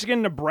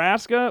 Michigan,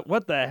 Nebraska.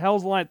 What the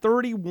hell's the line?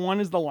 31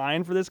 is the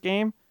line for this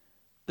game.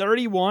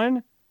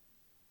 31?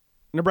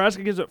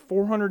 Nebraska gives it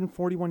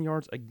 441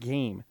 yards a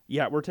game.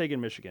 Yeah, we're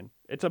taking Michigan.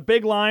 It's a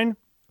big line.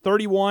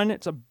 31.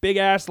 It's a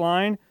big-ass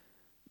line.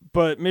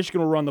 But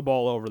Michigan will run the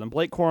ball over them.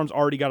 Blake Corum's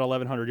already got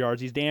 1,100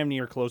 yards. He's damn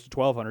near close to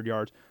 1,200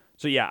 yards.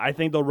 So, yeah, I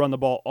think they'll run the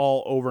ball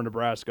all over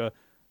Nebraska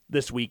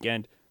this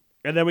weekend.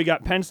 And then we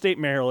got Penn State,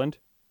 Maryland,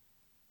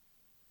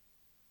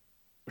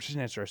 which is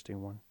an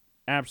interesting one.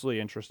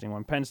 Absolutely interesting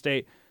one. Penn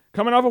State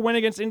coming off a win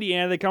against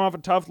Indiana. They come off a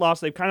tough loss.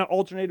 They've kind of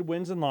alternated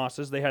wins and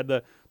losses. They had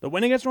the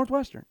win against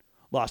Northwestern,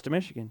 lost to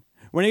Michigan.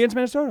 Win against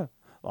Minnesota,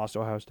 lost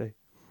to Ohio State.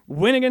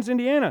 Win against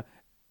Indiana.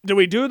 Do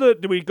we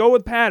go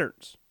with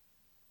patterns?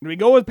 Do we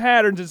go with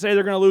patterns and say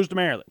they're going to lose to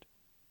Maryland?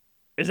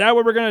 Is that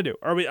what we're going to do?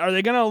 Are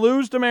they going to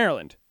lose to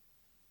Maryland?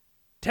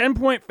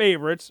 10-point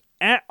favorites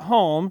at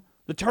home.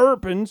 The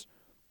Terrapins,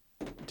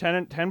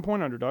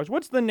 10-point underdogs.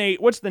 What's the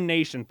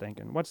nation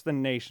thinking? What's the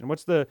nation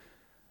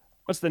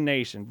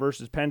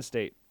versus Penn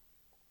State?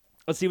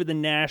 Let's see what the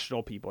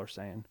national people are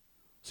saying.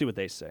 See what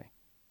they say.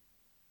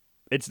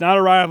 It's not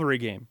a rivalry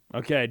game.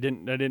 Okay, I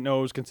didn't know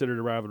it was considered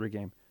a rivalry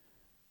game.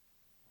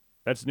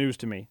 That's news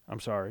to me. I'm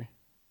sorry.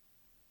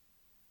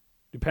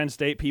 Do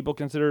Maryland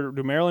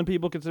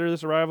people consider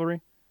this a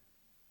rivalry?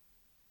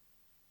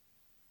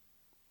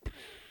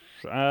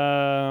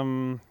 I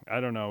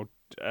don't know.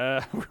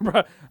 I'm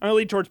going to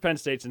lead towards Penn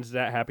State since it's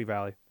at Happy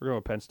Valley. We're going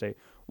with Penn State.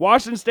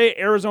 Washington State,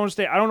 Arizona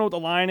State. I don't know what the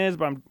line is,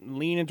 but I'm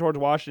leaning towards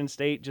Washington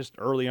State just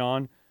early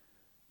on.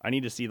 I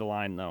need to see the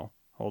line, though.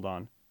 Hold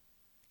on.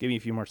 Give me a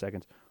few more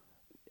seconds.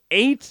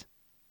 8?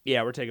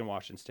 Yeah, we're taking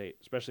Washington State,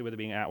 especially with it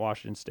being at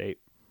Washington State.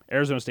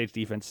 Arizona State's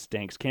defense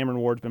stinks. Cameron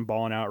Ward's been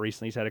balling out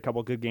recently. He's had a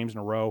couple of good games in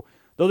a row.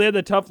 Though they had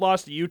the tough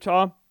loss to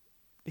Utah,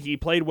 he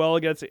played well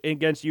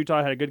against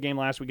Utah. Had a good game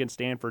last week against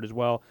Stanford as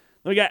well.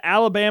 Then we got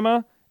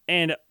Alabama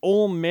and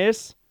Ole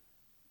Miss.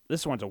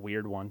 This one's a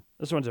weird one.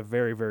 This one's a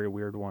very, very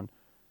weird one.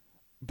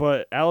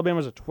 But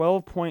Alabama's a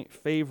 12-point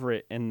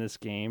favorite in this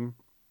game.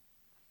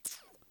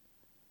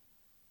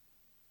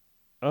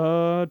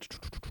 12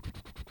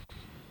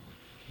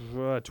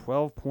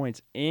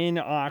 points in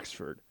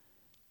Oxford.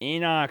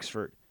 In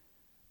Oxford.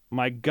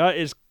 My gut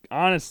is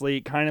honestly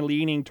kind of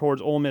leaning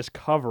towards Ole Miss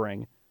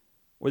covering,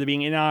 with it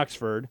being in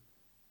Oxford.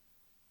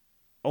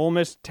 Ole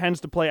Miss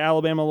tends to play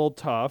Alabama a little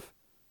tough.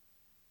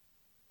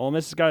 Ole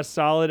Miss has got a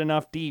solid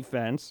enough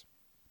defense.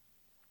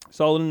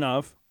 Solid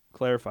enough.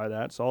 Clarify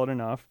that. Solid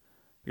enough.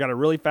 We got a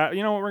really fast.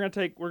 You know what? We're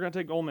gonna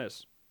take Ole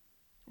Miss.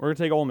 We're gonna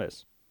take Ole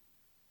Miss.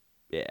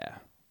 Yeah,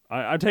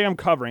 I take them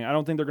covering. I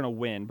don't think they're gonna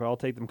win, but I'll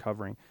take them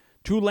covering.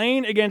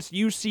 Tulane against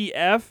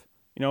UCF.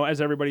 You know, as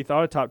everybody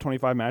thought, a top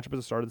 25 matchup at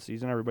the start of the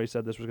season. Everybody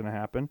said this was gonna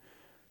happen.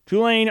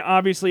 Tulane,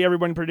 obviously,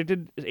 everyone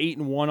predicted is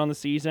 8-1 on the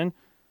season.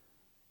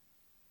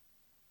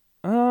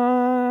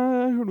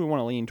 Who do we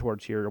want to lean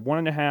towards here?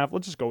 1.5.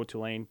 Let's just go with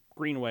Tulane.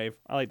 Green wave.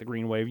 I like the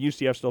green wave.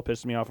 UCF still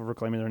pisses me off over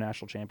claiming they're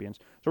national champions.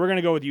 So we're going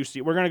to go with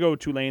UC. We're going to go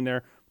with Tulane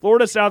there.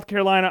 Florida, South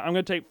Carolina. I'm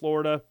going to take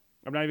Florida.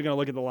 I'm not even going to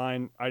look at the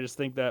line. I just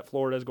think that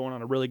Florida is going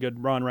on a really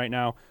good run right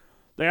now.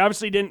 They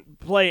obviously didn't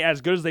play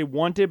as good as they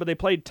wanted, but they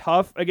played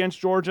tough against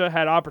Georgia,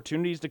 had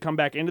opportunities to come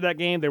back into that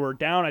game. They were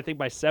down, I think,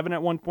 by 7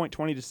 at one point,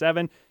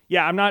 20-7.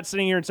 Yeah, I'm not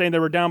sitting here and saying they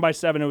were down by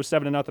 7. It was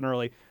 7-0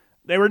 early.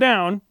 They were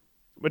down,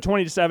 but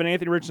 20-7.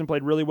 Anthony Richardson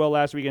played really well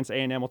last week against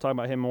A&M. We'll talk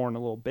about him more in a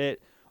little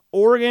bit.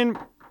 Oregon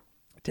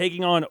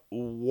taking on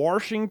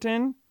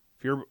Washington.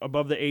 If you're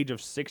above the age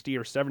of 60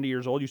 or 70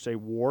 years old, you say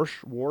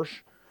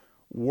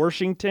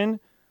Washington.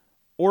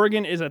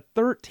 Oregon is a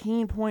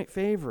 13-point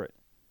favorite.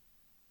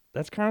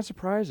 That's kind of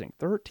surprising.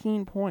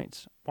 13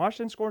 points.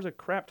 Washington scores a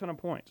crap ton of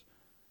points.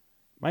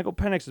 Michael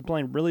Penix is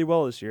playing really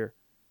well this year.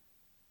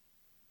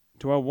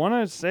 Do I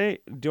want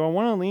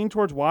to lean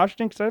towards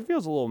Washington? Because that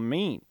feels a little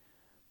mean.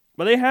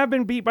 But they have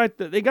been beat by,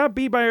 they got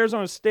beat by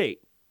Arizona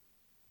State.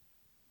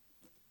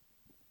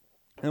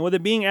 And with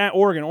it being at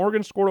Oregon,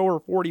 Oregon scored over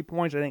 40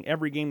 points, I think,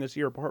 every game this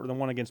year, apart from the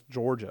one against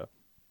Georgia.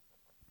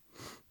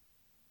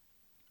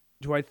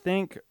 Do I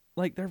think,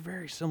 they're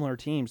very similar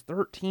teams.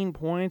 13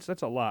 points,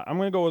 that's a lot. I'm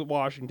going to go with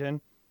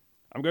Washington.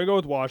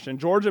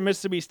 Georgia,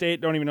 Mississippi State,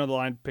 don't even know the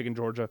line, picking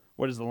Georgia.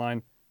 What is the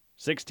line?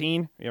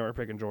 16? Yeah, we're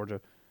picking Georgia.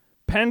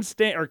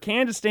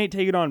 Kansas State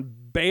taking on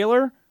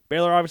Baylor.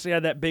 Baylor obviously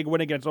had that big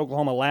win against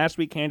Oklahoma last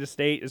week. Kansas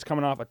State is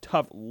coming off a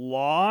tough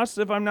loss,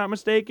 if I'm not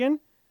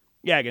mistaken.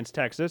 Yeah, against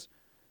Texas.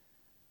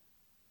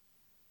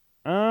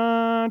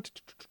 Let's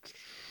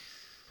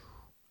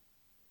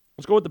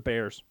go with the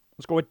Bears.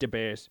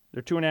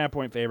 They're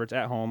 2.5-point favorites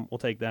at home. We'll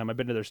take them. I've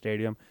been to their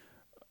stadium.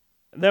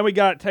 Then we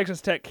got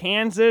Texas Tech,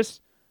 Kansas.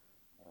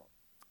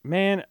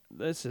 Man,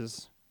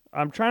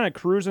 I'm trying to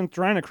cruise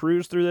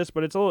through this,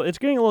 but it's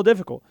getting a little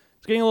difficult.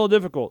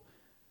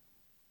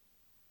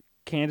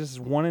 Kansas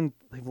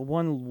they've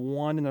won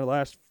one in their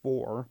last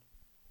 4.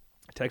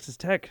 Texas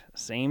Tech,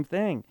 same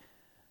thing.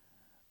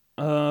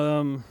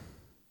 It's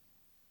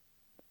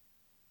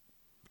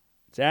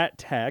at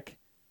Tech.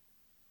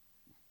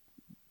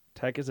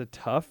 Tech is a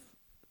tough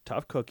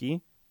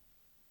cookie,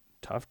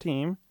 tough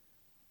team.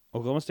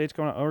 Oklahoma State's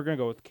going. We're gonna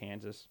go with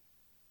Kansas.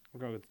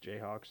 We're going with the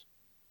Jayhawks.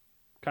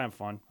 Kind of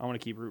fun. I want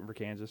to keep rooting for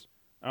Kansas.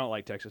 I don't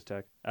like Texas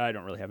Tech. I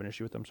don't really have an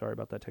issue with them. Sorry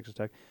about that, Texas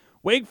Tech.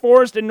 Wake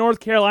Forest and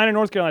North Carolina.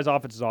 North Carolina's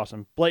offense is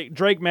awesome.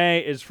 Drake May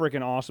is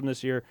freaking awesome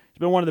this year. He's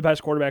been one of the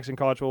best quarterbacks in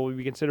college football. Will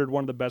be considered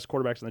one of the best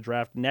quarterbacks in the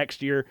draft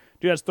next year.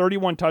 Dude has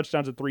 31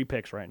 touchdowns and 3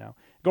 picks right now.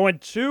 Going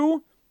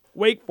to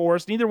Wake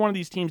Forest. Neither one of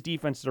these teams'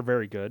 defenses are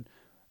very good.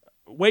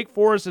 Wake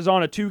Forest is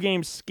on a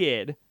 2-game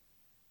skid.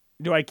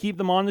 Do I keep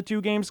them on the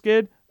 2-game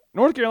skid?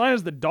 North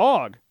Carolina's the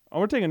dog. Oh,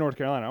 we're taking North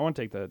Carolina. I want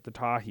to take the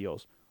Tar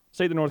Heels.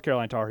 Say the North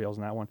Carolina Tar Heels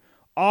in that one.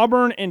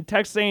 Auburn and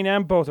Texas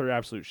A&M, both are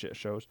absolute shit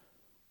shows.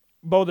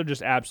 Both are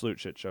just absolute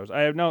shit shows.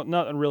 I have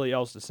nothing really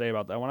else to say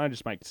about that one. I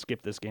just might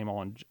skip this game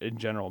all in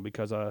general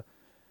because I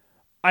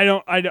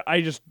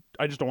just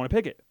don't want to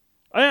pick it.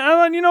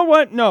 You know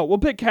what? No, we'll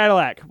pick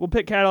Cadillac. We'll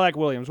pick Cadillac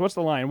Williams. What's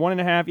the line?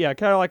 1.5? Yeah,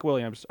 Cadillac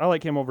Williams. I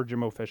like him over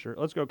Jimbo Fisher.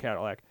 Let's go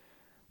Cadillac.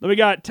 Then we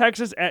got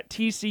Texas at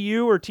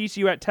TCU or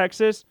TCU at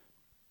Texas.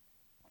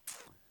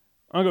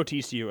 I'll go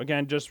TCU.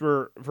 Again, just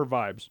for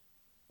vibes.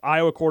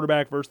 Iowa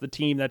quarterback versus the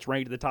team that's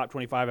ranked in the top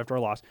 25 after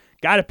a loss.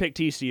 Got to pick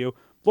TCU.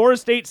 Florida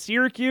State,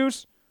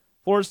 Syracuse.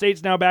 Florida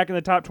State's now back in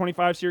the top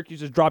 25.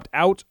 Syracuse has dropped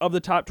out of the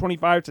top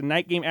 25. It's a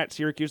night game at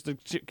Syracuse. The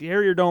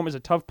Carrier Dome is a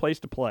tough place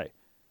to play.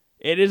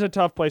 It is a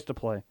tough place to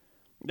play.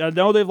 I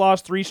know they've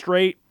lost 3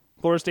 straight.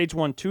 Florida State's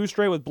won 2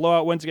 straight with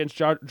blowout wins against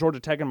Georgia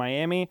Tech and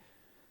Miami.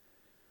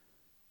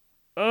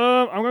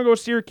 I'm going to go with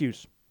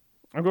Syracuse.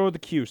 I'm going with the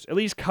Cuse. At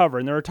least cover.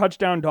 And they're a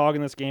touchdown dog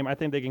in this game. I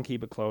think they can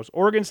keep it close.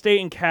 Oregon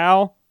State and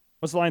Cal.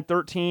 What's the line?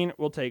 13.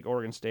 We'll take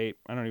Oregon State.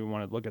 I don't even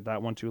want to look at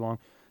that one too long.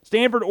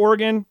 Stanford,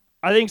 Oregon.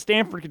 I think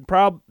Stanford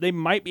they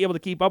might be able to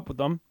keep up with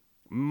them.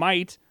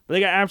 Might. But they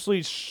got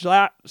absolutely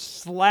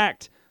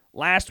slacked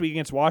last week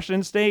against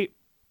Washington State.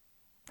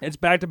 It's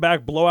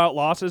back-to-back blowout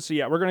losses. So,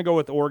 yeah, we're going to go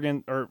with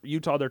Oregon or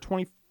Utah. They're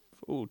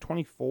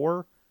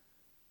 24.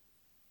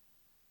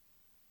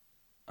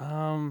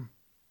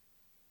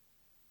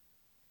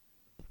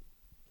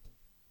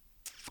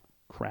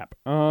 Crap.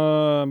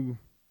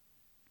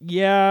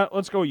 Yeah,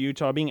 let's go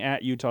Utah. Being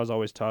at Utah is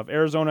always tough.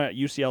 Arizona at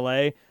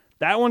UCLA.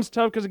 That one's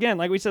tough because, again,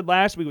 like we said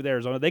last week with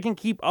Arizona, they can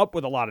keep up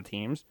with a lot of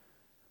teams.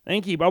 They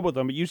can keep up with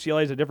them, but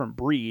UCLA is a different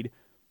breed.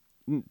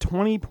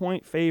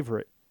 20-point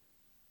favorite.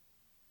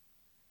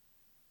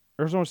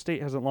 Arizona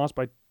State hasn't lost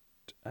by...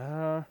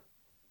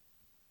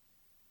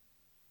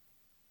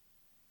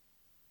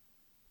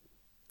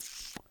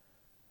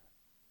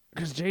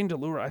 Because I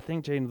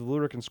think Jaden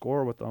DeLura can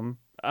score with them.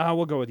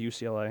 We'll go with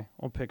UCLA.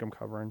 We'll pick them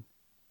covering.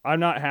 I'm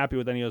not happy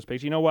with any of those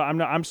picks. You know what?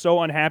 I'm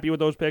so unhappy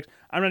with those picks.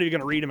 I'm not even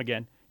going to read them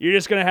again. You're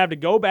just going to have to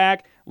go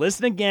back,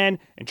 listen again,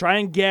 and try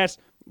and guess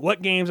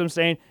what games I'm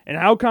saying and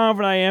how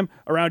confident I am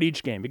around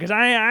each game. Because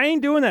I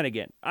ain't doing that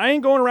again. I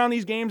ain't going around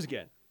these games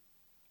again.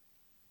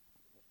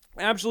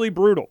 Absolutely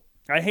brutal.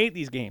 I hate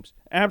these games.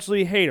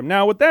 Absolutely hate them.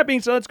 Now, with that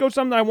being said, let's go to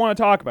something I want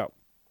to talk about.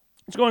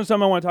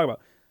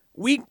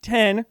 Week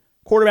 10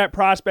 quarterback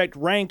prospect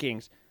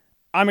rankings.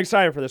 I'm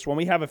excited for this one.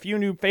 We have a few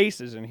new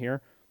faces in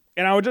here.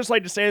 And I would just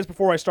like to say this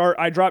before I start.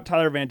 I dropped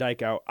Tyler Van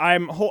Dyke out.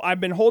 I've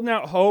been holding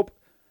out hope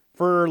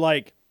for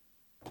like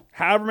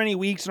however many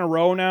weeks in a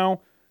row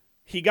now.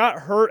 He got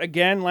hurt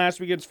again last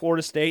week against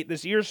Florida State.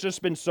 This year's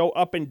just been so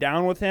up and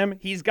down with him.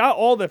 He's got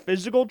all the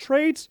physical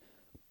traits,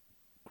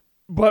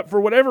 but for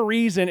whatever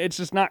reason, it's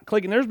just not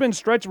clicking. There's been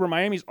stretches where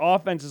Miami's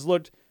offense has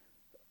looked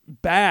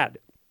bad.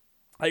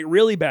 Like,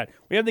 really bad.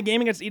 We had the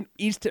game against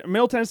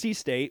Middle Tennessee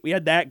State. We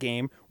had that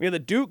game. We had the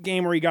Duke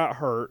game where he got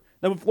hurt.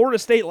 Then with Florida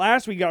State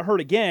last week, he got hurt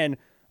again.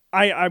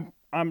 I'm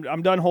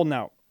done holding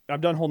out.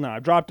 I've dropped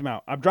him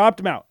out. Yeah, I've dropped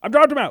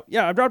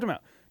him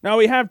out. Now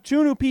we have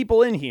two new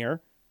people in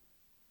here,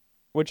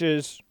 which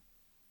is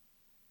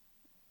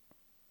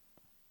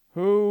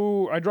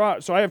who I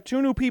dropped. So I have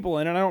two new people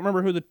in, and I don't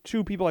remember who the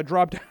two people I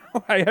dropped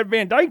out. I had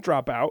Van Dyke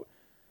drop out.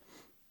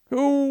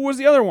 Who was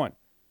the other one?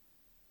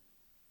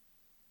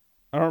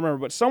 I don't remember,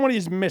 but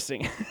somebody's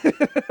missing.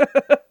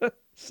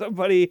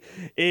 Somebody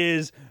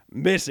is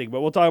missing,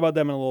 but we'll talk about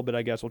them in a little bit,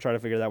 I guess. We'll try to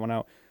figure that one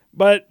out.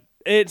 But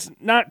it's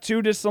not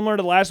too dissimilar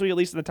to last week, at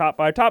least in the top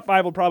five. Top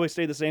five will probably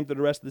stay the same through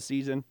the rest of the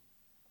season.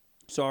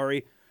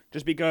 Sorry.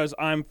 Just because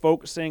I'm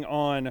focusing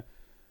on...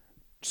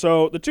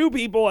 So the two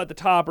people at the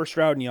top are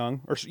Stroud and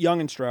Young. Or Young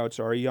and Stroud,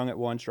 sorry. Young at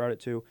 1, Stroud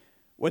at 2.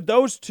 With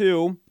those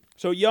two,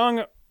 so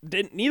Young,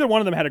 neither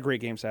one of them had a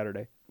great game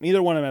Saturday.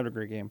 Neither one of them had a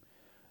great game.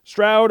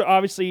 Stroud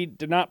obviously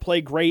did not play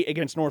great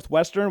against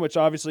Northwestern, which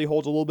obviously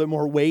holds a little bit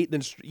more weight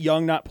than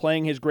Young not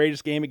playing his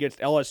greatest game against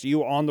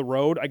LSU on the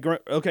road.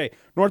 Okay,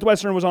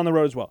 Northwestern was on the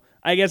road as well.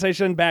 I guess I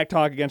shouldn't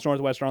backtalk against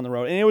Northwestern on the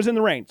road, and it was in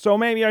the rain, so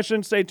maybe I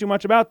shouldn't say too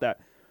much about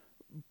that.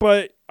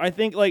 But I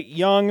think, like,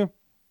 Young,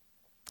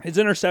 his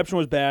interception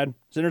was bad.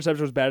 It's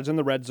in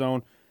the red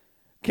zone.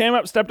 Came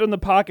up, stepped in the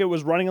pocket,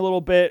 was running a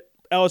little bit.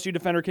 LSU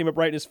defender came up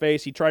right in his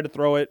face. He tried to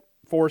throw it,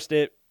 forced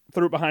it,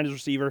 threw it behind his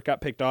receiver, got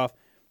picked off.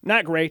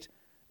 Not great.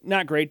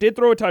 Did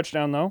throw a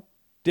touchdown, though.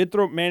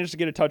 Managed to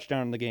get a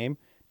touchdown in the game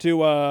to,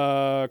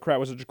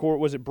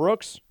 was it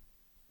Brooks?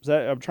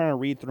 I'm trying to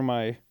read through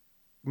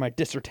my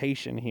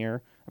dissertation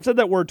here. I've said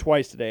that word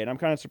twice today, and I'm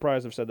kind of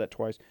surprised I've said that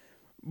twice.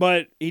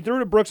 But he threw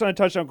to Brooks on a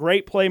touchdown.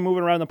 Great play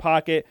moving around the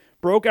pocket.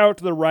 Broke out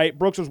to the right.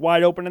 Brooks was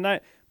wide open. And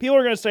that people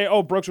are going to say,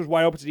 oh, Brooks was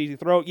wide open. It's an easy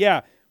throw.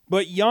 Yeah,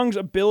 but Young's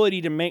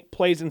ability to make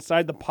plays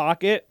inside the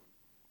pocket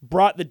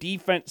sucked the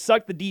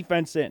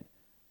defense in.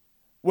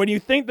 When you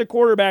think the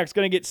quarterback's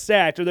going to get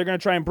sacked or they're going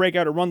to try and break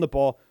out or run the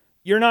ball,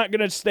 you're not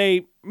going to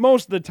stay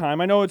most of the time.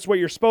 I know it's what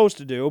you're supposed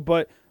to do,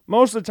 but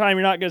most of the time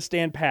you're not going to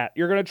stand pat.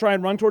 You're going to try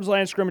and run towards the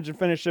line of scrimmage and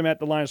finish them at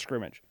the line of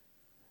scrimmage.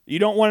 You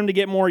don't want him to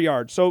get more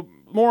yards. So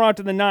more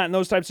often than not, in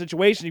those types of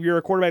situations, if you're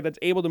a quarterback that's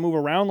able to move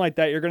around like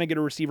that, you're going to get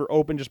a receiver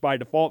open just by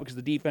default because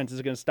the defense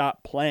is going to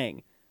stop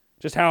playing.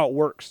 Just how it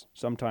works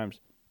sometimes.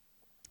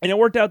 And it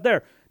worked out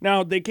there.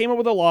 Now, they came up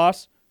with a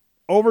loss.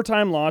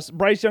 Overtime loss.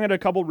 Bryce Young had a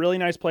couple really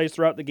nice plays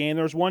throughout the game.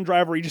 There was one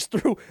drive where he just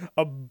threw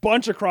a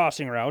bunch of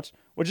crossing routes,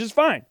 which is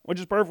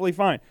perfectly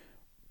fine.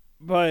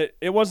 But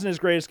it wasn't his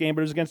greatest game,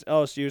 but it was against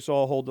LSU, so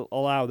I'll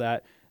allow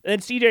that.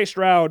 And C.J.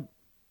 Stroud,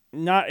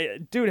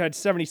 had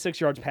 76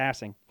 yards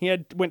passing. He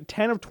went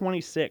 10 of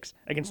 26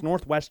 against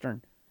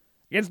Northwestern.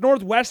 This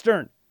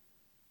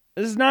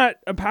is not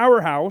a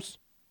powerhouse.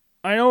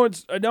 I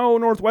know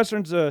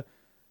Northwestern's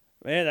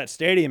that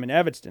stadium in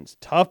Evanston's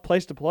tough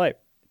place to play.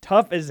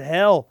 Tough as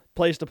hell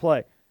place to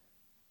play.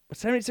 But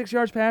 76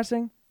 yards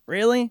passing?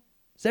 Really?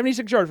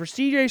 76 yards for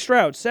C.J.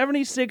 Stroud.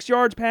 76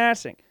 yards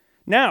passing.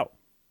 Now,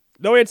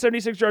 though he had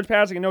 76 yards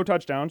passing and no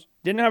touchdowns,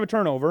 didn't have a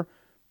turnover,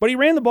 but he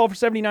ran the ball for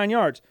 79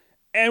 yards.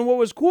 And what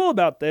was cool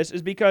about this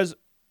is because,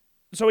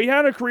 so he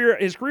had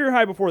his career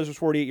high before this was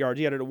 48 yards.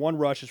 He had it at one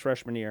rush his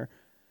freshman year.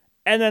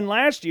 And then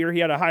last year,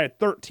 he had a high of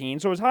 13.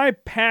 So his high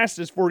past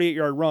his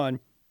 48-yard run,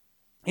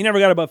 he never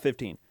got above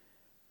 15.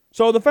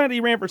 So the fact that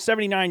he ran for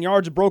 79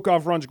 yards and broke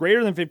off runs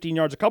greater than 15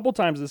 yards a couple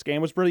times in this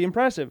game was pretty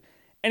impressive.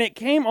 And it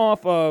came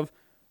off of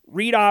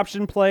read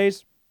option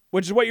plays,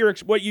 which is what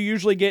you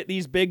usually get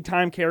these big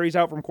time carries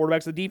out from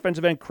quarterbacks. The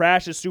defensive end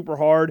crashes super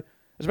hard,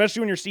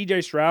 especially when you're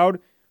CJ Stroud,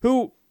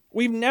 who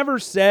we've never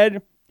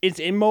said is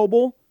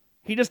immobile.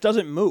 He just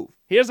doesn't move.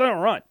 He doesn't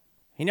run.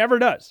 He never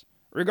does.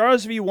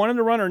 Regardless if you want him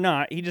to run or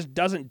not, he just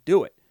doesn't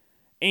do it.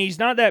 And he's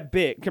not that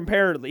big,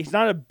 comparatively. He's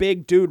not a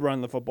big dude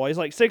running the football. He's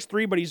like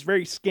 6'3", but he's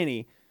very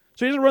skinny.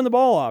 So he doesn't run the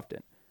ball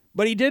often.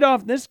 But he did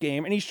off in this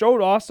game, and he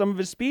showed off some of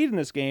his speed in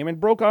this game and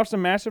broke off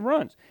some massive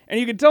runs. And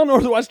you could tell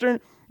Northwestern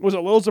was a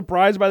little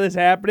surprised by this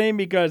happening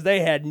because they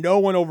had no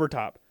one over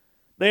top.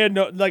 They had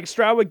no, like,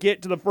 Stroud would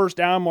get to the first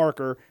down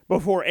marker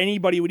before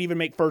anybody would even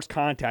make first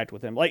contact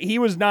with him. Like, he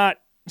was not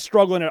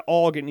struggling at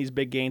all getting these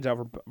big gains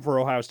out for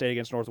Ohio State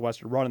against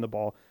Northwestern, running the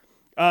ball.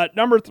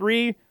 Number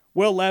 3,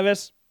 Will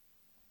Levis.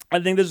 I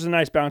think this is a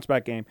nice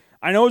bounce-back game.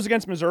 I know it was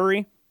against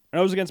Missouri.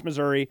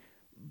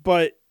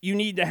 But you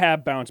need to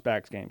have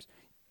bounce-back games.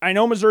 I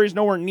know Missouri's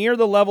nowhere near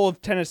the level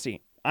of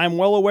Tennessee. I'm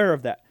well aware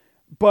of that.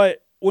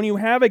 But when you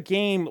have a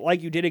game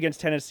like you did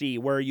against Tennessee,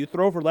 where you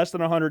throw for less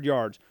than 100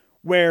 yards,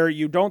 where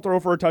you don't throw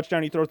for a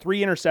touchdown, you throw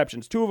 3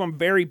 interceptions, 2 of them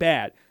very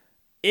bad,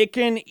 it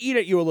can eat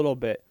at you a little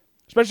bit,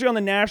 especially on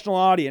the national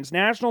audience,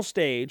 national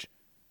stage,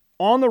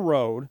 on the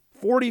road,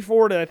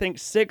 44 to, I think,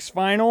 6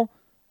 final,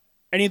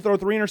 and you throw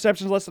 3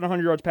 interceptions, less than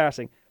 100 yards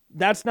passing.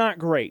 That's not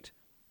great.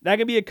 That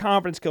could be a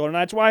confidence killer, and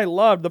that's why I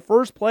loved the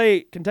first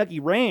play Kentucky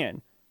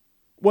ran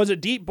was a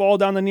deep ball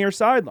down the near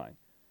sideline,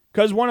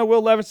 because one of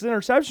Will Levis'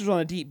 interceptions was on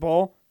a deep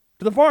ball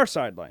to the far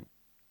sideline.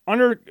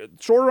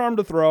 Shorter arm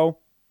to throw,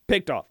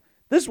 picked off.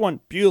 This one,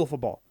 beautiful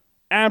ball.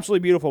 Absolutely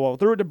beautiful ball.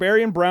 Threw it to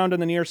Barry and Brown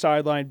down the near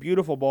sideline.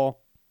 Beautiful ball.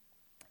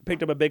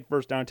 Picked up a big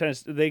first down.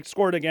 They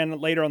scored again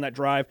later on that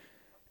drive.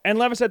 And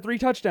Levis had 3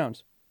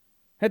 touchdowns.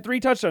 Had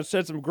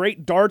some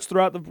great darts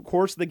throughout the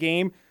course of the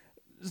game.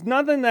 There's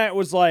nothing that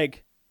was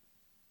like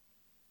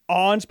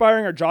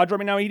awe-inspiring or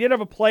jaw-dropping. Now, he did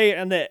have a play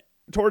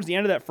towards the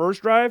end of that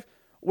first drive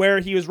where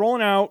he was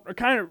rolling out, or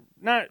kind of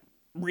not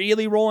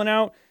really rolling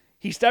out.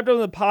 He stepped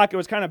into the pocket,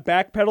 was kind of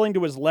backpedaling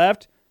to his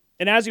left,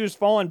 and as he was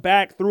falling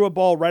back, threw a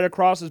ball right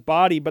across his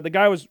body. But the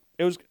guy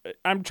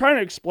I'm trying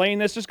to explain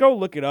this. Just go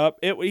look it up.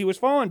 He was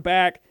falling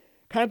back,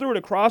 kind of threw it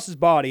across his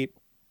body,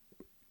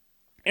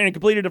 and it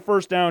completed a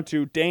first down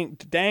to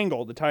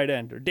Dangle, the tight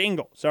end. Or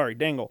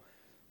Dingle.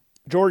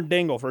 Jordan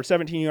Dingle for a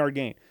 17-yard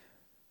gain.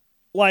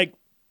 Like,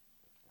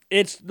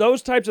 it's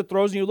those types of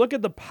throws, and you look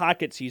at the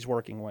pockets he's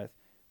working with.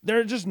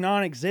 They're just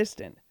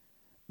non-existent.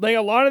 Like,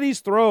 a lot of these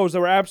throws that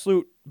were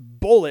absolute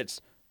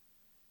bullets,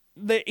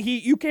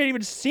 you can't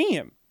even see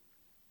him.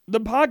 The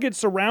pocket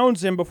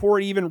surrounds him before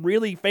he even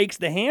really fakes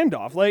the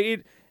handoff.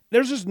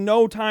 There's just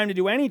no time to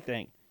do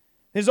anything.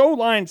 His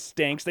O-line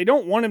stinks. They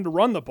don't want him to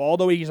run the ball,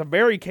 though he's a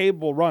very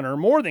capable runner,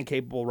 more than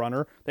capable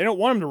runner. They don't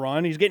want him to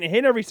run. He's getting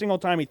hit every single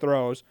time he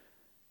throws.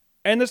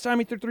 And this time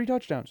he threw 3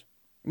 touchdowns.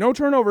 No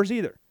turnovers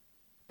either.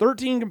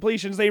 13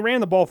 completions. They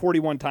ran the ball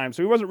 41 times,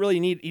 so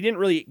he didn't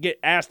really get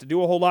asked to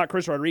do a whole lot.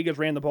 Chris Rodriguez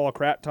ran the ball a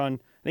crap ton.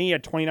 I think he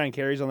had 29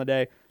 carries on the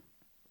day.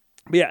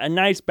 But yeah, a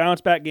nice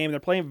bounce-back game.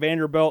 They're playing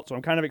Vanderbilt, so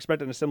I'm kind of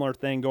expecting a similar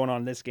thing going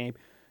on in this game.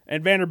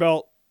 And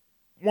Vanderbilt,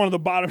 one of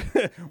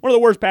the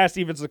worst pass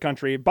defenses in the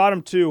country,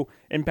 bottom 2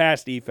 in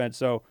pass defense.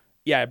 So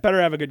yeah,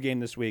 better have a good game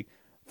this week.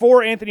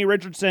 For Anthony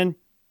Richardson,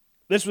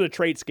 this was a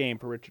traits game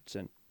for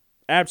Richardson.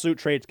 Absolute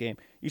traits game.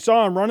 You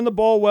saw him running the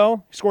ball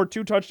well. He scored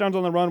 2 touchdowns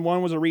on the run.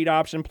 One was a read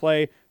option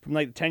play from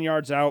like 10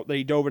 yards out that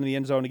he dove into the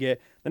end zone to get.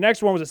 The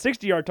next one was a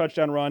 60-yard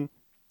touchdown run.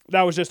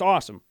 That was just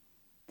awesome.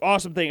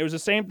 Awesome thing. It was the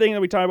same thing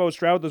that we talked about with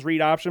Stroud with those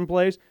read option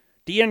plays.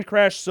 DN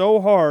crashed so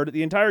hard,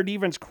 the entire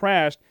defense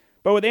crashed.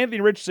 But with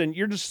Anthony Richardson,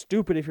 you're just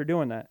stupid if you're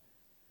doing that.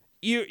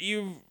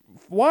 You've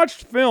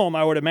watched film,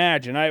 I would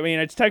imagine. I mean,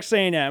 it's Texas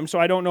A&M, so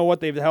I don't know what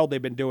they've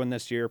been doing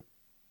this year.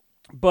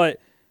 But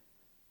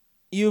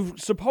you've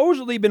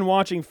supposedly been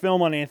watching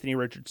film on Anthony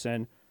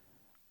Richardson.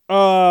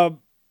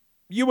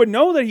 You would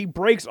know that he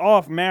breaks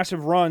off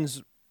massive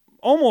runs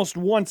almost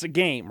once a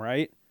game,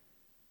 right?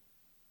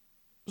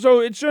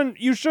 So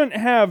you shouldn't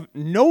have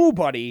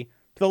nobody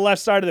to the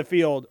left side of the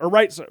field, or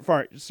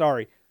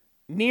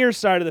near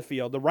side of the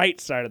field, the right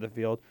side of the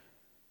field,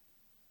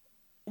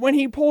 when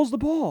he pulls the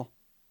ball.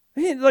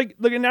 Like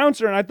the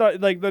announcer, and I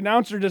thought like the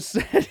announcer just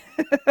said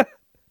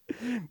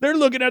they're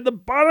looking at the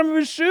bottom of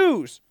his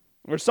shoes.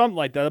 Or something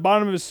like that, the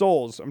bottom of his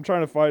soles. I'm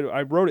trying to find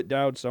I wrote it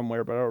down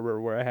somewhere, but I don't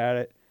remember where I had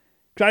it.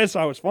 Because I just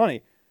thought it was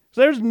funny. So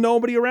there's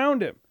nobody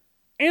around him.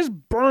 And he's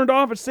burned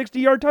off a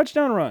 60-yard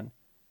touchdown run.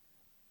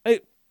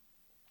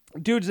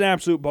 Dude's an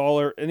absolute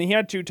baller. And he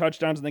had 2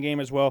 touchdowns in the game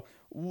as well.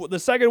 The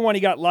second one,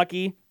 he got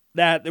lucky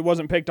that it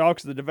wasn't picked off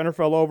because the defender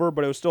fell over,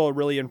 but it was still a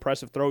really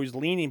impressive throw. He's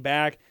leaning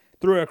back,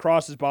 threw it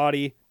across his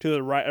body to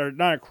the right, or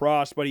not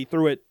across, but he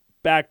threw it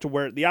back to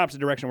where the opposite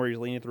direction where he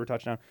was leaning through a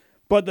touchdown.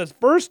 But the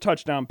first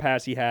touchdown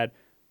pass he had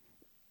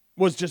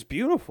was just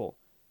beautiful.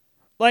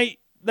 Like,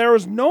 there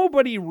was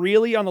nobody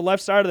really on the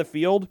left side of the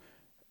field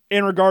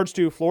in regards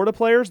to Florida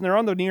players, and they're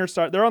on the near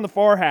side. They're on the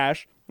far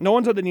hash. No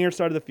one's on the near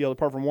side of the field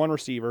apart from one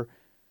receiver.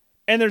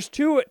 And there's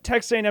 2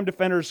 Texas A&M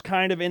defenders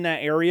kind of in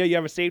that area. You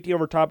have a safety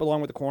over top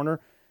along with the corner.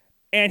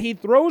 And he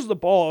throws the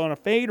ball on a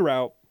fade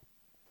route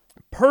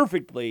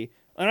perfectly,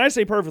 and I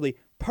say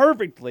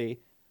perfectly,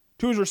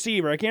 to his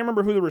receiver. I can't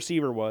remember who the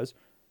receiver was,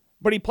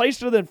 but he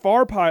placed it to the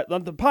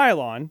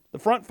the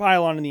front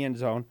pylon in the end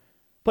zone,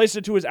 placed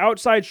it to his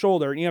outside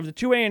shoulder, and you have the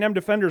two A&M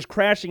defenders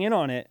crashing in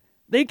on it.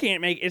 They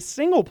can't make a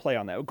single play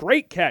on that.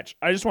 Great catch.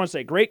 I just want to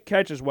say great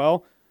catch as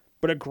well,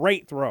 but a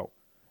great throw.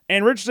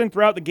 And Richardson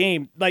throughout the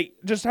game, like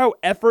just how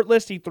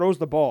effortless he throws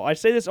the ball. I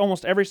say this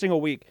almost every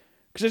single week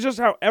because it's just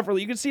how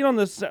effortless. You can see it on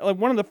this, like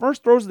one of the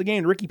first throws of the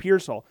game, Ricky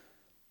Pearsall.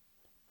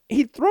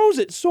 He throws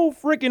it so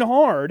freaking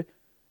hard,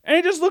 and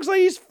it just looks like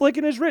he's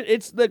flicking his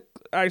wrist.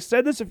 I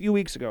said this a few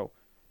weeks ago.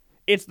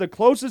 It's the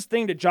closest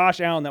thing to Josh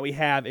Allen that we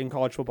have in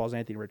college football is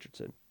Anthony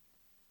Richardson.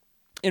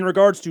 In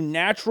regards to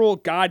natural,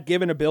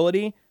 God-given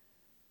ability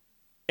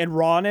and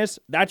rawness,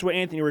 that's what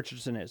Anthony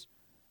Richardson is.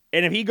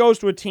 And if he goes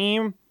to a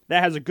team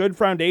that has a good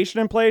foundation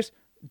in place,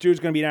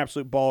 dude's going to be an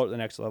absolute baller at the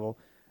next level.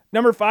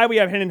 Number 5, we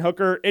have Hendon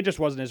Hooker. It just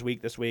wasn't his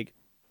week this week.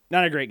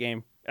 Not a great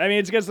game. I mean,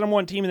 it's against the number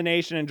 1 team in the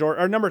nation in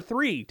Georgia. Or number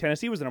 3,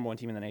 Tennessee was the number 1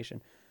 team in the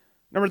nation.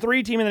 Number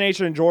 3 team in the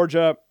nation in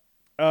Georgia.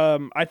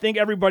 I think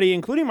everybody,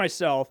 including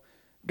myself,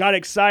 got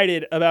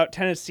excited about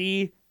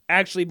Tennessee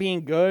actually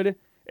being good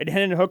and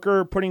Hendon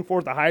Hooker putting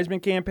forth a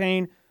Heisman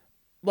campaign.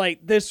 Like,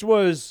 this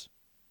was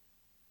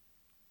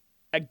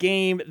a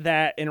game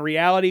that, in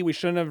reality, we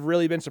shouldn't have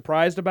really been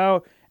surprised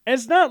about. And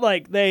it's not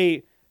like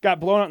they got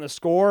blown out in the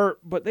score,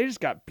 but they just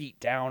got beat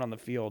down on the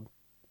field.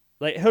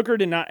 Like, Hooker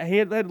he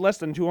had less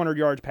than 200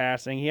 yards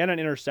passing. He had an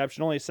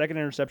interception, only his second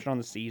interception on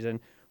the season,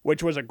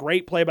 which was a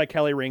great play by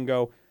Kelly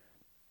Ringo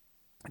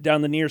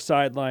down the near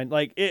sideline.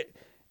 Like,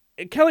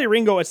 Kelly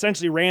Ringo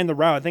essentially ran the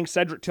route. I think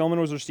Cedric Tillman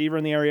was a receiver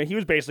in the area. He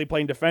was basically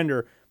playing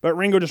defender, but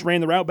Ringo just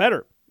ran the route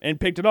better and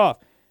picked it off.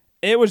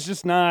 It was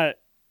just not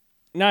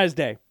his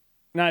day.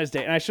 Not his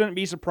day. And I shouldn't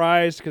be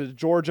surprised because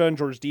Georgia and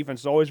Georgia's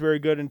defense is always very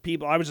good. And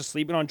I was just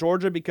sleeping on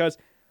Georgia because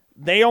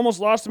they almost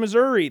lost to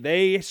Missouri.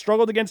 They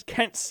struggled against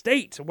Kent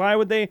State. Why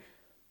would they?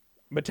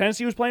 But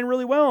Tennessee was playing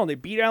really well. They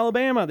beat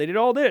Alabama. They did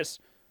all this.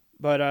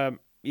 But,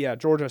 yeah,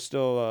 Georgia's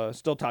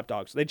still top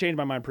dogs. They changed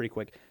my mind pretty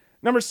quick.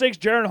 Number 6,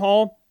 Jaron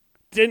Hall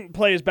didn't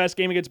play his best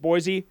game against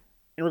Boise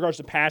in regards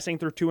to passing,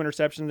 through 2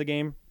 interceptions in the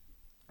game.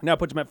 Now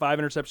puts him at 5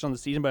 interceptions on the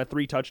season, but had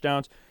 3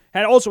 touchdowns.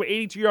 Had also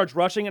 82 yards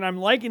rushing, and I'm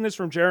liking this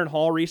from Jaron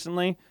Hall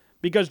recently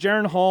because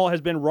Jaron Hall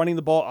has been running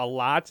the ball a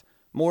lot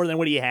more than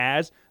what he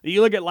has.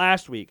 You look at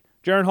last week,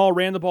 Jaron Hall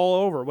ran the ball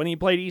over. When he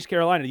played East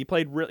Carolina,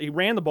 he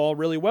ran the ball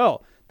really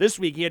well. This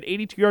week, he had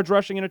 82 yards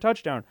rushing and a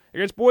touchdown.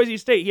 Against Boise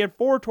State, he had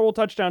 4 total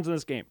touchdowns in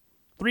this game.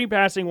 3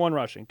 passing, 1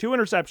 rushing. 2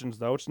 interceptions,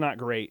 though. It's not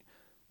great.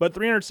 But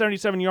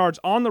 377 yards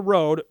on the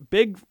road.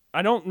 Big.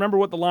 I don't remember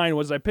what the line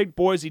was. I picked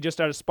Boise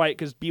just out of spite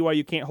because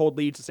BYU can't hold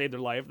leads to save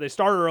their life. They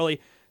started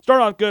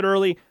off good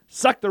early,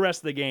 sucked the rest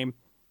of the game.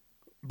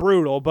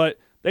 Brutal, but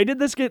they did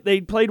this.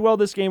 They played well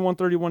this game,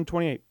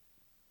 131-28.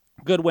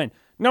 Good win.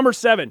 Number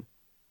 7.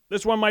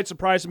 This one might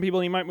surprise some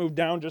people. He might move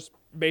down just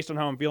based on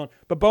how I'm feeling.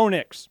 But Bo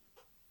Nix.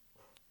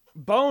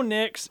 Bo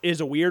Nix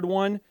is a weird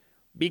one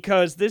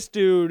because this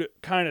dude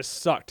kind of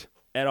sucked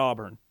at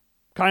Auburn.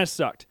 Kind of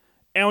sucked.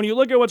 And when you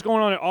look at what's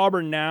going on at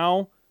Auburn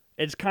now,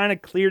 it's kind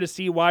of clear to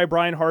see why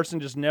Brian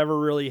Harsin just never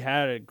really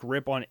had a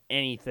grip on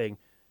anything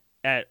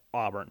at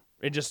Auburn.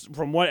 It just,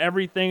 from what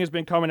everything has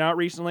been coming out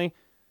recently,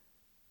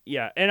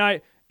 yeah.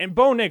 And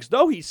Bo Nix,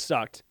 though he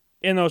sucked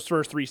in those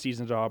first 3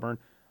 seasons at Auburn,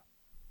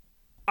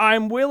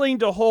 I'm willing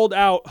to hold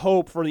out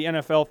hope for the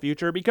NFL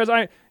future because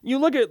you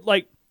look at,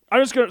 like,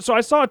 so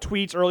I saw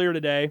tweets earlier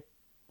today.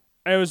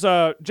 It was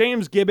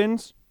James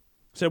Gibbons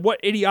said, what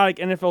idiotic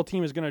NFL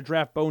team is going to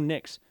draft Bo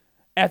Nix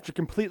after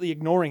completely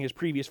ignoring his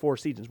previous 4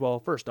 seasons? Well,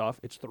 first off,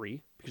 it's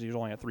 3 because he was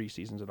only had 3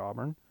 seasons at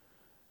Auburn.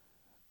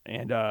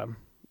 And,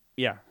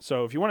 yeah,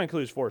 so if you want to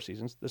include his 4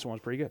 seasons, this one's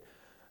pretty good.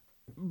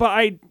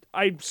 But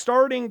I'm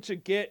starting to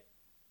get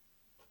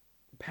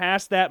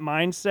past that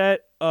mindset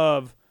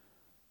of,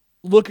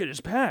 look at his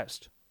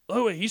past.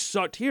 Oh, he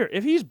sucked here.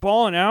 If he's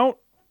balling out,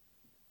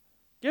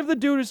 give the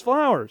dude his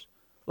flowers.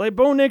 Like,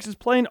 Bo Nix is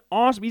playing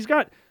awesome. He's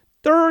got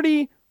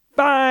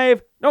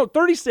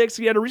 36.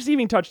 He had a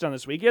receiving touchdown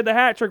this week. He had the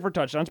hat trick for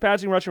touchdowns,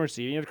 passing, rushing,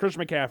 receiving. He had a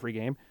Christian McCaffrey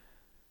game.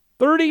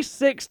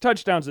 36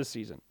 touchdowns this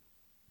season.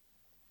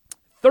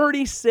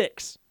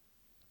 36.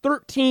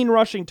 13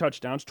 rushing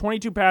touchdowns,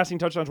 22 passing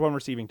touchdowns, 1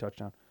 receiving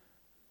touchdown.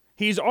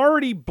 He's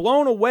already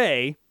blown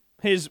away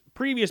his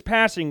previous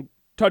passing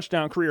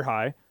touchdown career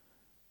high.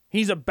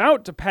 He's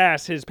about to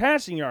pass his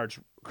passing yards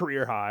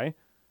career high.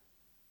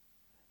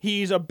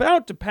 He's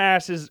about to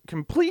pass his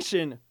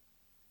completion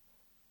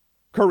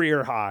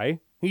career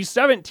high. He's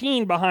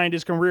 17 behind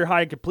his career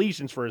high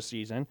completions for a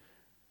season.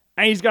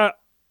 And he's got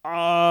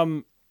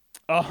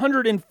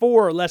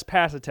 104 less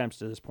pass attempts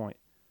to this point.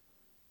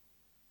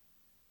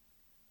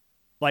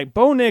 Like,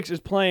 Bo Nix is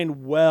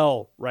playing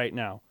well right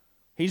now.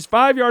 He's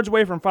 5 yards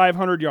away from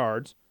 500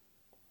 yards.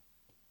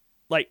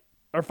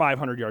 Or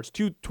 500 yards.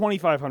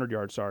 2,500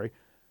 yards, sorry.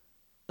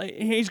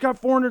 He's got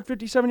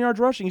 457 yards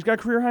rushing. He's got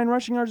career high in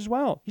rushing yards as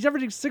well. He's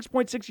averaging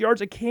 6.6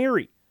 yards a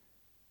carry.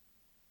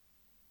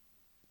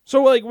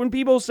 So, like, when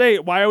people say,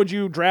 why would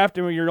you draft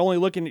him when you're only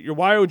looking at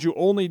why would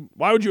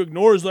you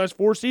ignore his last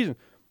 4 seasons?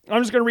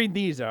 I'm just going to read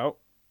these out.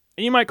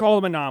 And you might call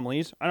them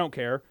anomalies. I don't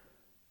care.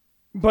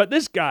 But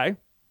this guy,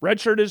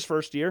 redshirted his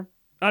first year.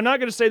 I'm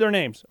not going to say their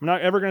names. I'm not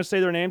ever going to say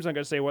their names. I'm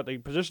going to say what the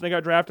position they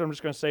got drafted. I'm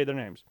just going to say their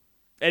names.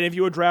 And if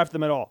you would draft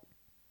them at all.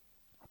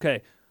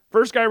 Okay.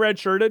 First guy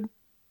redshirted,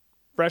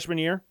 freshman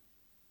year.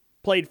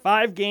 Played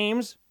 5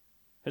 games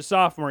his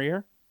sophomore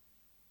year.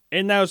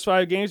 In those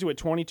 5 games, he went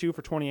 22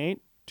 for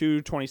 28,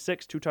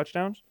 226, 2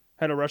 touchdowns.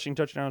 Had a rushing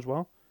touchdown as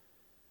well.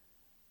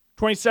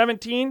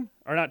 2017,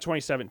 or not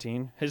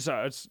 2017, his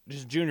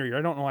junior year.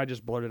 I don't know why I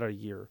just blurted out a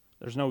year.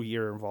 There's no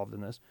year involved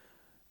in this.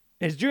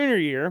 His junior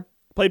year,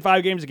 played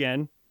 5 games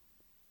again.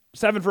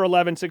 7 for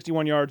 11,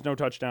 61 yards, no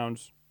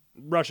touchdowns,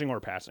 rushing or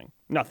passing.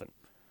 Nothing.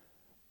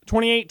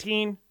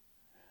 2018,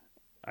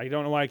 I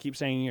don't know why I keep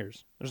saying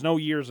years. There's no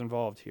years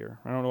involved here.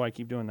 I don't know why I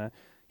keep doing that.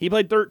 He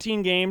played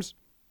 13 games,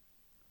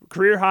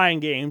 career high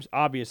in games,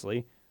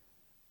 obviously.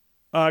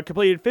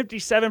 Completed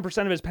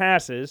 57% of his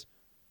passes,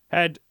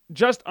 had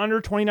just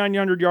under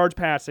 2,900 yards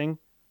passing,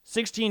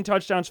 16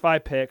 touchdowns,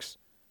 5 picks,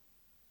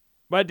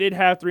 but did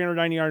have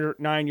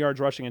 399 yards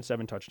rushing and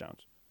 7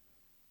 touchdowns.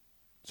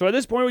 So at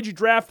this point, would you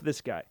draft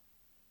this guy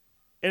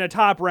in a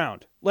top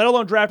round? Let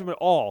alone draft him at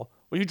all.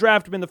 Would you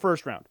draft him in the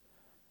first round?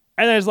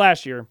 And then his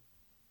last year,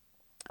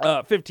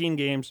 15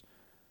 games,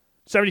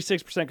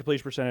 76%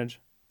 completion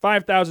percentage,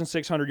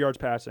 5,600 yards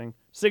passing,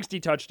 60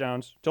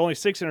 touchdowns to only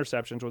 6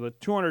 interceptions with a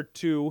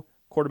 202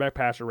 quarterback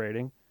passer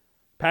rating,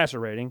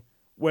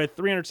 with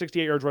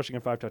 368 yards rushing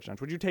and 5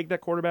 touchdowns. Would you take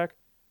that quarterback?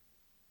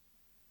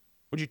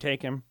 Would you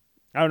take him?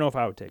 I don't know if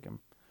I would take him.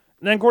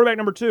 And then quarterback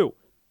number 2,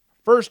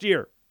 first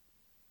year,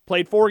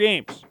 played 4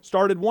 games,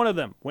 started one of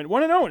them, went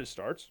 1-0 in his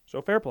starts,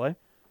 so fair play.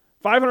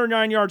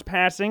 509 yards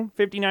passing,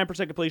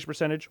 59% completion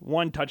percentage,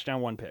 1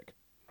 touchdown, 1 pick.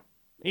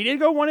 He did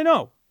go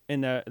 1-0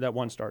 in that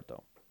one start,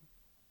 though.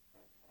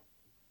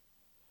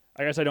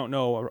 I guess I don't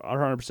know. I'm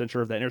 100%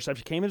 sure if that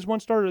interception came in his one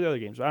start or the other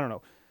games. I don't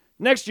know.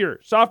 Next year,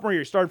 sophomore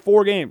year, started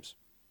 4 games.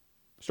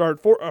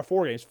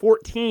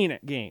 14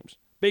 games.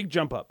 Big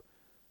jump up.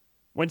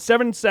 Went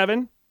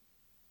 7-7.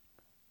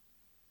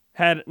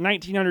 Had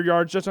 1,900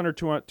 yards, just under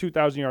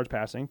 2,000 yards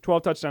passing.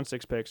 12 touchdowns,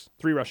 6 picks,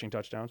 3 rushing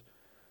touchdowns.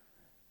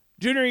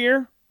 Junior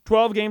year,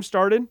 12 games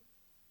started.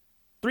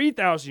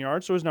 3,000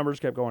 yards, so his numbers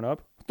kept going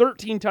up.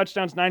 13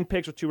 touchdowns, 9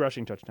 picks with 2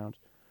 rushing touchdowns.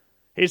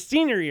 His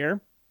senior year,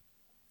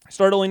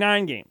 started only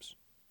 9 games.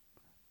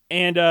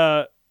 And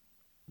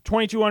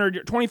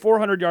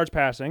 2,400 yards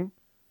passing,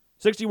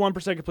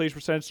 61% completion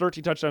percentage,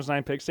 13 touchdowns,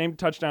 9 picks, same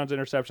touchdowns,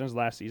 interceptions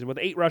last season with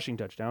 8 rushing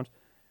touchdowns.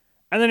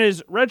 And then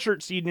his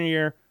redshirt senior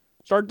year,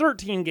 started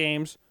 13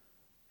 games,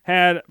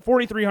 had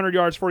 4,300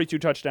 yards, 42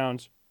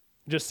 touchdowns,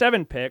 just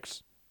 7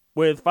 picks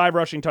with 5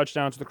 rushing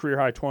touchdowns with a career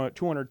high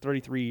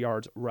 233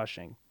 yards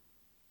rushing.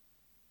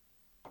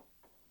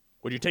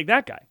 Would you take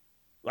that guy?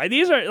 Like,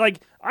 these are,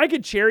 like, I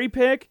could cherry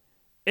pick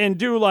and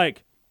do,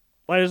 like,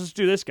 let's just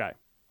do this guy.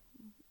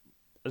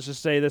 Let's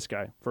just say this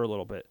guy for a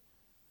little bit.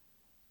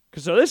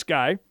 So this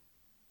guy,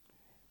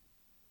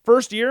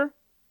 first year,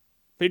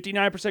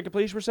 59%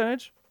 completion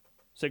percentage,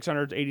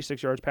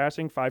 686 yards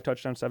passing, 5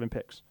 touchdowns, 7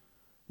 picks,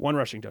 1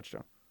 rushing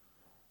touchdown.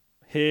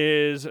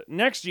 His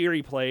next year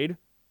he played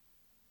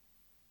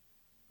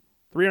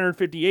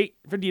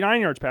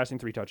 59 yards passing,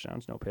 3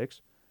 touchdowns, no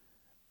picks.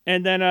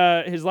 And then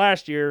his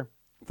last year,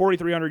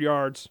 4,300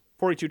 yards,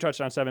 42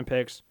 touchdowns, 7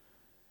 picks.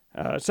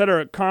 Set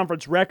a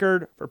conference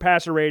record for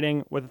passer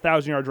rating with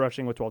 1,000 yards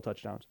rushing with 12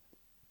 touchdowns.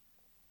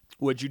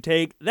 Would you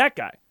take that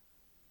guy?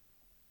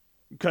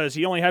 Because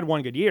he only had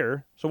 1 good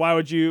year. So why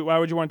would you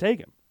want to take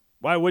him?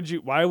 Why would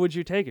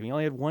you take him? He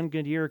only had 1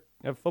 good year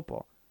of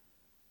football.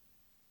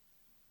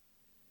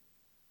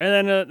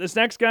 And then this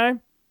next guy,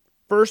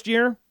 first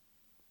year,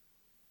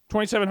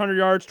 2,700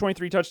 yards,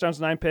 23 touchdowns,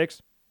 9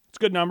 picks. It's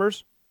good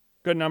numbers.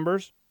 Good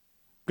numbers.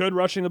 Good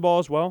rushing the ball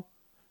as well.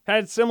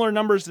 Had similar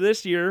numbers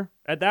this year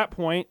at that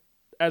point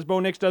as Bo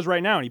Nix does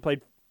right now, and he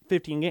played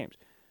 15 games.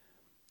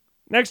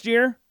 Next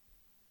year,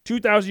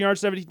 2,000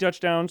 yards, 17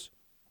 touchdowns,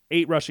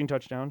 8 rushing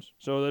touchdowns.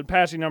 So the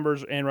passing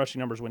numbers and rushing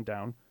numbers went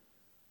down.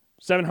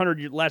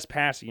 700 less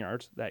passing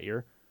yards that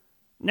year.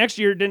 Next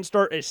year, didn't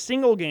start a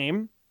single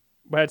game,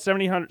 but had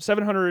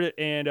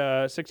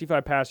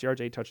 765 pass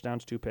yards, 8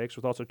 touchdowns, 2 picks,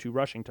 with also 2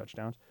 rushing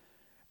touchdowns.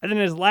 And then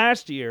his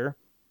last year,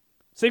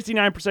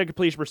 69%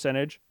 completion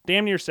percentage,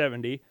 damn near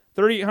 70,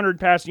 3,800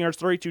 passing yards,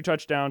 32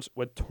 touchdowns,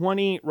 with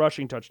 20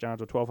 rushing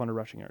touchdowns, with 1,200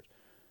 rushing yards.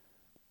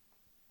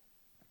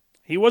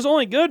 He was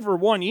only good for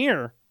 1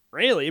 year,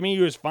 really. I mean,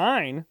 he was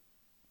fine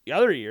the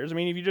other years. I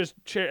mean, if you just,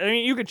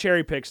 you could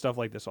cherry pick stuff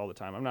like this all the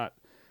time. I'm not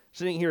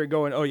sitting here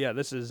going, oh yeah,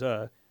 this is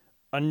a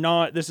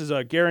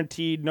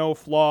guaranteed, no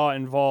flaw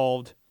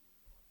involved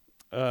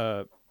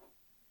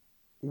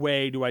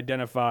way to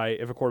identify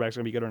if a quarterback's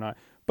going to be good or not.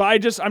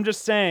 But I'm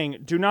just saying,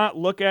 do not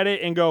look at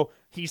it and go,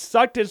 he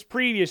sucked his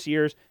previous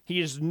years.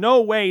 He is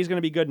no way he's going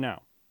to be good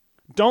now.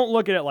 Don't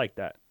look at it like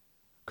that.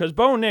 Because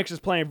Bo Nix is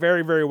playing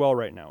very, very well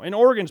right now. And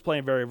Oregon's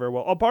playing very, very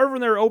well. Apart from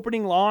their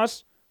opening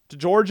loss to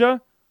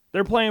Georgia,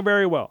 they're playing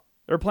very well.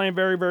 They're playing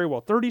very, very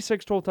well.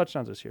 36 total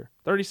touchdowns this year.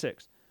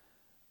 36.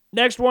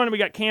 Next one, we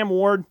got Cam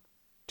Ward.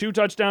 2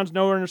 touchdowns,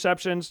 no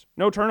interceptions,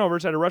 no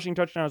turnovers, had a rushing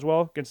touchdown as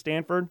well against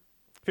Stanford.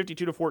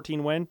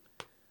 52-14 win.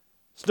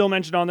 Still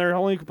mentioned on there,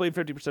 only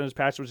completed 50% of his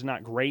passes, which is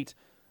not great.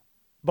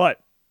 But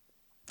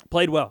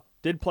played well.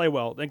 Did play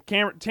well. Then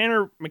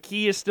Tanner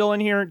McKee is still in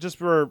here just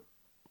for,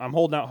 I'm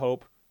holding out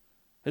hope.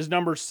 His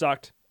numbers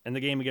sucked in the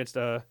game against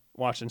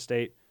Washington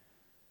State.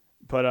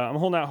 But I'm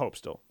holding out hope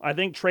still. I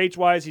think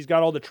traits-wise, he's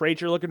got all the traits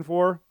you're looking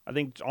for. I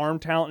think arm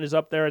talent is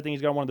up there. I think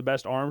he's got one of the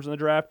best arms in the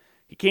draft.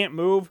 He can't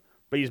move,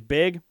 but he's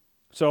big.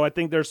 So I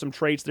think there's some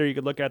traits there you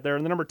could look at there.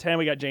 And the number 10,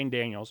 we got Jane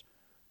Daniels.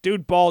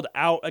 Dude balled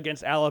out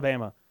against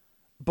Alabama.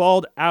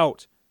 Balled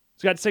out.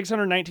 He's got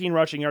 619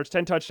 rushing yards,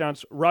 10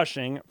 touchdowns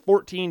rushing,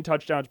 14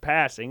 touchdowns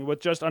passing,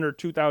 with just under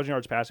 2,000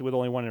 yards passing with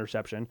only 1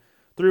 interception.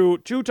 Threw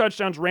 2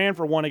 touchdowns, ran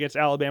for 1 against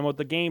Alabama with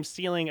the game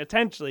sealing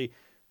potentially.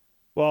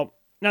 Well,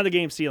 not the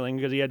game sealing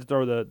because he had to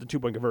throw the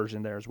 2-point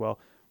conversion there as well.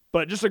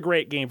 But just a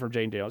great game from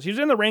Jane Daniels. He was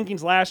in the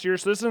rankings last year,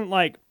 so this isn't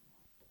like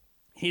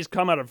he's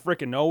come out of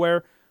freaking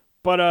nowhere.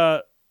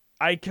 But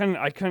I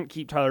couldn't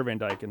keep Tyler Van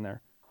Dyke in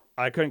there.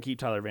 I couldn't keep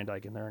Tyler Van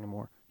Dyke in there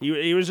anymore.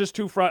 He was just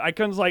too front. I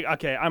couldn't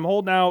okay, I'm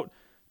holding out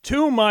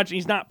too much, and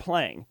he's not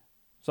playing.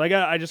 So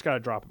I just got to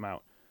drop him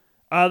out.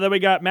 Then we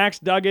got Max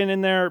Duggan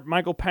in there,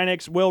 Michael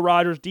Penix, Will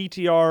Rogers,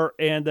 DTR,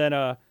 and then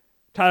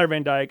Tyler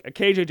Van Dyke.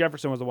 KJ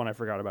Jefferson was the one I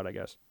forgot about, I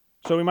guess.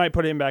 So we might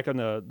put him back on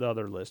the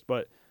other list.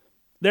 But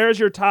there's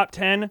your top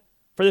 10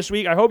 for this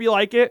week. I hope you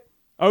like it.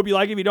 I hope you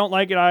like it. If you don't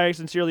like it, I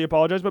sincerely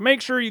apologize. But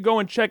make sure you go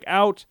and check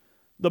out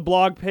the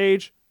blog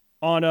page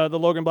on the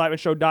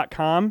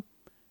LoganBlackmanShow.com.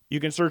 You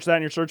can search that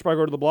in your search bar,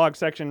 go to the blog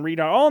section, read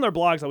out all their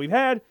blogs that we've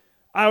had.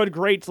 I would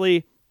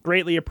greatly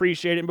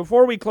appreciate it. And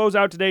before we close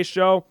out today's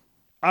show,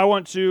 I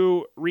want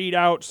to read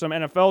out some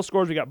NFL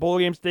scores. We got bowl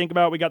games to think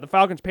about. We got the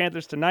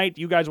Falcons-Panthers tonight.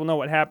 You guys will know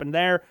what happened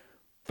there.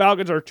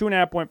 Falcons are a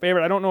 2.5-point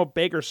favorite. I don't know if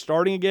Baker's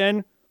starting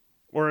again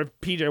or if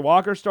P.J.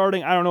 Walker's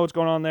starting. I don't know what's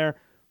going on there.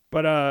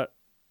 But,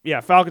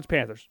 yeah,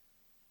 Falcons-Panthers.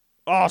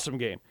 Awesome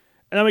game.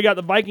 And then we got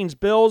the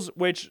Vikings-Bills,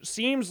 which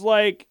seems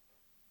like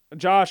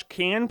Josh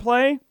can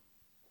play.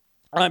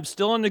 I'm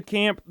still in the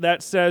camp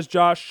that says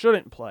Josh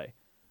shouldn't play.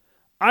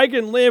 I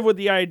can live with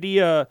the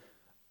idea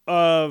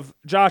of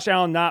Josh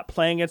Allen not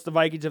playing against the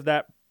Vikings if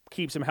that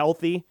keeps him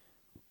healthy,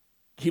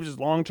 keeps his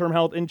long-term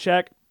health in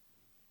check.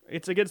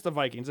 It's against the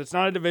Vikings. It's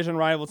not a division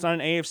rival. It's not an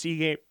AFC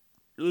game.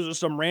 It was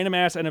some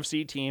random-ass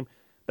NFC team.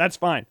 That's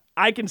fine.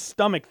 I can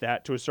stomach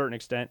that to a certain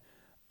extent.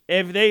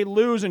 If they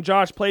lose and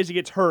Josh plays, he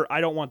gets hurt, I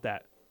don't want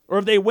that. Or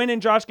if they win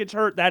and Josh gets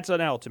hurt, that's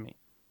an L to me.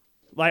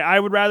 Like, I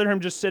would rather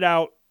him just sit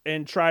out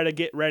and try to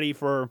get ready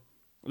for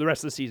the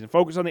rest of the season.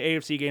 Focus on the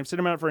AFC game, sit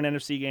him out for an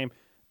NFC game,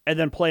 and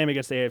then play him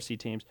against the AFC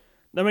teams.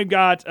 Then we've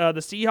got the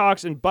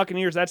Seahawks and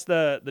Buccaneers. That's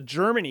the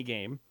Germany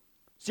game.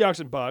 Seahawks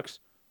and Bucks.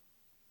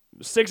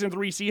 6-3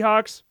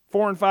 Seahawks,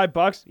 4-5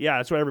 Bucks. Yeah,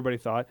 that's what everybody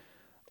thought.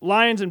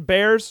 Lions and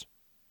Bears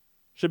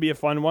should be a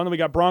fun one. Then we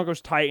got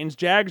Broncos, Titans,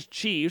 Jags,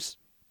 Chiefs,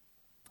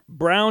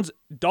 Browns,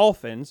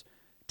 Dolphins,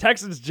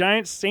 Texans,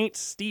 Giants, Saints,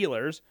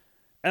 Steelers.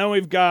 And then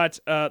we've got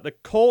the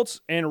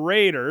Colts and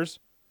Raiders.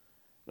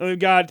 Then we've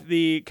got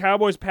the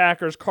Cowboys,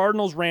 Packers,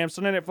 Cardinals, Rams.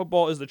 Sunday Night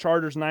Football is the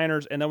Chargers,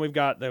 Niners. And then we've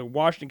got the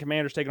Washington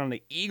Commanders taking on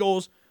the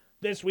Eagles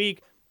this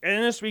week. And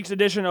in this week's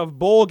edition of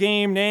Bowl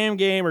Game, Name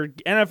Game, or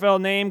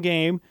NFL Name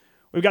Game,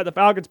 we've got the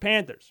Falcons,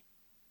 Panthers.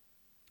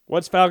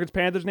 What's Falcons,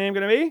 Panthers name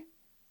going to be?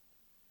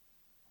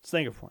 Let's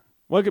think of one.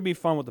 What could be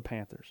fun with the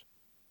Panthers?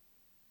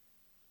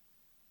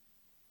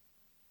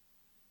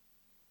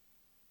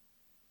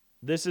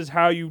 This is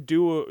how you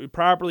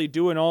properly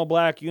do an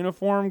all-black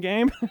uniform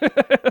game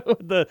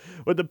with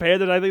the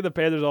Panthers. I think the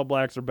Panthers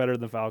all-blacks are better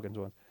than the Falcons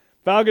ones.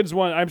 Falcons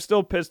one, I'm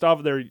still pissed off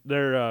of their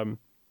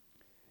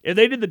if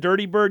they did the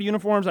Dirty Bird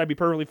uniforms, I'd be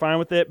perfectly fine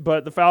with it.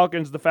 But the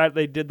Falcons, the fact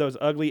they did those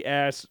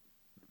ugly-ass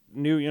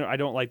new, I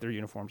don't like their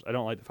uniforms. I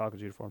don't like the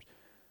Falcons uniforms.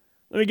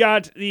 Then we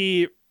got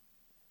the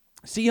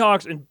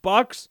Seahawks and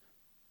Bucks.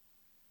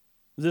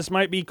 This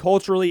might be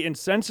culturally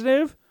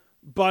insensitive,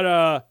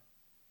 but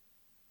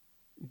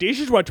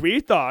this is what we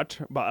thought.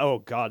 But oh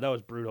god, that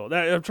was brutal.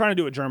 I'm trying to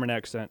do a German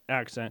accent.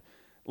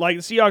 Like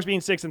the Seahawks being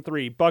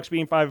 6-3, Bucks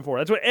being 5-4.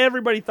 That's what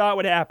everybody thought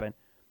would happen.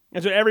 Or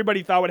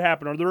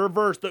the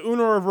reverse, the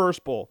Uno Reverse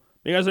Bowl,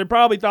 because they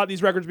probably thought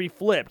these records would be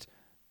flipped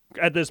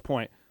at this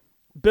point.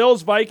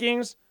 Bills,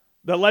 Vikings,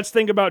 the let's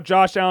think about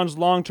Josh Allen's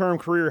long-term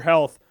career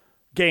health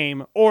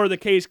game, or the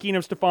Case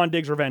Keenum, Stephon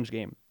Diggs revenge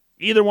game.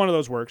 Either one of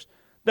those works.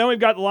 Then we've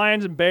got the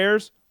Lions and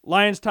Bears,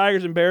 Lions,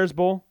 Tigers, and Bears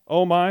Bowl.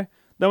 Oh my.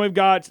 Then we've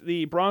got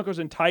the Broncos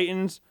and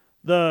Titans,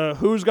 the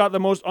who's got the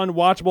most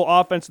unwatchable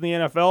offense in the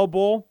NFL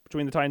Bowl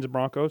between the Titans and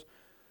Broncos.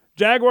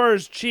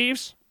 Jaguars,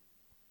 Chiefs.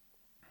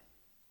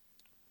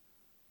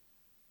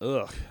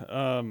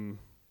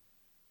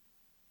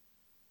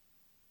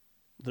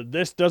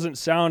 This doesn't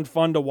sound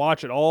fun to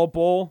watch at all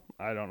Bowl.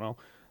 I don't know.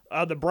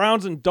 The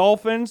Browns and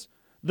Dolphins,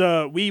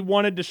 the we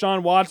wanted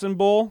Deshaun Watson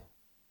Bowl,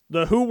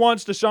 the who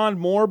wants Deshaun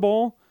Moore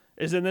Bowl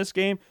is in this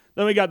game.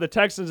 Then we got the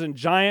Texans and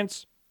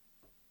Giants.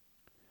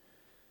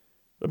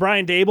 The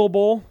Brian Dable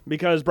Bowl,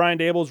 because Brian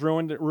Dable's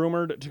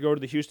rumored to go to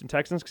the Houston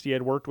Texans because he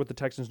had worked with the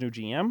Texans' new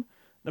GM.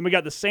 Then we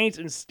got the Saints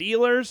and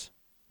Steelers,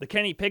 the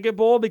Kenny Pickett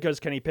Bowl, because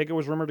Kenny Pickett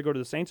was rumored to go to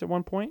the Saints at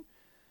one point.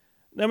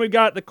 Then we've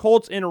got the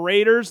Colts and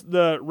Raiders.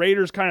 The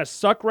Raiders kind of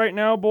suck right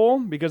now, Bowl,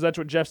 because that's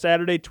what Jeff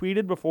Saturday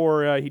tweeted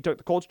before he took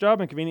the Colts job,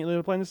 and conveniently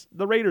they're playing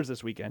the Raiders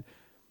this weekend.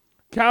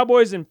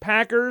 Cowboys and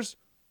Packers.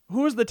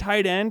 Who is the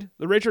tight end?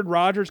 The Richard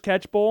Rodgers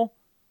Catch Bowl?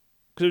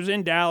 Because it was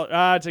in Dallas.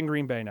 It's in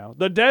Green Bay now.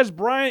 The Des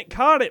Bryant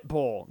Caught It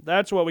Bowl.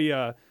 That's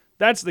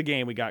the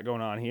game we got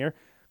going on here.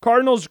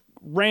 Cardinals,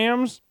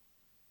 Rams.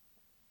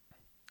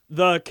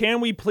 The Can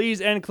We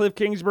Please End Cliff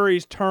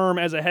Kingsbury's term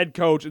as a head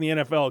coach in the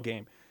NFL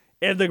game.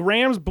 If the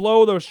Rams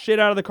blow the shit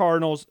out of the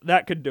Cardinals,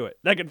 that could do it.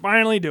 That could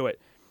finally do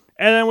it.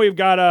 And then we've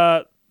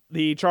got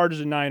the Chargers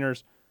and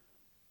Niners.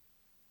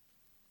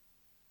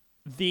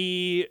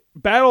 The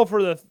battle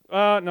for the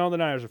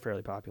Niners are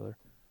fairly popular.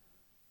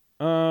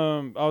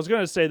 I was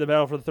gonna say the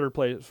battle for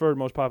the third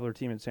most popular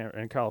team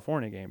in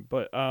California game,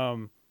 but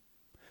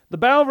the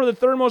battle for the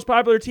third most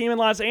popular team in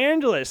Los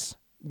Angeles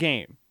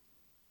game,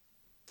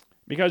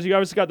 because you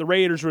obviously got the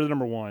Raiders who are the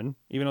number one,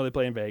 even though they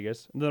play in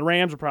Vegas. The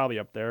Rams are probably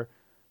up there.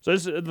 So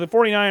this is the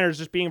 49ers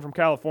just being from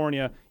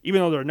California,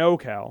 even though they're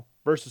no-Cal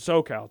versus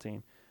SoCal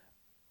team.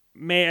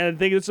 Man, I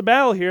think it's a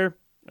battle here.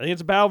 I think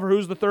it's a battle for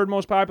who's the third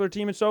most popular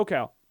team in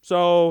SoCal.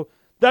 So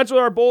that's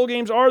what our bowl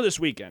games are this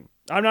weekend.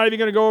 I'm not even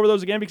going to go over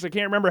those again because I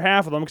can't remember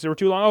half of them because they were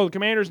too long. Oh, the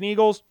Commanders and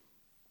Eagles.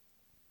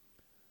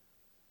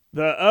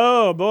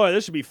 Oh, boy,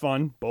 this should be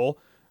fun, bowl.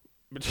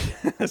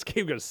 This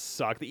game's going to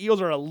suck. The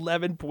Eagles are an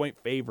 11-point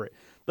favorite.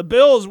 The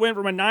Bills went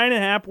from a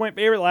 9.5-point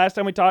favorite last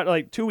time we talked,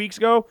 like 2 weeks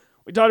ago.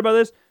 We talked about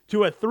this,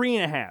 to a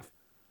 3.5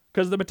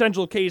 because of the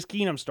potential Case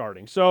Keenum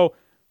starting. So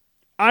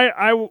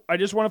I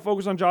just want to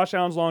focus on Josh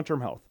Allen's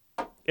long-term health.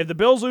 If the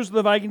Bills lose to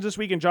the Vikings this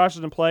week and Josh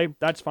doesn't play,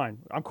 that's fine.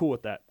 I'm cool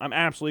with that. I'm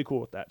absolutely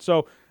cool with that.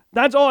 So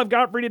that's all I've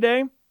got for you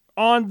today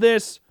on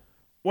this,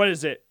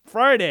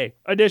 Friday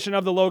edition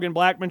of the Logan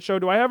Blackman Show.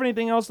 Do I have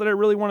anything else that I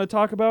really want to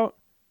talk about?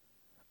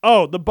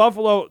 Oh, the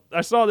Buffalo.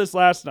 I saw this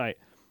last night.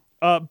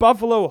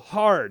 Buffalo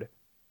Hard.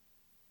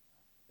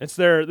 It's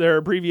their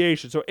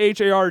abbreviation. So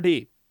HARD.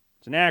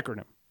 It's an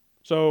acronym.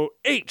 So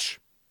H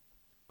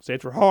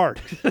stands for hard.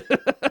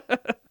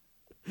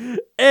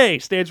 A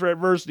stands for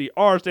adversity.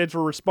 R stands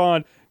for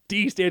respond.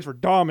 D stands for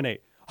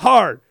dominate.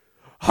 Hard.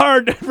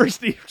 Hard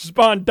adversity,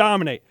 respond,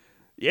 dominate.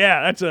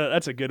 Yeah,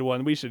 that's a good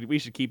one. We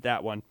should keep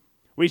that one.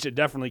 We should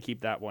definitely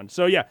keep that one.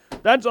 So yeah,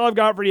 that's all I've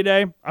got for you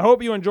today. I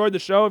hope you enjoyed the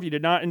show. If you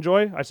did not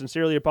enjoy, I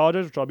sincerely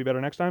apologize, which I'll be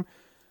better next time.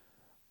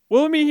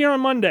 We'll be here on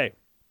Monday.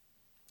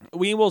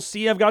 We will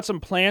see. I've got some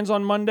plans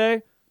on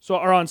Monday.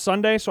 Or on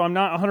Sunday, so I'm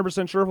not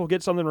 100% sure if we'll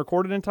get something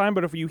recorded in time,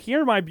 but if you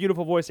hear my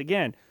beautiful voice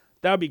again,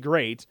 that would be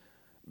great.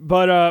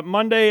 But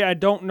Monday, I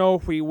don't know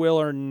if we will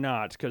or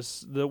not,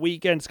 because the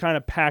weekend's kind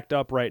of packed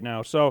up right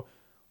now. So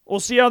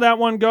we'll see how that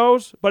one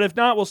goes, but if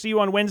not, we'll see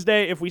you on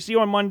Wednesday. If we see you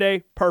on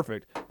Monday,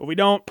 perfect. But we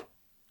don't,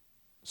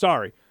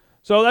 sorry.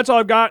 So that's all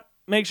I've got.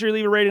 Make sure you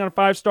leave a rating on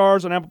 5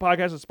 stars on Apple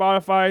Podcasts and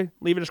Spotify.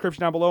 Leave a description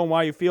down below on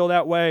why you feel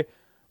that way,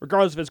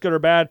 regardless if it's good or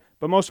bad.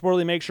 But most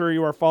importantly, make sure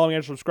you are following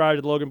and subscribed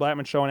to the Logan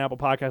Blackman Show on Apple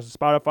Podcasts and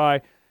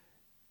Spotify.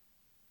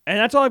 And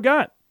that's all I've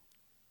got.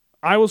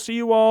 I will see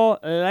you all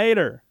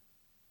later.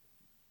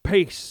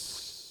 Peace.